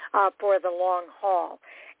for the long haul.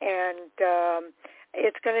 And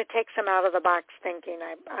it's going to take some out-of-the-box thinking,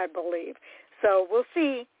 I believe. So we'll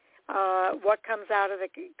see what comes out of the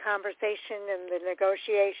conversation and the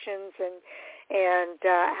negotiations and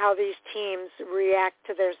how these teams react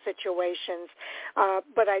to their situations.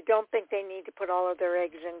 But I don't think they need to put all of their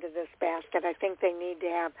eggs into this basket. I think they need to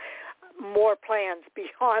have more plans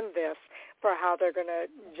beyond this for how they're going to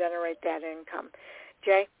generate that income.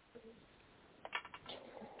 Jay?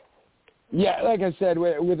 Yeah, like I said,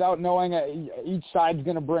 without knowing each side's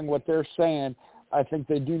going to bring what they're saying, I think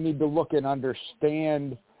they do need to look and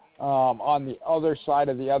understand on the other side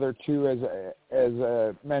of the other two,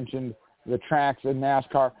 as mentioned, the tracks and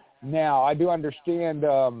NASCAR. Now, I do understand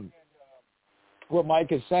what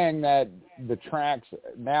Mike is saying, that the tracks,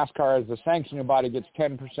 NASCAR as the sanctioning body gets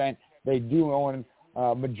 10%. They do own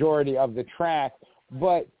a majority of the track,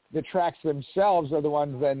 but the tracks themselves are the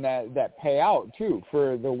ones then that pay out, too,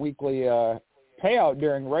 for the weekly payout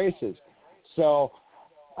during races. So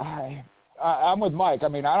I'm with Mike. I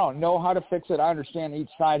mean, I don't know how to fix it. I understand each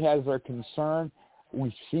side has their concern.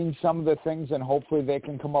 We've seen some of the things, and hopefully they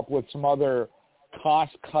can come up with some other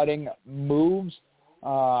cost-cutting moves.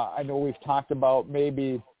 I know we've talked about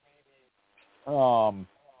maybe,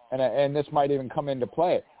 and this might even come into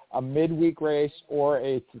play, a midweek race or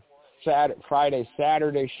a Friday,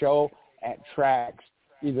 Saturday show at tracks,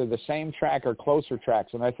 either the same track or closer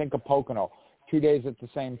tracks. And I think of Pocono, 2 days at the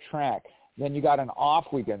same track. Then you got an off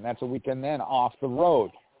weekend. That's a weekend then off the road.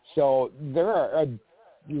 So there are a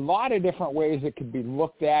lot of different ways it could be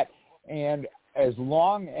looked at. And as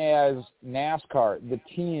long as NASCAR, the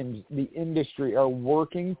teams, the industry are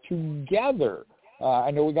working together, I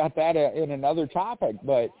know we got that in another topic,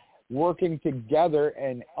 but working together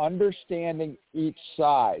and understanding each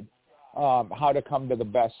side, how to come to the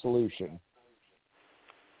best solution.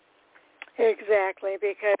 Exactly,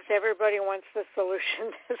 because everybody wants the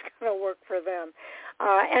solution that's going to work for them.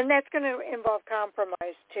 And that's going to involve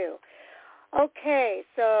compromise, too. Okay,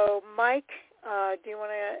 so Mike, do you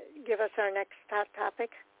want to give us our next top topic?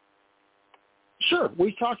 Sure.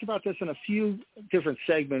 We talked about this in a few different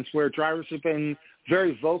segments where drivers have been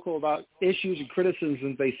very vocal about issues and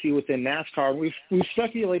criticisms they see within NASCAR. We've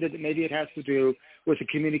speculated that maybe it has to do with the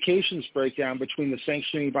communications breakdown between the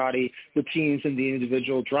sanctioning body, the teams, and the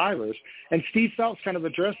individual drivers. And Steve Phelps kind of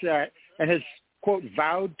addressed that and has, quote,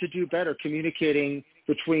 vowed to do better communicating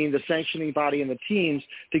between the sanctioning body and the teams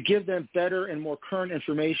to give them better and more current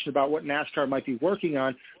information about what NASCAR might be working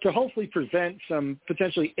on to hopefully prevent some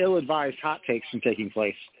potentially ill-advised hot takes from taking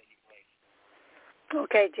place.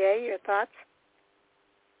 Okay, Jay, your thoughts?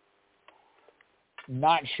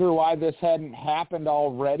 Not sure why this hadn't happened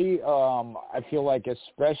already. I feel like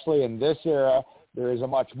especially in this era, there is a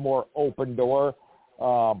much more open door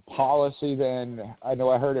policy than I know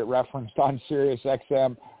I heard it referenced on Sirius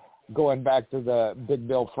XM going back to the Big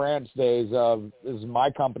Bill France days of, this is my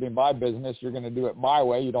company, my business, you're going to do it my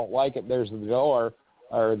way. You don't like it, there's the door,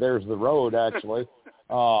 or there's the road, actually.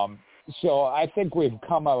 So I think we've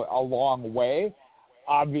come a long way.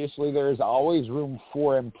 Obviously, there's always room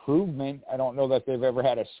for improvement. I don't know that they've ever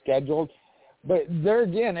had a scheduled. But there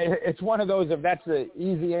again, it's one of those, if that's the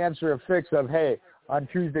easy answer of fix of, hey, on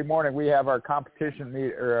Tuesday morning we have our competition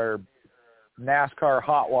meet or our NASCAR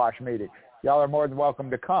hot wash meeting. Y'all are more than welcome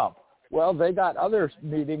to come. Well, they got other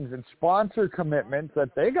meetings and sponsor commitments that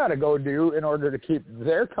they got to go do in order to keep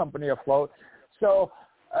their company afloat. So,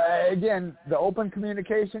 again, the open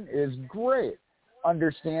communication is great.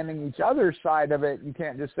 Understanding each other's side of it, you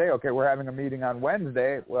can't just say, okay, we're having a meeting on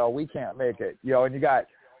Wednesday. Well, we can't make it. And you got,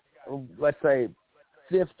 let's say,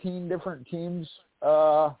 15 different teams.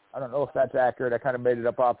 I don't know if that's accurate. I kind of made it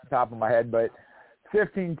up off the top of my head, but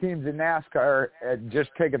 15 teams in NASCAR just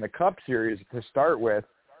taking the Cup Series to start with.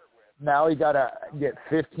 Now you got to get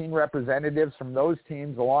 15 representatives from those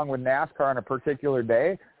teams along with NASCAR on a particular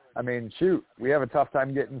day. I mean, shoot, we have a tough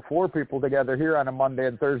time getting 4 people together here on a Monday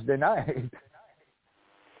and Thursday night.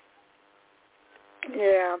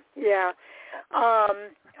 Yeah.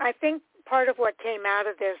 I think part of what came out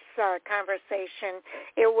of this conversation,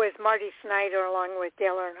 it was Marty Snyder along with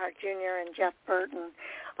Dale Earnhardt Jr. and Jeff Burton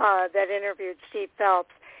that interviewed Steve Phelps.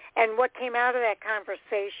 And what came out of that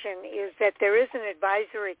conversation is that there is an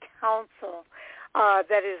advisory council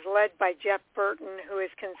that is led by Jeff Burton, who is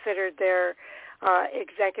considered their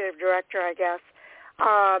executive director, I guess,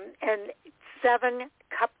 and 7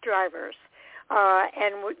 Cup drivers.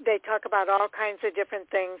 And they talk about all kinds of different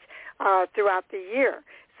things throughout the year.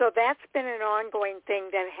 So that's been an ongoing thing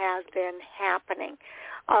that has been happening.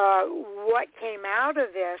 What came out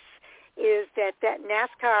of this is that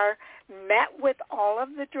NASCAR met with all of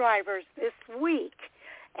the drivers this week,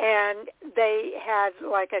 and they had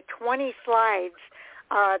like 20 slides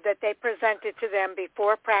that they presented to them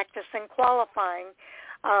before practice and qualifying,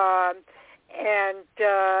 and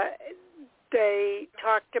they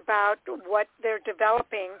talked about what they're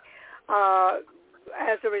developing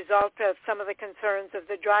as a result of some of the concerns of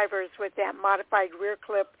the drivers with that modified rear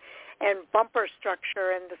clip and bumper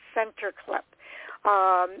structure and the center clip.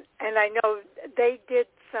 And I know they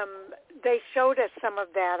showed us some of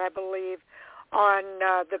that, I believe, on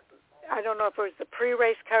I don't know if it was the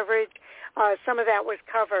pre-race coverage. Some of that was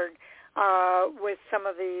covered with some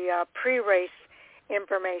of the pre-race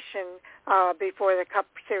information before the Cup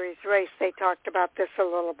Series race. They talked about this a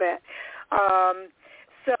little bit.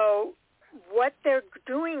 So what they're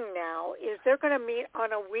doing now is they're going to meet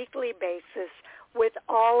on a weekly basis with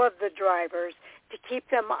all of the drivers to keep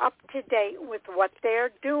them up to date with what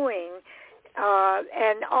they're doing,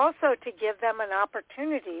 and also to give them an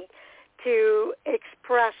opportunity to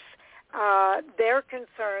express their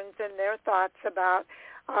concerns and their thoughts about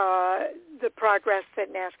the progress that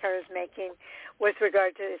NASCAR is making with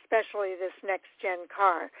regard to especially this next-gen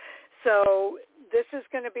car. So this is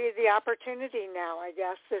going to be the opportunity now, I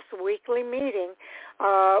guess, this weekly meeting,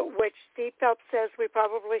 which Steve Phelps says we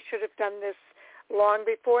probably should have done this long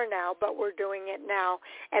before now, but we're doing it now,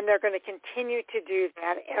 and they're going to continue to do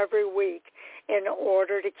that every week in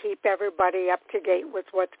order to keep everybody up to date with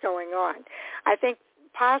what's going on. I think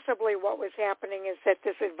possibly what was happening is that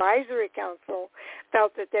this advisory council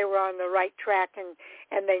felt that they were on the right track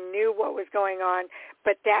and they knew what was going on,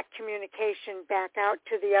 but that communication back out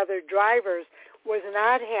to the other drivers was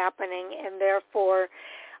not happening, and therefore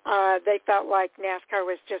they felt like NASCAR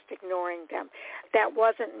was just ignoring them. That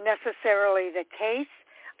wasn't necessarily the case,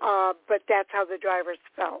 but that's how the drivers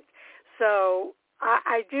felt. So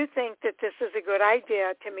I do think that this is a good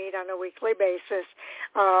idea to meet on a weekly basis.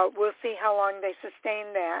 We'll see how long they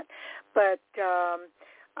sustain that. But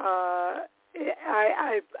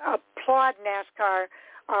I applaud NASCAR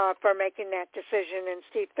for making that decision, and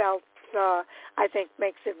Steve Phelps, I think,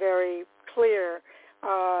 makes it very clear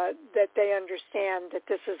that they understand that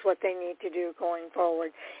this is what they need to do going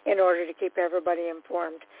forward in order to keep everybody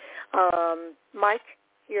informed. Mike,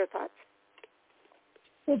 your thoughts?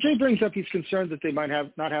 Well, Jay brings up these concerns that they might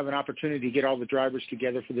not have an opportunity to get all the drivers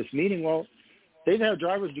together for this meeting. Well, they've had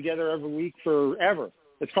drivers together every week forever.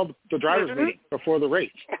 It's called the drivers meeting before the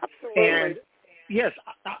race. Absolutely. And yes,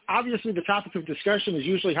 obviously the topic of discussion is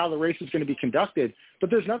usually how the race is going to be conducted,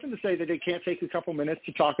 but there's nothing to say that they can't take a couple minutes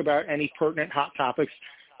to talk about any pertinent hot topics,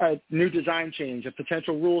 a new design change, a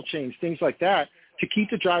potential rule change, things like that, to keep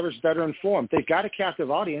the drivers better informed. They've got a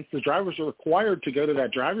captive audience. The drivers are required to go to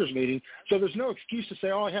that drivers meeting, so there's no excuse to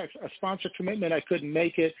say, oh, I had a sponsor commitment, I couldn't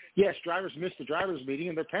make it. Yes, drivers missed the drivers meeting,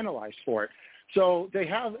 and they're penalized for it. So they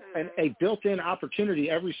have a built-in opportunity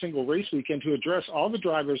every single race weekend to address all the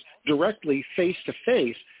drivers directly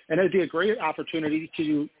face-to-face, and it would be a great opportunity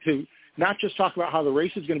to not just talk about how the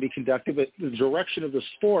race is going to be conducted, but the direction of the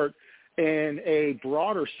sport in a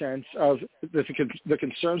broader sense of the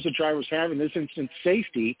concerns that drivers have, in this instance,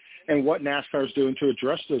 safety, and what NASCAR is doing to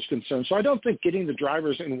address those concerns. So I don't think getting the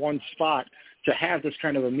drivers in one spot to have this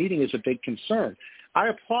kind of a meeting is a big concern. I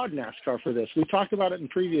applaud NASCAR for this. We talked about it in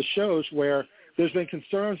previous shows where there's been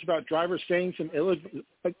concerns about drivers saying some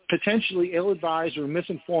potentially ill-advised or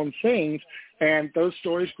misinformed things, and those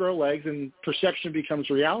stories grow legs and perception becomes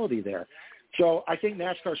reality there. So I think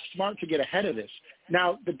NASCAR's smart to get ahead of this.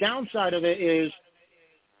 Now, the downside of it is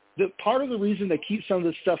that part of the reason they keep some of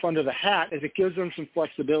this stuff under the hat is it gives them some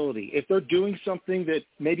flexibility. If they're doing something that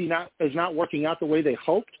maybe is not working out the way they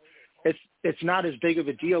hoped, it's not as big of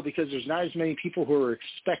a deal because there's not as many people who are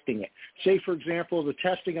expecting it. Say, for example, the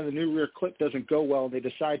testing on the new rear clip doesn't go well and they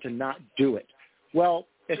decide to not do it. Well,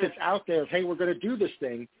 if it's out there, hey, we're going to do this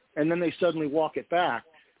thing, and then they suddenly walk it back,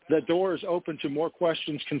 the door is open to more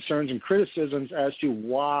questions, concerns, and criticisms as to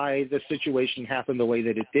why the situation happened the way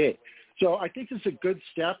that it did. So I think it's a good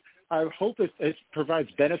step. I hope it provides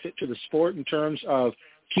benefit to the sport in terms of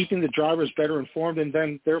keeping the drivers better informed and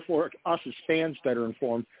then, therefore, us as fans better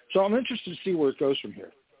informed. So I'm interested to see where it goes from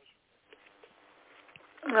here.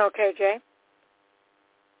 Okay, Jay.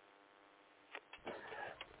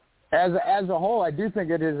 As a whole, I do think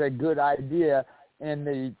it is a good idea, and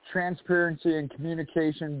the transparency and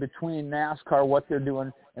communication between NASCAR, what they're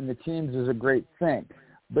doing, and the teams is a great thing.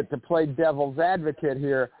 But to play devil's advocate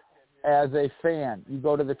here, as a fan, you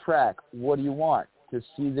go to the track, what do you want? To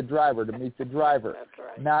see the driver, to meet the driver. That's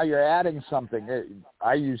right. Now you're adding something.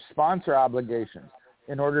 I use sponsor obligations.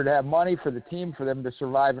 In order to have money for the team, for them to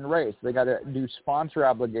survive and race, they got to do sponsor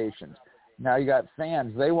obligations. Now you got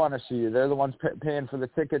fans. They want to see you. They're the ones paying for the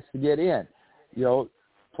tickets to get in. You know,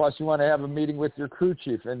 plus you want to have a meeting with your crew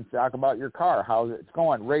chief and talk about your car, how it's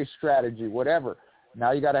going, race strategy, whatever.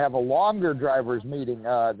 Now you got to have a longer drivers meeting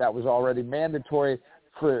that was already mandatory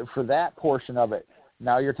for that portion of it.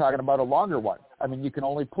 Now you're talking about a longer one. I mean, you can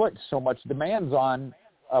only put so much demands on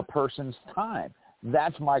a person's time.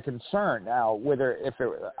 That's my concern. Now,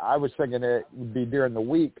 I was thinking it would be during the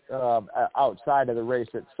week outside of the race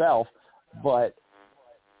itself, but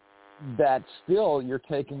that still, you're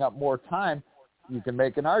taking up more time. You can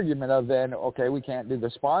make an argument of then, okay, we can't do the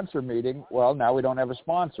sponsor meeting. Well, now we don't have a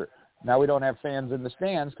sponsor. Now we don't have fans in the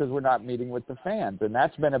stands because we're not meeting with the fans. And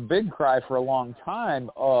that's been a big cry for a long time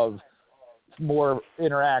of more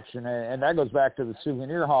interaction, and that goes back to the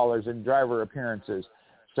souvenir haulers and driver appearances.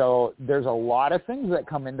 So there's a lot of things that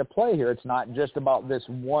come into play here. It's not just about this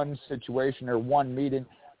one situation or one meeting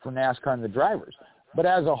for NASCAR and the drivers. But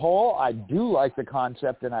as a whole, I do like the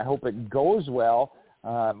concept, and I hope it goes well.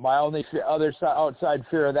 My only outside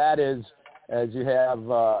fear of that is, as you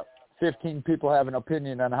have 15 people have an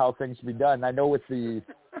opinion on how things be done. I know with the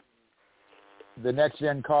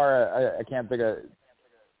next-gen car, I can't think of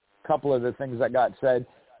a couple of the things that got said.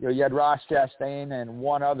 You know, you had Ross Chastain and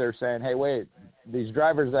one other saying, hey, wait, these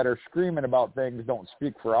drivers that are screaming about things don't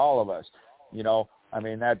speak for all of us. You know, I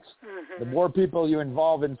mean, that's the more people you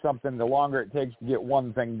involve in something, the longer it takes to get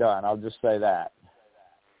one thing done. I'll just say that.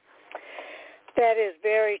 That is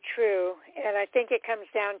very true, and I think it comes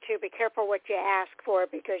down to be careful what you ask for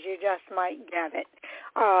because you just might get it.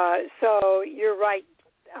 So you're right,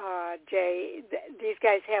 Jay. These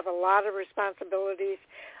guys have a lot of responsibilities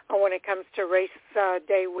when it comes to race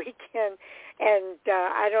day weekend, and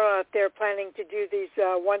I don't know if they're planning to do these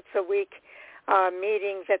once a week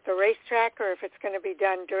meetings at the racetrack or if it's going to be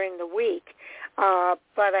done during the week.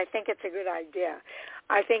 But I think it's a good idea.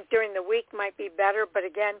 I think during the week might be better, but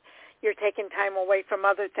again, you're taking time away from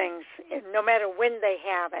other things, no matter when they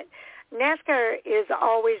have it. NASCAR is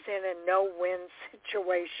always in a no-win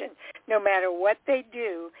situation. No matter what they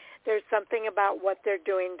do, there's something about what they're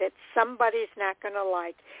doing that somebody's not going to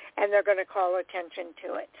like, and they're going to call attention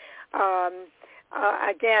to it.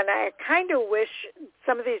 Again, I kind of wish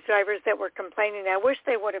some of these drivers that were complaining, I wish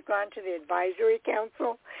they would have gone to the advisory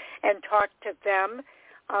council and talked to them.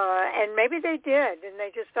 And maybe they did, and they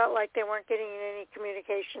just felt like they weren't getting any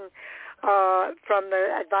communication from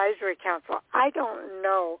the advisory council. I don't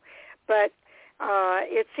know, but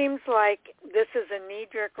it seems like this is a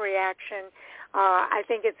knee-jerk reaction. I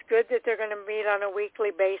think it's good that they're going to meet on a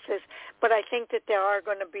weekly basis, but I think that there are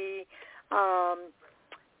going to be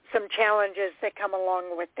some challenges that come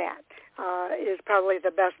along with that, is probably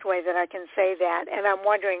the best way that I can say that. And I'm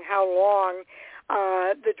wondering how long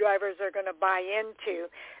the drivers are going to buy into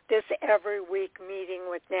this every week meeting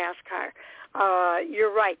with NASCAR.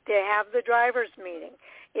 You're right. They have the drivers meeting.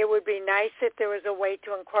 It would be nice if there was a way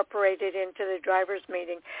to incorporate it into the drivers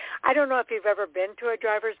meeting. I don't know if you've ever been to a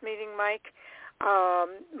drivers meeting, Mike.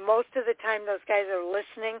 Most of the time those guys are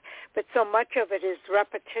listening, but so much of it is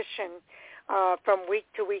repetition from week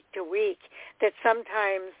to week to week that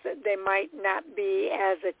sometimes they might not be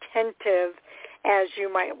as attentive as you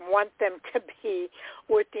might want them to be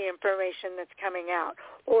with the information that's coming out.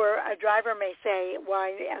 Or a driver may say, well,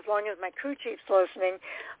 as long as my crew chief's listening,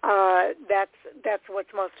 that's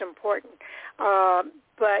what's most important.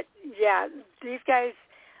 But, yeah, these guys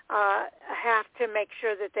have to make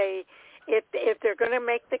sure that they, if they're going to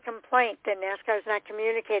make the complaint that NASCAR is not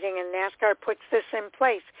communicating, and NASCAR puts this in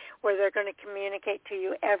place where they're going to communicate to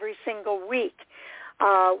you every single week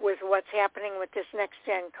with what's happening with this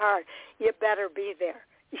next-gen car, you better be there.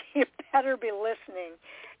 You better be listening.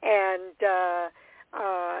 And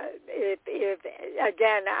if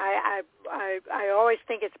again, I always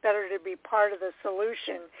think it's better to be part of the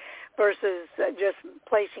solution versus just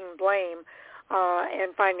placing blame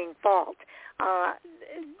and finding fault.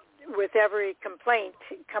 With every complaint,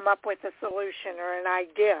 come up with a solution or an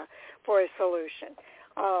idea for a solution.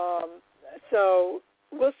 So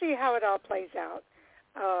we'll see how it all plays out.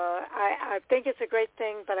 I think it's a great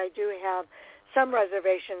thing, but I do have some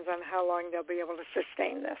reservations on how long they'll be able to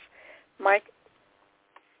sustain this. Mike?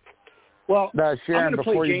 Well, Sharon,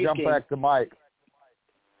 before you jump back to Mike.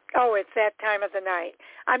 Oh, it's that time of the night.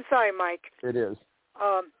 I'm sorry, Mike. It is.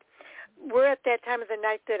 We're at that time of the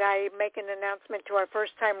night that I make an announcement to our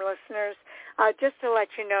first-time listeners, just to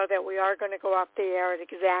let you know that we are going to go off the air at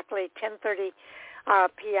exactly 10:30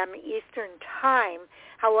 p.m. Eastern Time.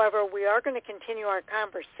 However, we are going to continue our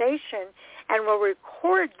conversation, and we'll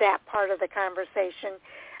record that part of the conversation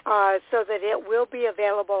so that it will be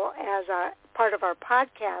available as a part of our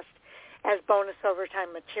podcast as bonus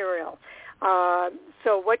overtime material.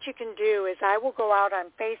 So what you can do is I will go out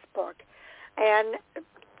on Facebook and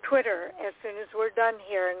Twitter as soon as we're done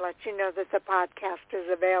here and let you know that the podcast is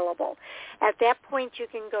available. At that point, you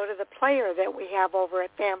can go to the player that we have over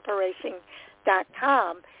at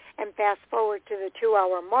Fan4Racing.com and fast forward to the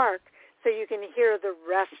 2-hour mark so you can hear the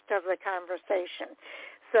rest of the conversation.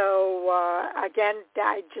 So, again,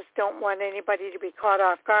 I just don't want anybody to be caught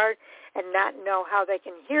off guard and not know how they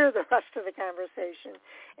can hear the rest of the conversation,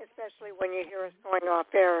 especially when you hear us going off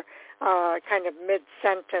air kind of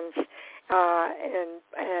mid-sentence and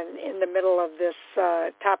in the middle of this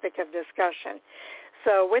topic of discussion.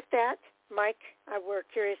 So with that, Mike, we're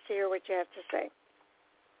curious to hear what you have to say.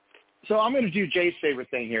 So I'm going to do Jay's favorite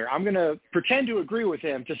thing here. I'm going to pretend to agree with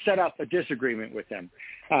him to set up a disagreement with him.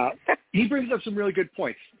 He brings up some really good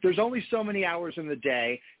points. There's only so many hours in the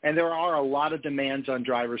day, and there are a lot of demands on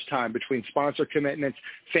drivers' time between sponsor commitments,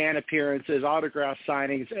 fan appearances, autograph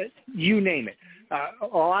signings, you name it.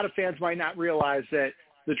 A lot of fans might not realize that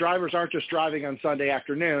the drivers aren't just driving on Sunday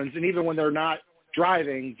afternoons, and even when they're not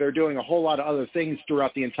driving, they're doing a whole lot of other things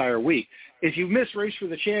throughout the entire week. If you miss Race for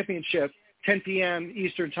the Championship, 10 p.m.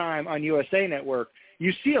 Eastern Time on USA Network,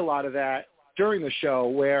 you see a lot of that during the show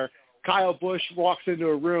where Kyle Busch walks into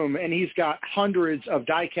a room and he's got hundreds of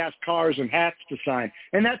die-cast cars and hats to sign,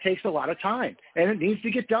 and that takes a lot of time, and it needs to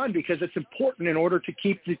get done because it's important in order to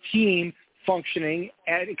keep the team functioning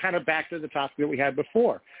and kind of back to the topic that we had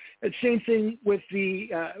before. The same thing with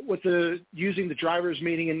the using the drivers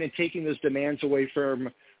meeting and then taking those demands away from,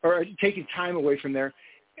 or taking time away from there.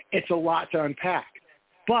 It's a lot to unpack.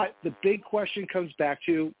 But the big question comes back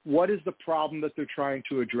to, what is the problem that they're trying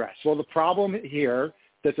to address? Well, the problem here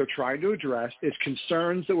that they're trying to address is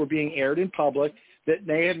concerns that were being aired in public that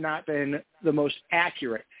may have not been the most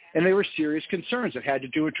accurate. And they were serious concerns that had to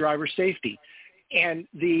do with driver safety. And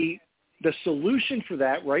the solution for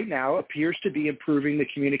that right now appears to be improving the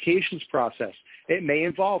communications process. It may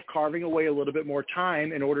involve carving away a little bit more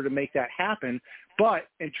time in order to make that happen. But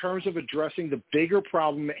in terms of addressing the bigger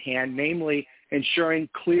problem at hand, namely ensuring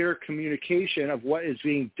clear communication of what is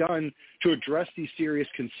being done to address these serious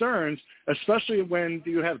concerns, especially when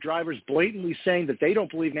you have drivers blatantly saying that they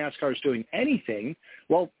don't believe NASCAR is doing anything,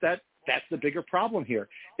 well, that's the bigger problem here.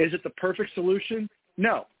 Is it the perfect solution?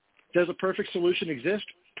 No. Does a perfect solution exist?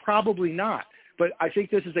 Probably not. But I think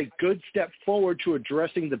this is a good step forward to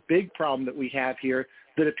addressing the big problem that we have here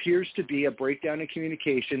that appears to be a breakdown in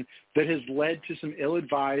communication that has led to some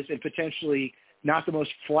ill-advised and potentially not the most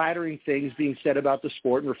flattering things being said about the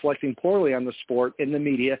sport and reflecting poorly on the sport in the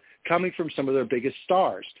media coming from some of their biggest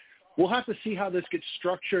stars. We'll have to see how this gets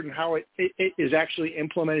structured and how it is actually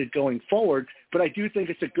implemented going forward, but I do think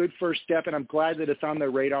it's a good first step, and I'm glad that it's on their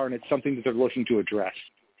radar and it's something that they're looking to address.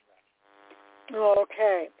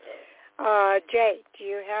 Okay. Jay, do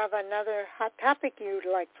you have another hot topic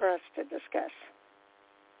you'd like for us to discuss?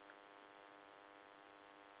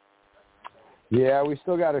 Yeah, we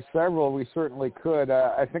still got several. We certainly could.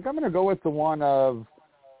 I think I'm going to go with the one of,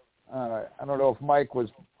 I don't know if Mike was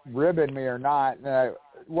ribbing me or not. It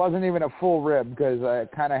wasn't even a full rib because I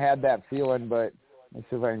kind of had that feeling, but let's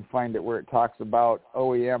see if I can find it where it talks about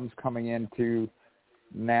OEMs coming into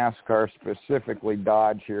NASCAR, specifically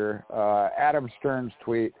Dodge here. Adam Stern's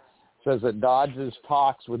tweet says that Dodge's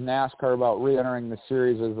talks with NASCAR about re-entering the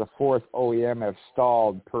series as the fourth OEM have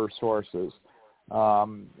stalled per sources.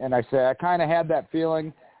 And I say I kind of had that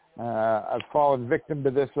feeling. I've fallen victim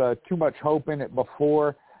to this too much hope in it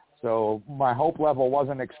before, so my hope level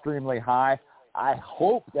wasn't extremely high. I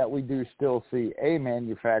hope that we do still see a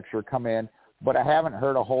manufacturer come in, but I haven't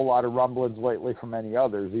heard a whole lot of rumblings lately from any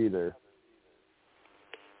others either.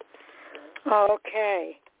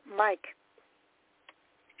 Okay. Mike.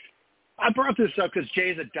 I brought this up because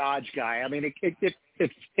Jay's a Dodge guy. I mean,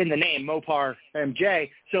 it's in the name, Mopar MJ.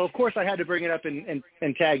 So, of course, I had to bring it up and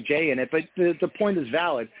tag Jay in it. But the point is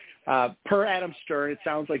valid. Per Adam Stern, it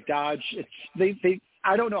sounds like Dodge,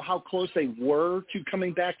 I don't know how close they were to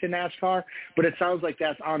coming back to NASCAR, but it sounds like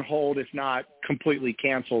that's on hold, if not completely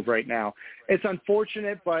canceled right now. It's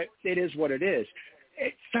unfortunate, but it is what it is.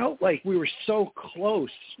 It felt like we were so close.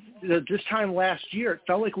 This time last year, it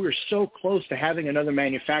felt like we were so close to having another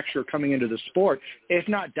manufacturer coming into the sport, if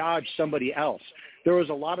not Dodge, somebody else. There was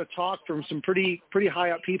a lot of talk from some pretty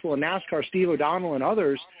high up people in NASCAR, Steve O'Donnell and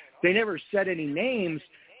others. They never said any names,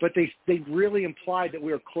 but they really implied that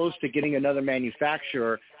we were close to getting another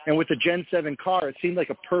manufacturer. And with the Gen 7 car, it seemed like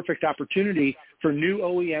a perfect opportunity for new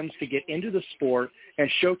OEMs to get into the sport and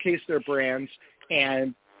showcase their brands.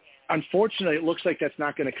 And unfortunately, it looks like that's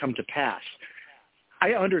not going to come to pass.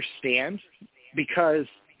 I understand because,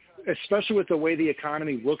 especially with the way the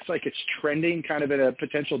economy looks like it's trending kind of in a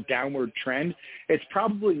potential downward trend, it's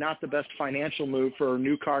probably not the best financial move for a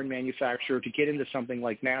new car manufacturer to get into something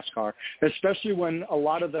like NASCAR, especially when a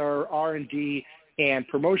lot of their R&D and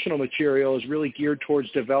promotional material is really geared towards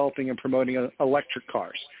developing and promoting electric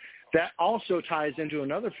cars. That also ties into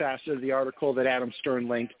another facet of the article that Adam Stern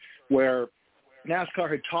linked, where NASCAR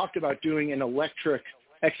had talked about doing an electric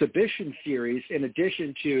exhibition series in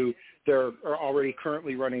addition to their already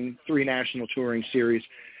currently running 3 national touring series.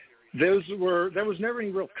 There was never any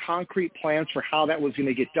real concrete plans for how that was going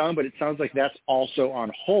to get done, but it sounds like that's also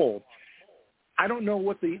on hold. I don't know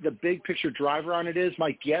what the big picture driver on it is.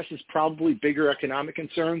 My guess is probably bigger economic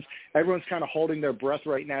concerns. Everyone's kind of holding their breath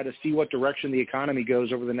right now to see what direction the economy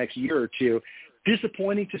goes over the next year or two.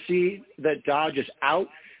 Disappointing to see that Dodge is out.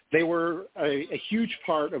 They were a huge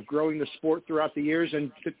part of growing the sport throughout the years,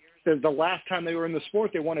 and the last time they were in the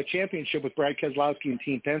sport, they won a championship with Brad Keselowski and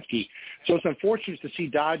Team Penske. So it's unfortunate to see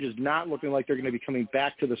Dodge is not looking like they're going to be coming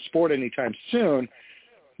back to the sport anytime soon.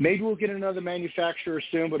 Maybe we'll get another manufacturer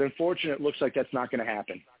soon, but unfortunately, it looks like that's not going to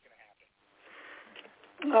happen.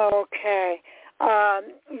 Okay.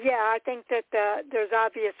 I think that there's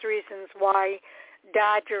obvious reasons why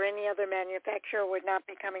Dodge or any other manufacturer would not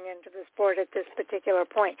be coming into the sport at this particular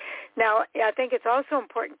point. Now, I think it's also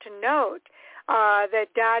important to note that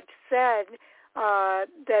Dodge said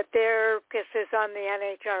that their focus is on the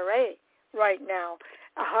NHRA right now,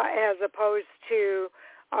 as opposed to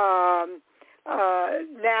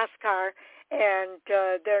NASCAR, and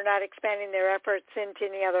they're not expanding their efforts into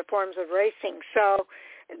any other forms of racing. So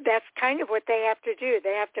that's kind of what they have to do.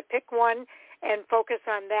 They have to pick one and focus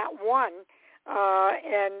on that one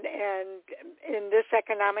and in this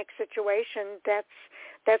economic situation,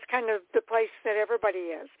 that's kind of the place that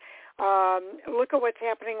everybody is. Look at what's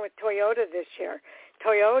happening with Toyota this year.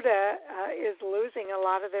 Toyota is losing a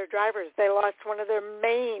lot of their drivers. They lost one of their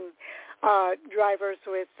main drivers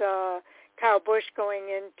with Kyle Busch going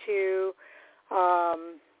into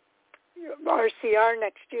RCR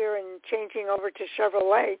next year and changing over to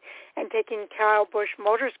Chevrolet and taking Kyle Busch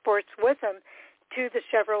Motorsports with him to the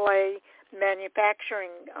Chevrolet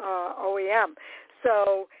manufacturing OEM.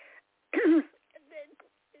 So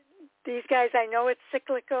these guys, I know it's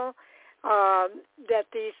cyclical, that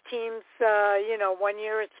these teams, 1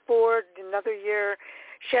 year it's Ford, another year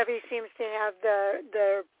Chevy seems to have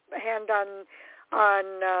the hand on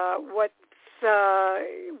what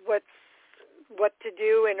to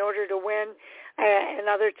do in order to win, and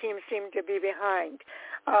other teams seem to be behind.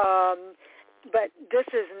 But this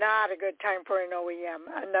is not a good time for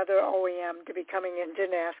another OEM to be coming into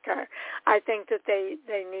NASCAR. I think that they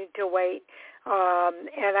need to wait,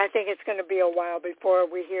 and I think it's going to be a while before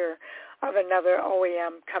we hear of another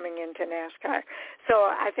OEM coming into NASCAR. So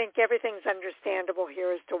I think everything's understandable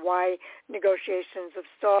here as to why negotiations have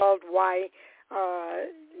stalled, why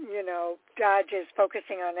Dodge is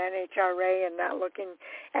focusing on NHRA and not looking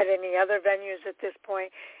at any other venues at this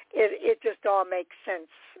point. It just all makes sense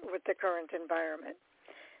with the current environment.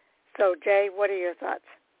 So, Jay, what are your thoughts?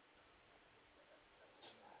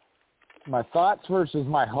 My thoughts versus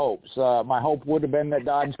my hopes. My hope would have been that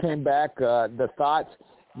Dodge came back. The thoughts,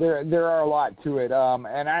 there are a lot to it,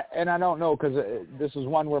 and I don't know, because this is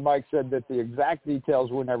one where Mike said that the exact details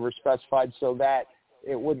were never specified, so that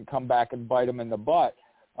it wouldn't come back and bite him in the butt.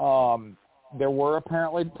 There were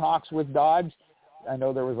apparently talks with Dodge. I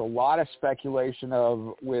know there was a lot of speculation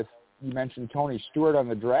you mentioned Tony Stewart on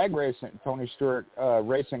the drag racing, Tony Stewart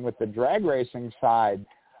racing with the drag racing side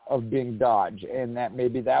of being Dodge, and that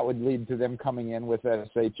maybe that would lead to them coming in with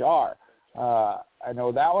SHR. I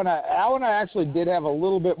know that one I actually did have a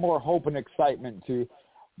little bit more hope and excitement to.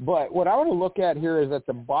 But what I want to look at here is at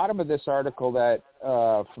the bottom of this article that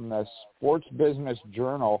from the Sports Business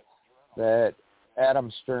Journal that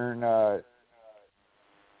Adam Stern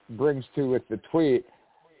brings to with the tweet,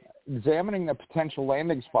 examining the potential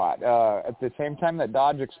landing spot. At the same time that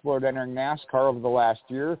Dodge explored entering NASCAR over the last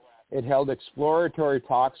year, it held exploratory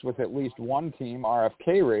talks with at least one team,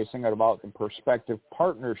 RFK Racing, about the prospective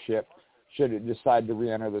partnership should it decide to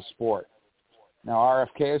re-enter the sport. Now,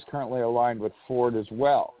 RFK is currently aligned with Ford as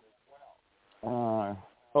well.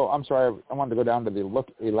 I'm sorry. I wanted to go down to the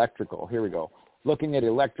electrical. Here we go. Looking at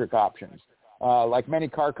electric options. Like many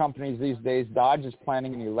car companies these days, Dodge is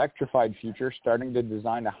planning an electrified future, starting to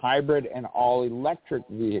design a hybrid and all-electric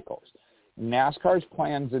vehicles. NASCAR's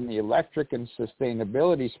plans in the electric and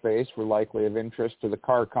sustainability space were likely of interest to the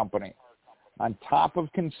car company. On top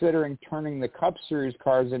of considering turning the Cup Series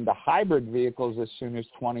cars into hybrid vehicles as soon as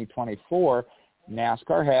 2024,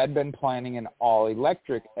 NASCAR had been planning an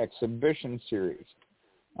all-electric exhibition series.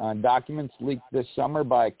 Documents leaked this summer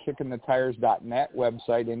by KickingTheTires.net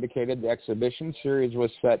website indicated the exhibition series was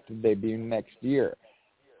set to debut next year.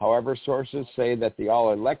 However, sources say that the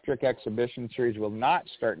all-electric exhibition series will not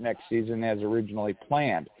start next season as originally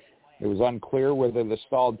planned. It was unclear whether the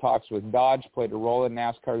stalled talks with Dodge played a role in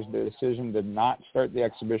NASCAR's decision to not start the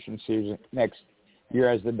exhibition season next year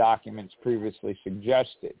as the documents previously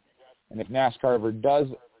suggested. And if NASCAR ever does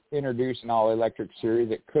introduce an all-electric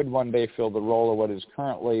series, it could one day fill the role of what is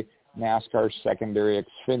currently NASCAR's secondary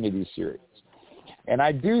Xfinity series. And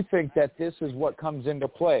I do think that this is what comes into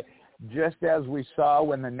play. Just as we saw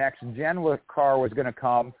when the next gen car was going to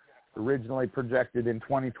come, originally projected in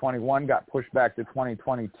 2021, got pushed back to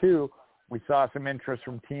 2022, we saw some interest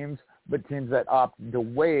from teams, but teams that opted to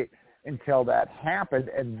wait until that happened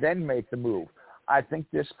and then make the move. I think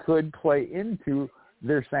this could play into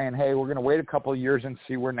they're saying, hey, we're going to wait a couple of years and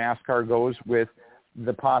see where NASCAR goes with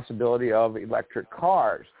the possibility of electric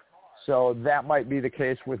cars. So that might be the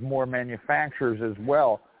case with more manufacturers as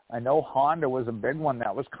well. I know Honda was a big one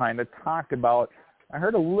that was kind of talked about. I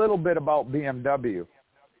heard a little bit about BMW.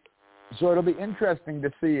 So it'll be interesting to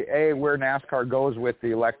see, where NASCAR goes with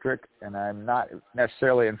the electric, and I'm not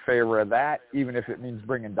necessarily in favor of that, even if it means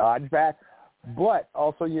bringing Dodge back. But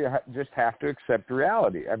also you just have to accept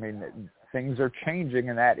reality. I mean, things are changing,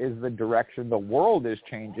 and that is the direction the world is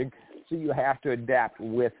changing, so you have to adapt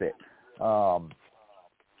with it.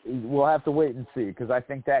 We'll have to wait and see, because I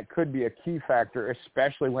think that could be a key factor,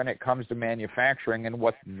 especially when it comes to manufacturing and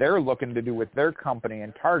what they're looking to do with their company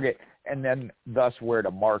and target, and then thus where to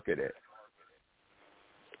market it.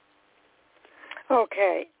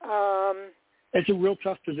 Okay. It's a real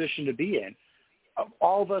tough position to be in.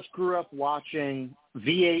 all of us grew up watching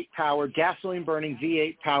V8-powered, gasoline-burning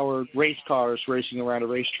V8-powered race cars racing around a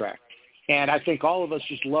racetrack. And I think all of us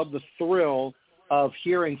just love the thrill of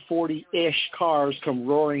hearing 40-ish cars come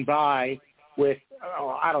roaring by with,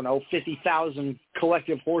 50,000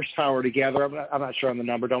 collective horsepower together. I'm not sure on the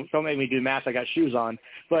number. Don't make me do math. I got shoes on.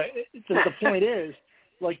 But the point is,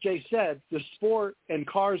 like Jay said, the sport and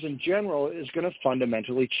cars in general is going to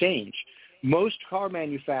fundamentally change. Most car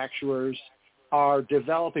manufacturers are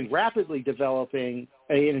rapidly developing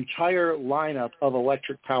an entire lineup of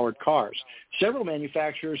electric-powered cars. Several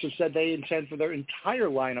manufacturers have said they intend for their entire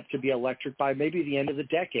lineup to be electric by maybe the end of the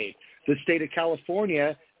decade. The state of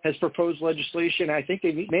California has proposed legislation, I think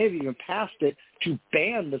they may have even passed it, to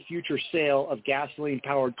ban the future sale of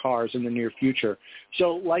gasoline-powered cars in the near future.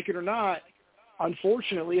 So, like it or not,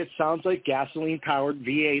 unfortunately, it sounds like gasoline-powered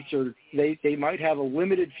V8s they might have a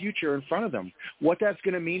limited future in front of them. What that's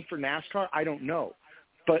going to mean for NASCAR, I don't know.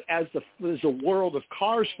 But as the world of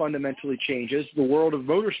cars fundamentally changes, the world of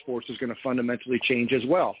motorsports is going to fundamentally change as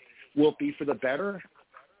well. Will it be for the better?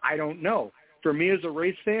 I don't know. For me as a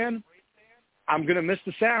race fan, I'm going to miss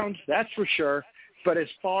the sound, that's for sure. But as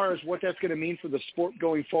far as what that's going to mean for the sport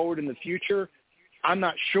going forward in the future, I'm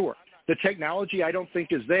not sure. The technology I don't think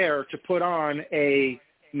is there to put on a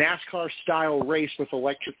NASCAR-style race with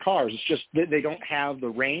electric cars. It's just that they don't have the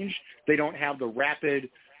range. They don't have the rapid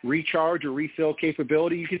recharge or refill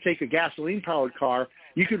capability. You could take a gasoline-powered car.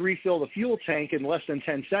 You could refill the fuel tank in less than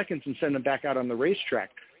 10 seconds and send them back out on the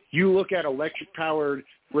racetrack. You look at electric-powered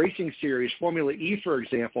racing series, Formula E, for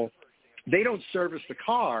example, they don't service the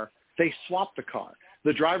car. They swap the car.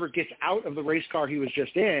 The driver gets out of the race car he was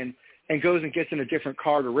just in and goes and gets in a different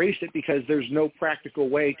car to race it because there's no practical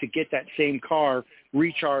way to get that same car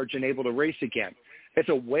recharged and able to race again. It's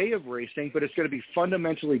a way of racing, but it's going to be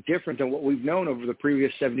fundamentally different than what we've known over the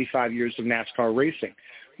previous 75 years of NASCAR racing.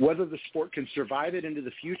 Whether the sport can survive it into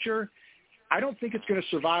the future, I don't think it's going to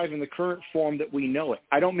survive in the current form that we know it.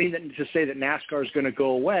 I don't mean that to say that NASCAR is going to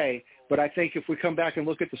go away, but I think if we come back and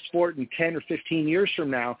look at the sport in 10 or 15 years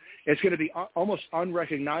from now, it's going to be almost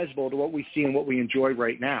unrecognizable to what we see and what we enjoy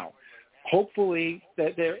right now. Hopefully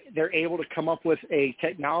that they're able to come up with a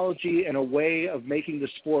technology and a way of making the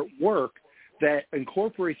sport work that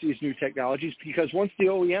incorporates these new technologies, because once the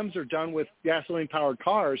OEMs are done with gasoline-powered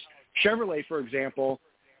cars, Chevrolet, for example,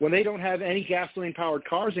 when they don't have any gasoline-powered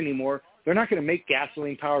cars anymore, they're not going to make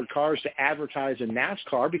gasoline-powered cars to advertise in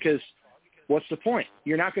NASCAR because what's the point?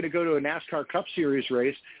 You're not going to go to a NASCAR Cup Series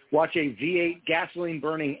race, watch a V8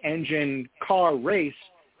 gasoline-burning engine car race,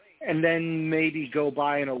 and then maybe go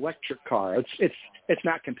buy an electric car. It's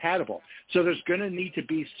not compatible. So there's going to need to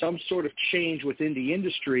be some sort of change within the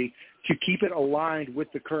industry to keep it aligned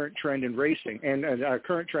with the current trend in racing and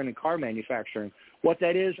current trend in car manufacturing. What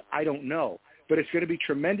that is, I don't know. But it's going to be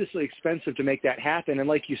tremendously expensive to make that happen. And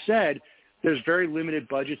like you said, there's very limited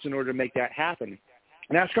budgets in order to make that happen.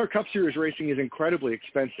 NASCAR Cup Series racing is incredibly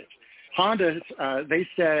expensive. Honda, they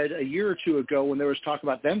said a year or two ago when there was talk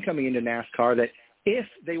about them coming into NASCAR that if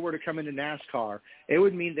they were to come into NASCAR, it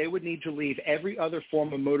would mean they would need to leave every other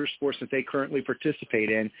form of motorsports that they currently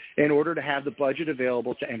participate in order to have the budget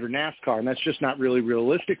available to enter NASCAR. And that's just not really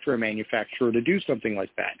realistic for a manufacturer to do something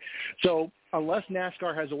like that. So unless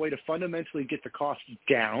NASCAR has a way to fundamentally get the cost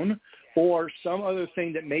down or some other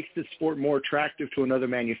thing that makes this sport more attractive to another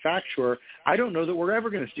manufacturer, I don't know that we're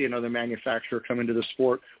ever going to see another manufacturer come into the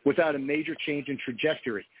sport without a major change in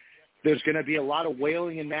trajectory. There's going to be a lot of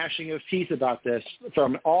wailing and gnashing of teeth about this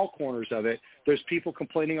from all corners of it. There's people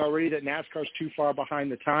complaining already that NASCAR's too far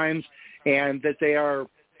behind the times and that they are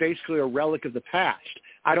basically a relic of the past.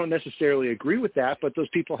 I don't necessarily agree with that, but those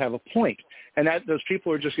people have a point, and that those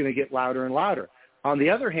people are just going to get louder and louder. On the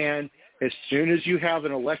other hand, as soon as you have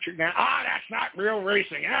an electric that's not real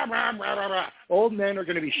racing. Blah, blah, blah, blah. Old men are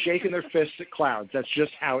going to be shaking their fists at clouds. That's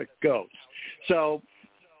just how it goes. So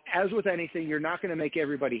as with anything, you're not going to make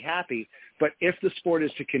everybody happy, but if the sport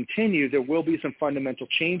is to continue, there will be some fundamental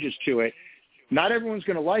changes to it. Not everyone's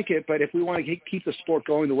going to like it, but if we want to keep the sport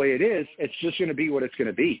going the way it is, it's just going to be what it's going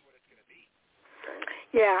to be.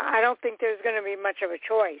 Yeah, I don't think there's going to be much of a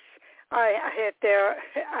choice.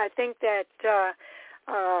 I think that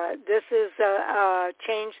this is a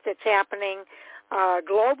change that's happening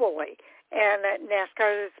globally, and that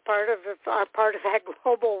NASCAR is part of that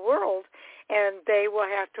global world, and they will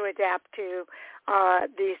have to adapt to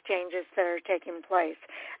these changes that are taking place.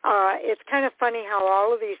 It's kind of funny how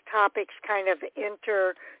all of these topics kind of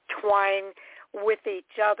intertwine with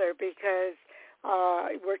each other because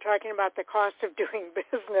we're talking about the cost of doing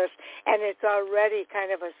business, and it's already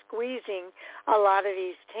kind of squeezing a lot of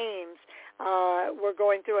these teams. we're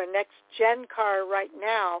going through a next-gen car right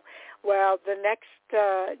now. Well, the next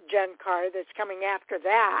gen car that's coming after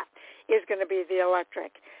that is going to be the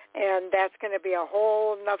electric, and that's going to be a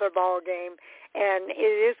whole nother ball game, and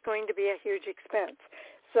it is going to be a huge expense.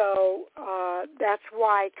 So that's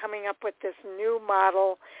why coming up with this new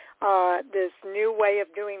model, this new way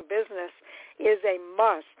of doing business is a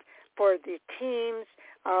must for the teams,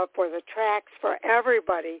 for the tracks, for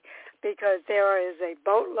everybody, because there is a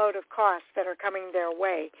boatload of costs that are coming their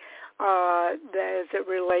way as it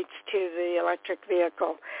relates to the electric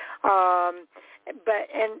vehicle. But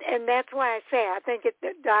that's why I say I think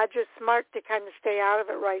Dodge is smart to kind of stay out of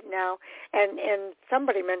it right now. And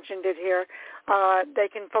somebody mentioned it here. They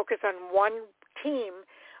can focus on one team,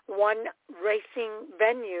 one racing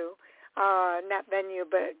venue, not venue,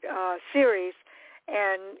 but series,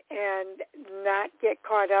 and not get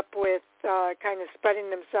caught up with kind of spreading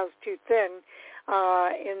themselves too thin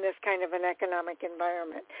in this kind of an economic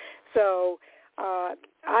environment. So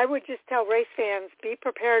I would just tell race fans, be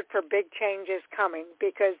prepared for big changes coming,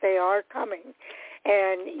 because they are coming.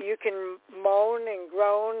 And you can moan and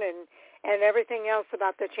groan and everything else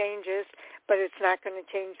about the changes, but it's not going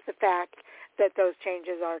to change the fact that those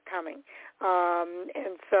changes are coming.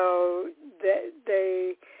 And so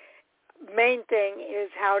the main thing is,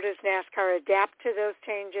 how does NASCAR adapt to those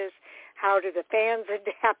changes? How do the fans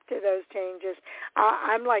adapt to those changes?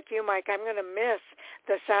 I'm like you, Mike. I'm going to miss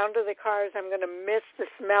the sound of the cars. I'm going to miss the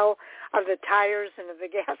smell of the tires and of the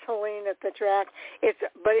gasoline at the track.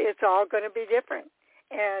 But it's all going to be different,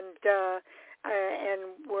 and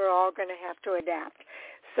we're all going to have to adapt.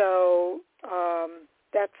 So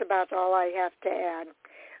that's about all I have to add.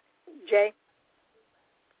 Jay?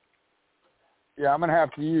 Yeah, I'm going to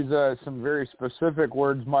have to use some very specific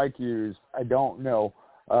words Mike used. I don't know.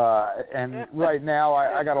 And right now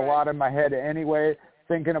I got a lot in my head anyway,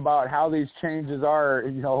 thinking about how these changes are,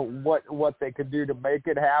 what they could do to make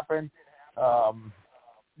it happen.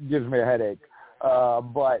 Gives me a headache.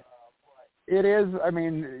 But it is,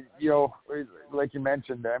 like you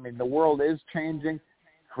mentioned, the world is changing.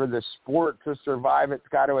 For the sport to survive, it's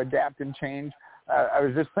got to adapt and change. I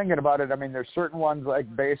was just thinking about it. There's certain ones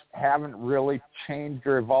like base haven't really changed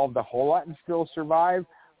or evolved a whole lot and still survive.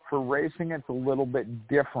 For racing, it's a little bit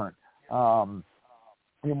different.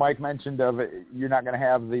 Mike mentioned you're not going to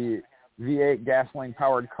have the V8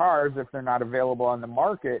 gasoline-powered cars if they're not available on the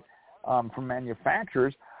market from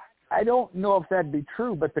manufacturers. I don't know if that'd be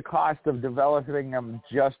true, but the cost of developing them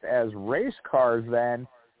just as race cars then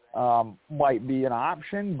might be an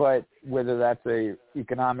option, but whether that's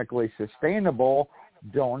economically sustainable,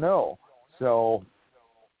 don't know. So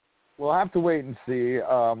we'll have to wait and see.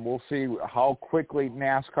 We'll see how quickly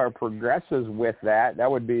NASCAR progresses with that.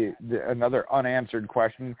 That would be another unanswered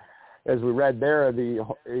question. As we read there, the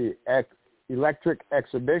Electric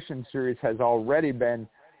Exhibition Series has already been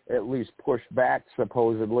at least pushed back,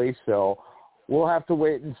 supposedly. So we'll have to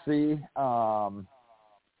wait and see.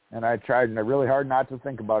 And I tried really hard not to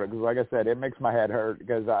think about it because, like I said, it makes my head hurt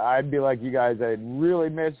because I'd be like you guys. I'd really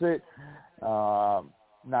miss it. Not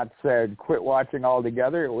to say I'd quit watching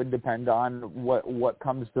altogether. It would depend on what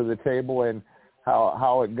comes to the table and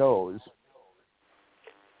how it goes.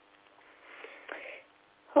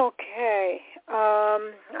 Okay.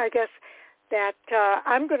 I guess that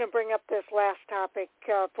I'm going to bring up this last topic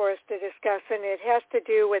for us to discuss, and it has to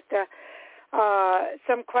do with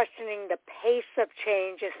some questioning the pace of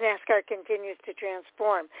change as NASCAR continues to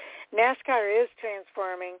transform. NASCAR is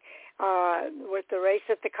transforming with the race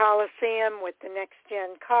at the Coliseum, with the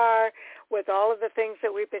next-gen car, with all of the things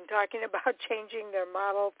that we've been talking about, changing their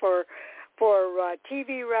model for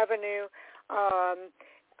TV revenue.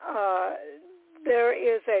 There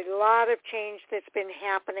is a lot of change that's been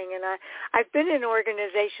happening, and I've been in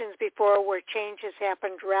organizations before where change has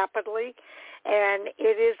happened rapidly, and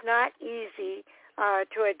it is not easy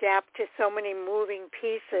to adapt to so many moving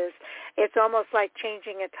pieces. It's almost like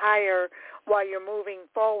changing a tire while you're moving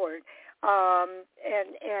forward, and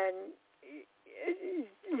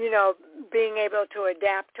being able to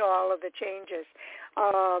adapt to all of the changes.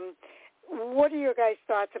 What are your guys'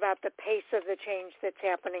 thoughts about the pace of the change that's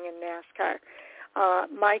happening in NASCAR?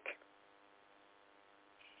 Mike?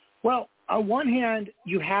 Well, on one hand,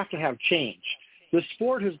 you have to have change. The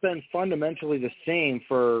sport has been fundamentally the same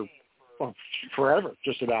for forever,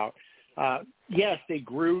 just about. Yes, they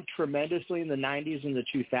grew tremendously in the 90s and the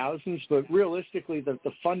 2000s, but realistically, the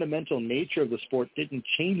fundamental nature of the sport didn't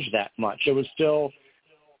change that much. It was still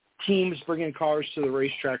teams bringing cars to the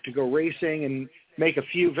racetrack to go racing and make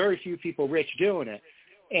very few people rich doing it.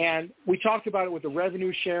 And we talked about it with the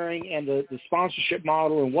revenue sharing and the sponsorship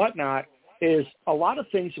model and whatnot. is a lot of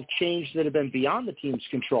things have changed that have been beyond the team's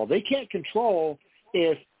control. They can't control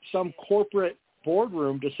if some corporate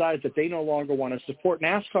boardroom decides that they no longer want to support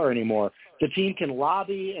NASCAR anymore. The team can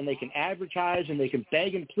lobby and they can advertise and they can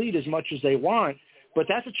beg and plead as much as they want, but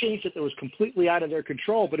that's a change that was completely out of their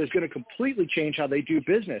control, but is going to completely change how they do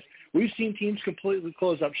business. We've seen teams completely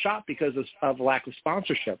close up shop because of lack of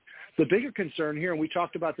sponsorship. The bigger concern here, and we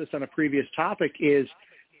talked about this on a previous topic, is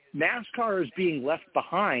NASCAR is being left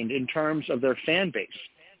behind in terms of their fan base.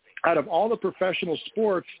 Out of all the professional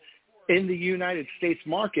sports in the United States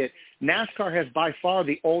market, NASCAR has by far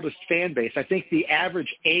the oldest fan base. I think the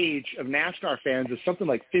average age of NASCAR fans is something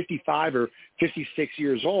like 55 or 56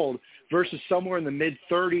 years old versus somewhere in the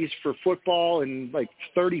mid-30s for football and like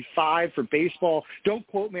 35 for baseball. Don't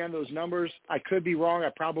quote me on those numbers. I could be wrong. I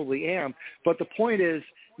probably am. But the point is,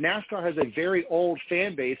 NASCAR has a very old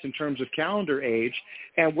fan base in terms of calendar age,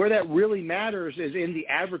 and where that really matters is in the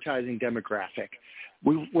advertising demographic.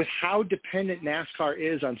 With how dependent NASCAR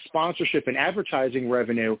is on sponsorship and advertising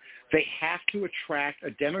revenue, they have to attract a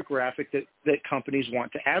demographic that companies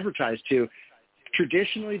want to advertise to.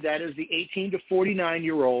 Traditionally, that is the 18 to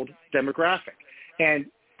 49-year-old demographic. And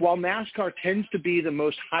while NASCAR tends to be the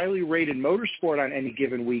most highly rated motorsport on any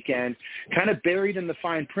given weekend, kind of buried in the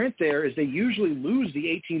fine print there is they usually lose the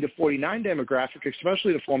 18 to 49 demographic,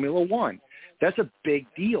 especially to Formula One. That's a big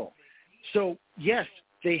deal. So, yes,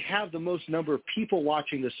 they have the most number of people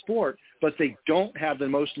watching the sport, but they don't have the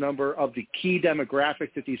most number of the key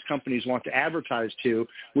demographic that these companies want to advertise to,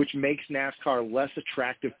 which makes NASCAR a less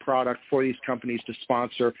attractive product for these companies to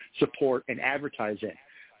sponsor, support, and advertise in.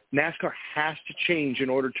 NASCAR has to change in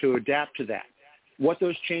order to adapt to that. What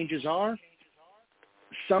those changes are,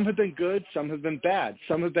 some have been good, some have been bad,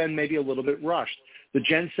 some have been maybe a little bit rushed. The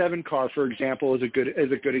Gen 7 car, for example, is a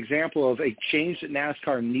good example of a change that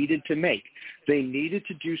NASCAR needed to make. They needed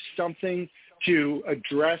to do something to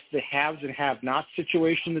address the haves and have-nots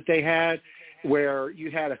situation that they had, where you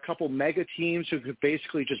had a couple mega teams who could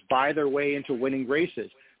basically just buy their way into winning races.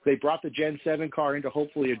 They brought the Gen 7 car in to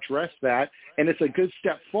hopefully address that, and it's a good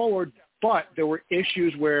step forward, but there were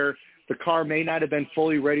issues where the car may not have been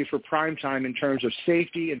fully ready for prime time in terms of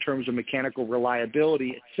safety, in terms of mechanical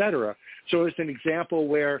reliability, et cetera. So it's an example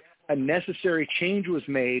where a necessary change was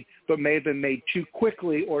made, but may have been made too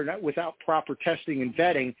quickly or not without proper testing and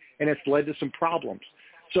vetting, and it's led to some problems.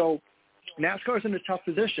 So NASCAR is in a tough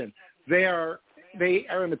position. They are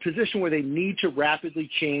in a position where they need to rapidly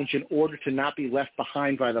change in order to not be left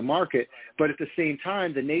behind by the market. But at the same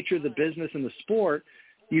time, the nature of the business and the sport,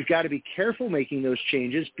 you've got to be careful making those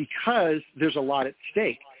changes because there's a lot at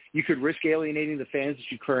stake. You could risk alienating the fans that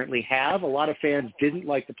you currently have. A lot of fans didn't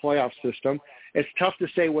like the playoff system. It's tough to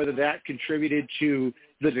say whether that contributed to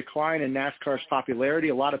the decline in NASCAR's popularity.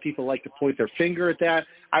 A lot of people like to point their finger at that.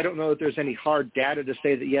 I don't know that there's any hard data to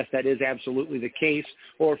say that, yes, that is absolutely the case,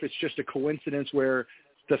 or if it's just a coincidence where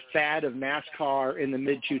the fad of NASCAR in the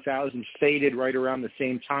mid-2000s faded right around the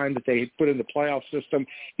same time that they put in the playoff system.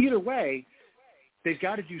 Either way, they've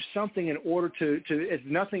got to do something in order to, if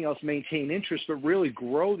nothing else, maintain interest, but really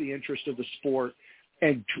grow the interest of the sport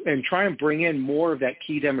and try and bring in more of that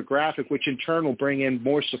key demographic, which in turn will bring in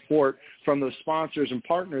more support from those sponsors and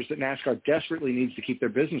partners that NASCAR desperately needs to keep their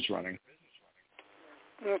business running.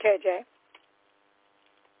 Okay, Jay.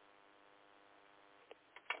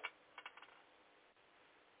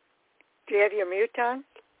 Do you have your mute on?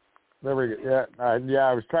 There we go. Yeah,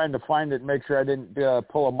 I was trying to find it, make sure I didn't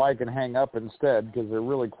pull a mic and hang up instead because they're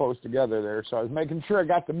really close together there. So I was making sure I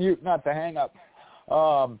got the mute, not the hang up.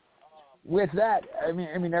 With that, I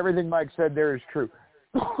mean, everything Mike said there is true.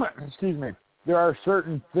 Excuse me. There are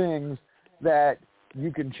certain things that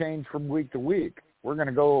you can change from week to week. We're going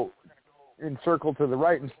to go in circle to the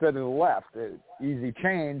right instead of the left. Easy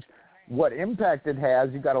change. What impact it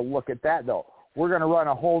has, you got to look at that though. We're going to run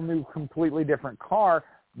a whole new, completely different car.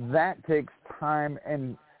 That takes time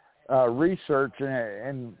and research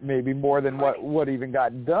and maybe more than what even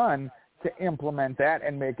got done to implement that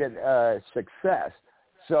and make it a success.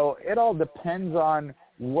 So it all depends on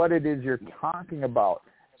what it is you're talking about.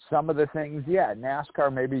 Some of the things,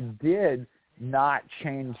 NASCAR maybe did not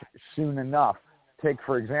change soon enough. Take,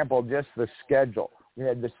 for example, just the schedule. We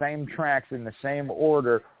had the same tracks in the same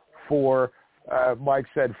order for, Mike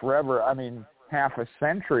said, forever. I mean, half a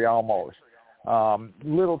century almost.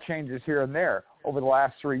 Little changes here and there. Over the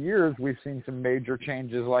last 3 years, we've seen some major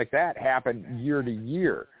changes like that happen year to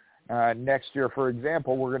year. Next year, for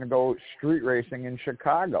example, we're going to go street racing in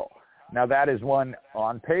Chicago. Now, that is one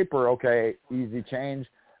on paper, okay, easy change,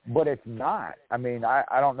 but it's not. I mean,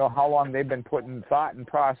 I don't know how long they've been putting thought and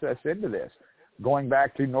process into this. Going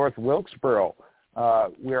back to North Wilkesboro,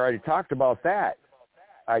 We already talked about that.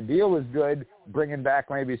 Idea was good, bringing back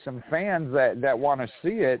maybe some fans that want to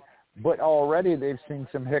see it, but already they've seen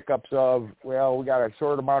some hiccups of, well, we got a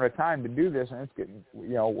short amount of time to do this, and it's getting,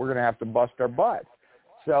 we're going to have to bust our butts.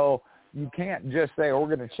 So you can't just say,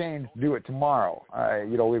 we're going to change, do it tomorrow.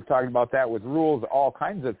 We've talked about that with rules, all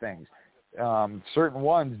kinds of things. Certain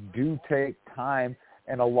ones do take time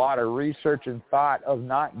and a lot of research and thought of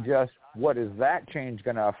not just what is that change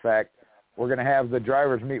going to affect. We're going to have the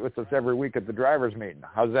drivers meet with us every week at the drivers meeting.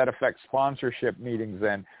 How does that affect sponsorship meetings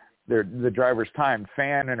and the drivers' time,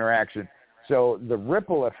 fan interaction? So the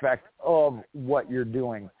ripple effect of what you're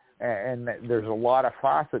doing, and there's a lot of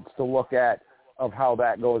facets to look at of how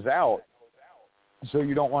that goes out. So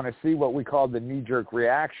you don't want to see what we call the knee-jerk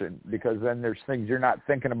reaction, because then there's things you're not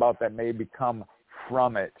thinking about that may become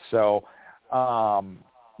from it. So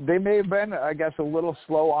they may have been, I guess, a little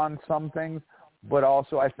slow on some things, but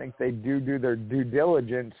also I think they do their due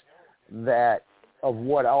diligence of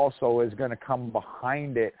what also is going to come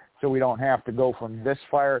behind it, so we don't have to go from this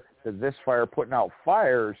fire to this fire, putting out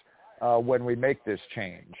fires when we make this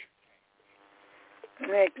change.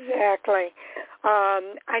 Exactly.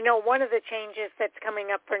 I know one of the changes that's coming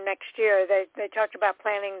up for next year, they talked about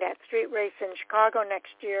planning that street race in Chicago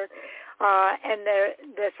next year, and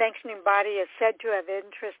the sanctioning body is said to have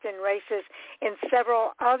interest in races in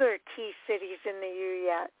several other key cities in the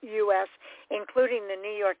U.S., including the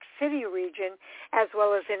New York City region, as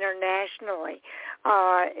well as internationally.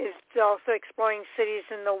 It's also exploring cities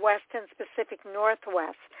in the West and Pacific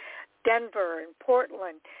Northwest, Denver and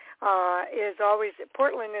Portland.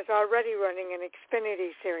 Portland is already running an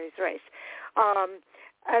Xfinity Series race.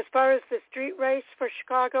 As far as the street race for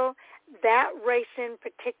Chicago, that race in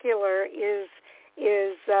particular is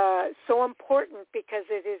so important because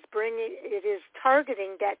it is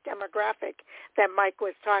targeting that demographic that Mike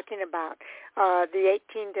was talking about, the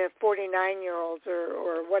 18 to 49-year-olds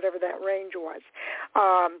or whatever that range was.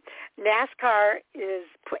 NASCAR is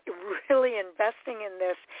really investing in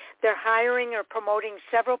this. They're hiring or promoting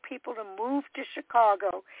several people to move to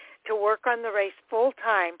Chicago to work on the race full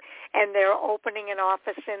time, and they're opening an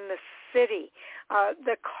office in the city.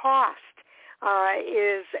 The cost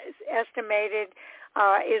is estimated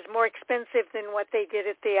is more expensive than what they did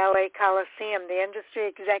at the LA Coliseum. The industry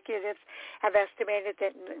executives have estimated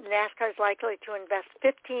that NASCAR is likely to invest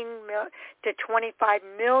 $15 to $25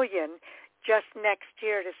 million just next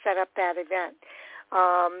year to set up that event.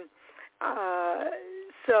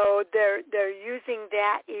 So they're using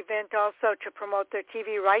that event also to promote their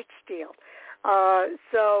TV rights deal.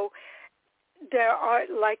 So there are,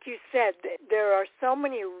 like you said, there are so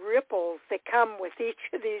many ripples that come with each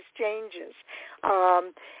of these changes.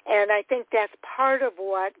 And I think that's part of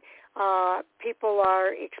what people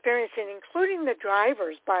are experiencing, including the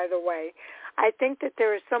drivers, by the way. I think that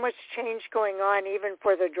there is so much change going on even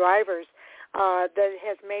for the drivers that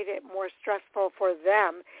has made it more stressful for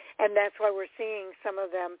them. And that's why we're seeing some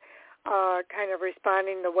of them kind of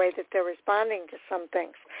responding the way that they're responding to some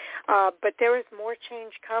things. But there is more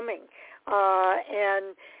change coming.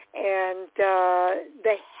 And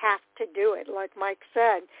they have to do it. Like Mike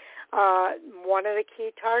said, one of the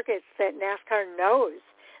key targets that NASCAR knows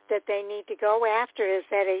that they need to go after is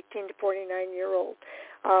that 18 to 49-year-old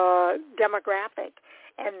demographic.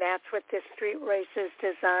 And that's what this street race is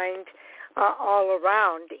designed all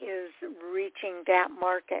around, is reaching that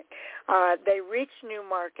market. They reach new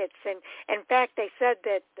markets. And in fact, they said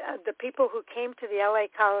that the people who came to the LA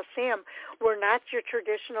Coliseum were not your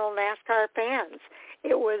traditional NASCAR fans.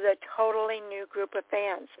 It was a totally new group of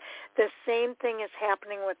fans. The same thing is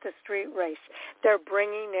happening with the street race. They're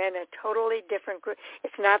bringing in a totally different group.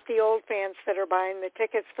 It's not the old fans that are buying the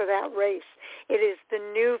tickets for that race. It is the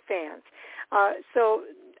new fans. So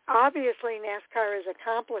obviously, NASCAR is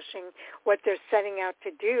accomplishing what they're setting out to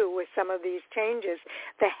do with some of these changes.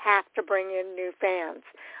 They have to bring in new fans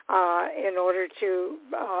in order to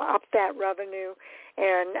up that revenue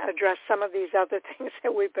and address some of these other things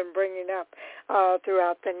that we've been bringing up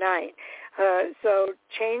throughout the night. So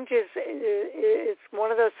change is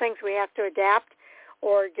one of those things we have to adapt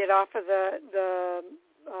or get off of the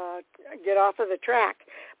track,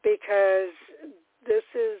 because this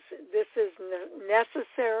is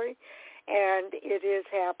necessary, and it is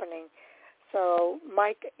happening. So,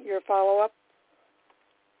 Mike, your follow-up?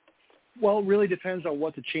 Well, it really depends on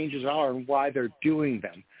what the changes are and why they're doing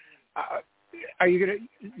them. Are you going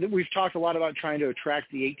to? We've talked a lot about trying to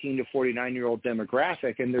attract the 18 to 49-year-old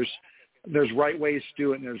demographic, and there's right ways to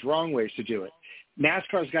do it and there's wrong ways to do it.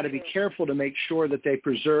 NASCAR's got to be careful to make sure that they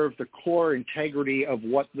preserve the core integrity of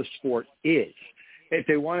what the sport is. If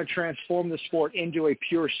they want to transform the sport into a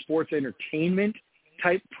pure sports entertainment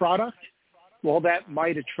type product, well, that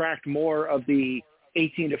might attract more of the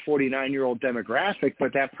 18 to 49-year-old demographic,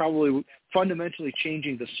 but that probably fundamentally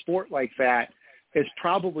changing the sport like that is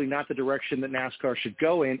probably not the direction that NASCAR should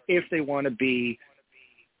go in if they want to be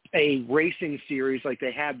a racing series like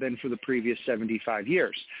they have been for the previous 75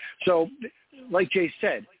 years. So like Jay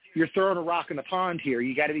said, you're throwing a rock in the pond here.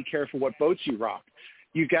 You got to be careful what boats you rock.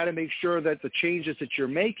 You've got to make sure that the changes that you're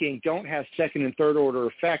making don't have second and third order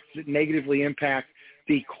effects that negatively impact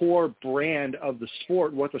the core brand of the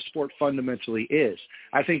sport, what the sport fundamentally is.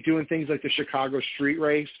 I think doing things like the Chicago Street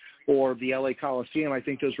Race or the LA Coliseum, I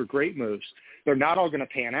think those were great moves. They're not all going to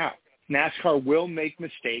pan out. NASCAR will make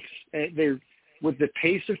mistakes. With the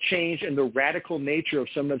pace of change and the radical nature of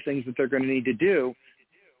some of the things that they're going to need to do,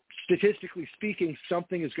 statistically speaking,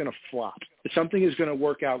 something is going to flop. Something is going to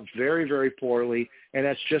work out very, very poorly, and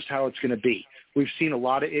that's just how it's going to be. We've seen a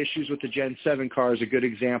lot of issues with the Gen 7 car is a good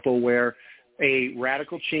example where a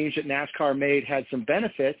radical change that NASCAR made had some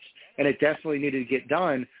benefits, and it definitely needed to get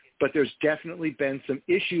done, but there's definitely been some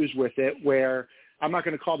issues with it where I'm not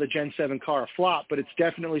going to call the Gen 7 car a flop, but it's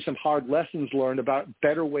definitely some hard lessons learned about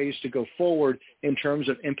better ways to go forward in terms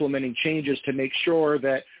of implementing changes to make sure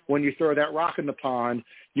that when you throw that rock in the pond,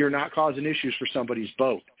 you're not causing issues for somebody's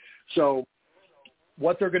boat. So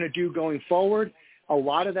what they're going to do going forward, a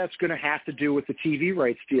lot of that's going to have to do with the TV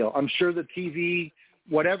rights deal. I'm sure the TV,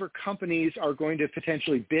 whatever companies are going to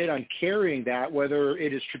potentially bid on carrying that, whether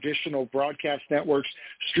it is traditional broadcast networks,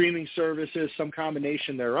 streaming services, some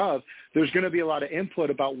combination thereof, there's going to be a lot of input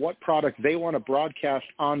about what product they want to broadcast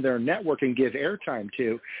on their network and give airtime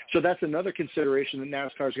to. So that's another consideration that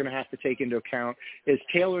NASCAR is going to have to take into account, is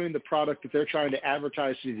tailoring the product that they're trying to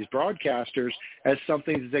advertise to these broadcasters as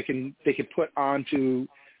something that they can put onto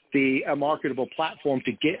a marketable platform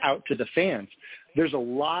to get out to the fans. There's a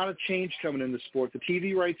lot of change coming in the sport. The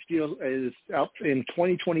TV rights deal is up in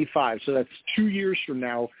 2025, so that's 2 years from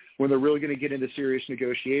now when they're really going to get into serious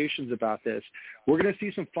negotiations about this. We're going to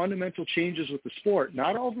see some fundamental changes with the sport.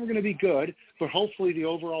 Not all of them are going to be good, but hopefully the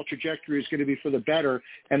overall trajectory is going to be for the better,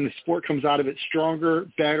 and the sport comes out of it stronger,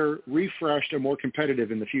 better, refreshed, and more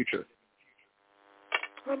competitive in the future.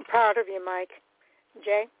 I'm proud of you, Mike.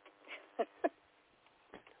 Jay?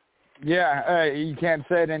 Yeah, you can't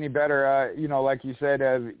say it any better. Like you said,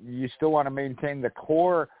 you still want to maintain the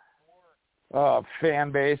core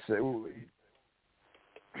fan base.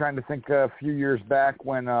 Trying to think a few years back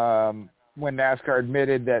when NASCAR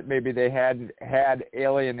admitted that maybe they had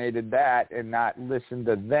alienated that and not listened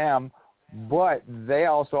to them, but they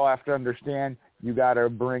also have to understand you got to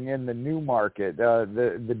bring in the new market,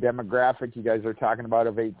 the demographic you guys are talking about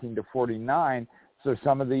of 18 to 49. So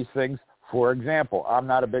some of these things. For example, I'm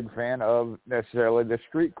not a big fan of necessarily the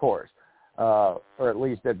street course, or at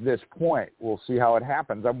least at this point. We'll see how it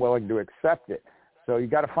happens. I'm willing to accept it. So you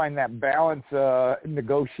got to find that balance in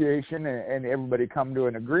negotiation and everybody come to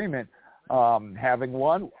an agreement. Having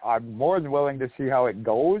one, I'm more than willing to see how it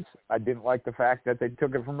goes. I didn't like the fact that they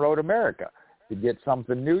took it from Road America. To get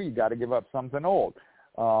something new, you got to give up something old.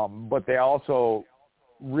 But they also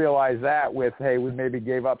realize that with, hey, we maybe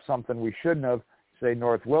gave up something we shouldn't have. Say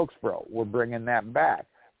North Wilkesboro, we're bringing that back.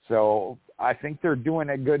 So I think they're doing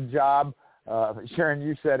a good job. Sharon,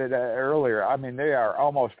 you said it earlier. I mean, they are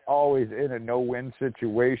almost always in a no-win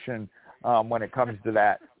situation when it comes to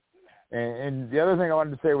that. And the other thing I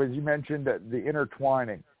wanted to say was you mentioned the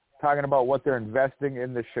intertwining, talking about what they're investing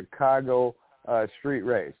in the Chicago street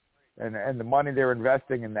race and the money they're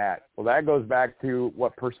investing in that. Well, that goes back to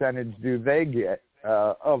what percentage do they get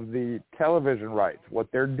of the television rights,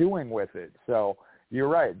 what they're doing with it. So you're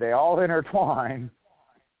right. They all intertwine.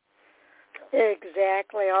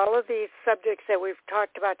 Exactly. All of these subjects that we've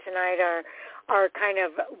talked about tonight are kind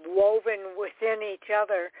of woven within each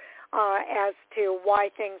other as to why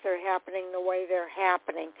things are happening the way they're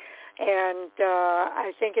happening. And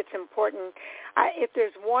I think it's important. If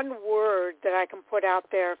there's one word that I can put out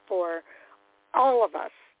there for all of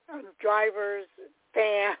us, drivers,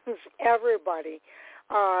 fans, everybody,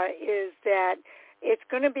 is that it's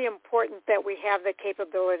going to be important that we have the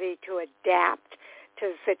capability to adapt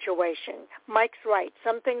to the situation. Mike's right.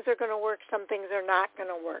 Some things are going to work. Some things are not going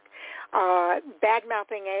to work.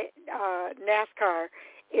 Bad-mouthing NASCAR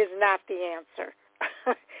is not the answer.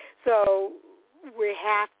 So we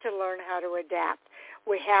have to learn how to adapt.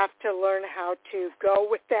 We have to learn how to go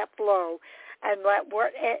with that flow and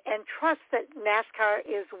trust that NASCAR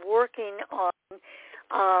is working on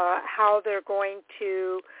how they're going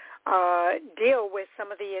to deal with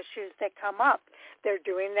some of the issues that come up. They're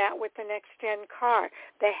doing that with the next-gen car.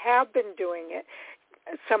 They have been doing it.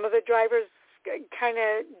 Some of the drivers kind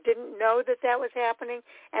of didn't know that was happening,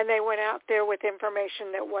 and they went out there with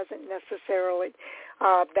information that wasn't necessarily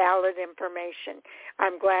valid information.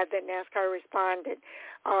 I'm glad that NASCAR responded.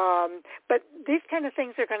 But these kind of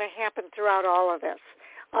things are going to happen throughout all of this,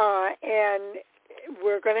 and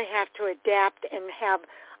we're going to have to adapt and have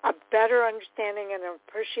a better understanding and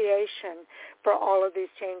appreciation for all of these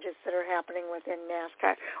changes that are happening within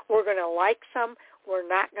NASCAR. We're going to like some. We're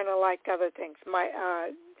not going to like other things.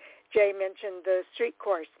 Jay mentioned the street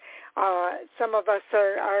course. Some of us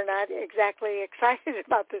are not exactly excited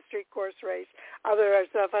about the street course race. Others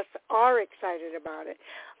of us are excited about it.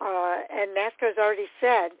 And NASCAR's already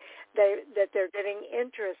said that they're getting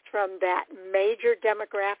interest from that major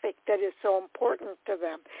demographic that is so important to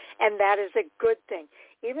them. And that is a good thing.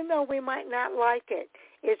 Even though we might not like it,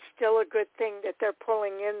 it's still a good thing that they're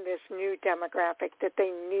pulling in this new demographic that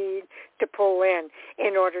they need to pull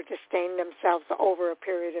in order to sustain themselves over a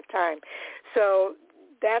period of time. So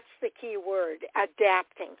that's the key word,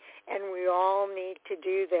 adapting, and we all need to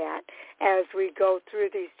do that as we go through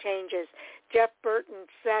these changes. Jeff Burton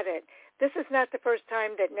said it. This is not the first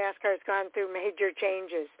time that NASCAR has gone through major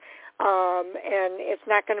changes, and it's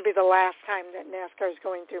not going to be the last time that NASCAR is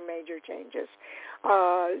going through major changes.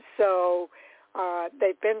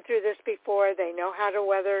 They've been through this before. They know how to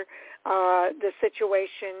weather the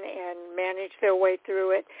situation and manage their way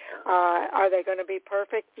through it. Are they going to be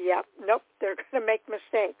perfect? Yep. Nope. They're going to make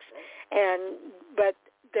mistakes, but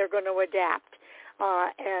they're going to adapt.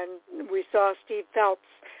 And we saw Steve Phelps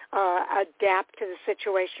adapt to the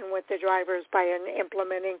situation with the drivers by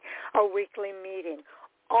implementing a weekly meeting.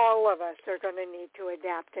 All of us are going to need to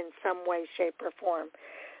adapt in some way, shape, or form.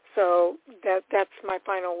 So that's my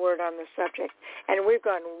final word on the subject. And we've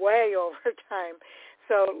gone way over time.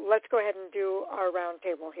 So let's go ahead and do our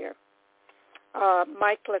roundtable here.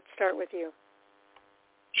 Mike, let's start with you.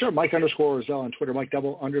 Sure, Mike_Roselle on Twitter,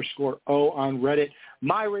 Mike_O on Reddit.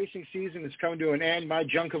 My racing season is coming to an end. My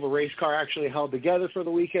junk of a race car actually held together for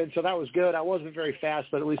the weekend, so that was good. I wasn't very fast,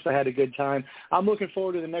 but at least I had a good time. I'm looking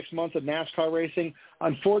forward to the next month of NASCAR racing.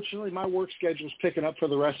 Unfortunately, my work schedule is picking up for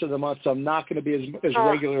the rest of the month, so I'm not going to be as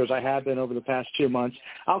regular as I have been over the past 2 months.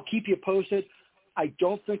 I'll keep you posted. I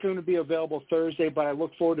don't think I'm going to be available Thursday, but I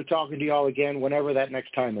look forward to talking to you all again whenever that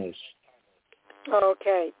next time is.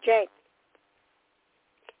 Okay. Jay.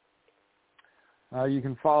 You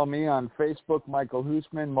can follow me on Facebook, Michael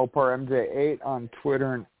Husmann, MoparMJ8 on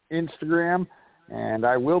Twitter and Instagram. And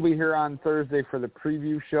I will be here on Thursday for the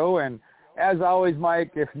preview show. And as always,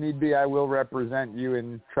 Mike, if need be, I will represent you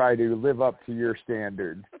and try to live up to your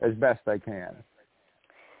standard as best I can.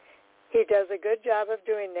 He does a good job of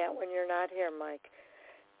doing that when you're not here, Mike.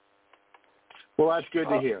 Well, that's good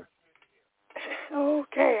to hear.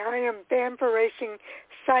 Okay, I am Fan4Racing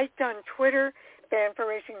Psyched on Twitter,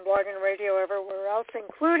 Fan4Racing blog and radio everywhere else,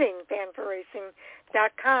 including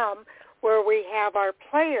Fan4Racing.com, where we have our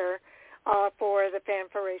player for the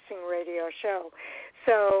Fan4Racing radio show.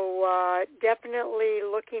 So definitely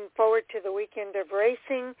looking forward to the weekend of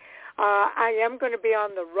racing. I am going to be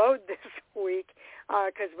on the road this week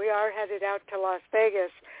because we are headed out to Las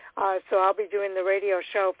Vegas. So I'll be doing the radio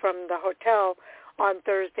show from the hotel on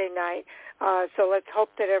Thursday night. So let's hope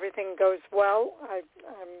that everything goes well.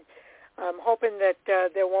 I'm hoping that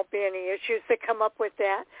there won't be any issues that come up with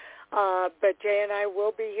that. But Jay and I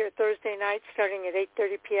will be here Thursday night starting at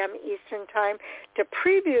 8:30 p.m. Eastern Time to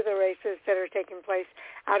preview the races that are taking place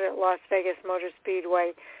out at Las Vegas Motor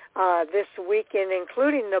Speedway this weekend,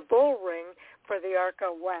 including the Bull Ring for the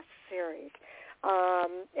ARCA West Series.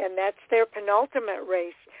 And that's their penultimate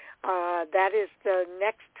race. That is the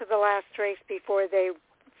next to the last race before they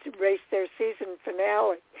race their season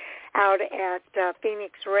finale out at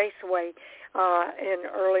Phoenix Raceway in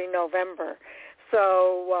early November.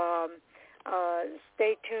 So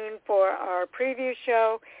stay tuned for our preview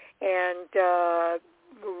show, and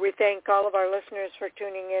we thank all of our listeners for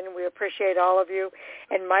tuning in. We appreciate all of you.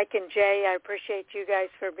 And Mike and Jay, I appreciate you guys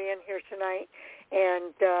for being here tonight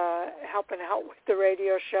and helping out with the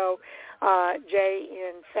radio show. Jay,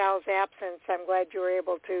 in Sal's absence, I'm glad you were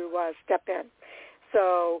able to step in.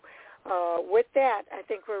 So with that, I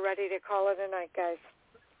think we're ready to call it a night, guys.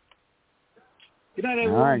 Good night,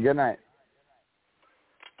 everyone. All right, good night.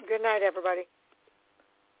 Good night, everybody.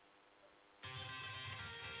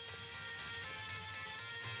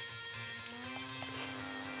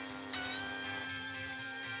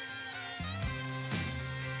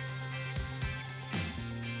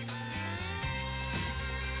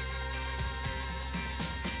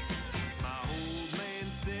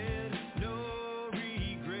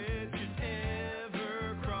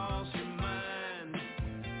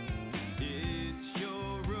 It's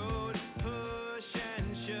your road.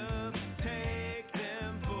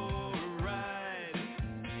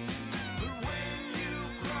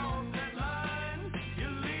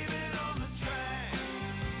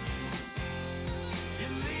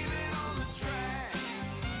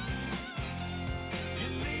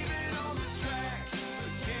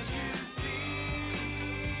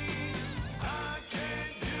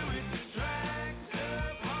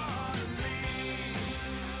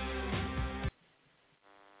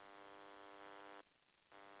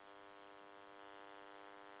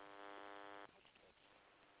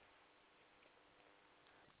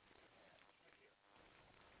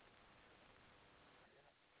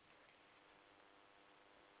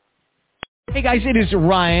 Hey guys, it is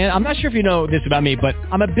Ryan. I'm not sure if you know this about me, but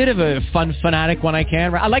I'm a bit of a fun fanatic when I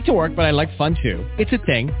can. I like to work, but I like fun too. It's a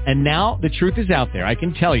thing. And now the truth is out there. I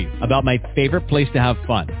can tell you about my favorite place to have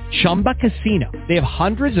fun. Chumba Casino. They have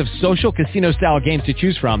hundreds of social casino style games to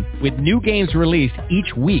choose from with new games released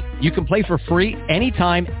each week. You can play for free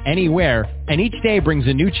anytime, anywhere. And each day brings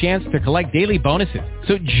a new chance to collect daily bonuses.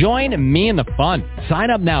 So join me in the fun. Sign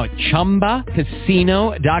up now at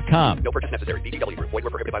ChumbaCasino.com. No purchase necessary. VGW Group. Void where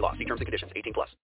prohibited by law. See terms and conditions. 18+.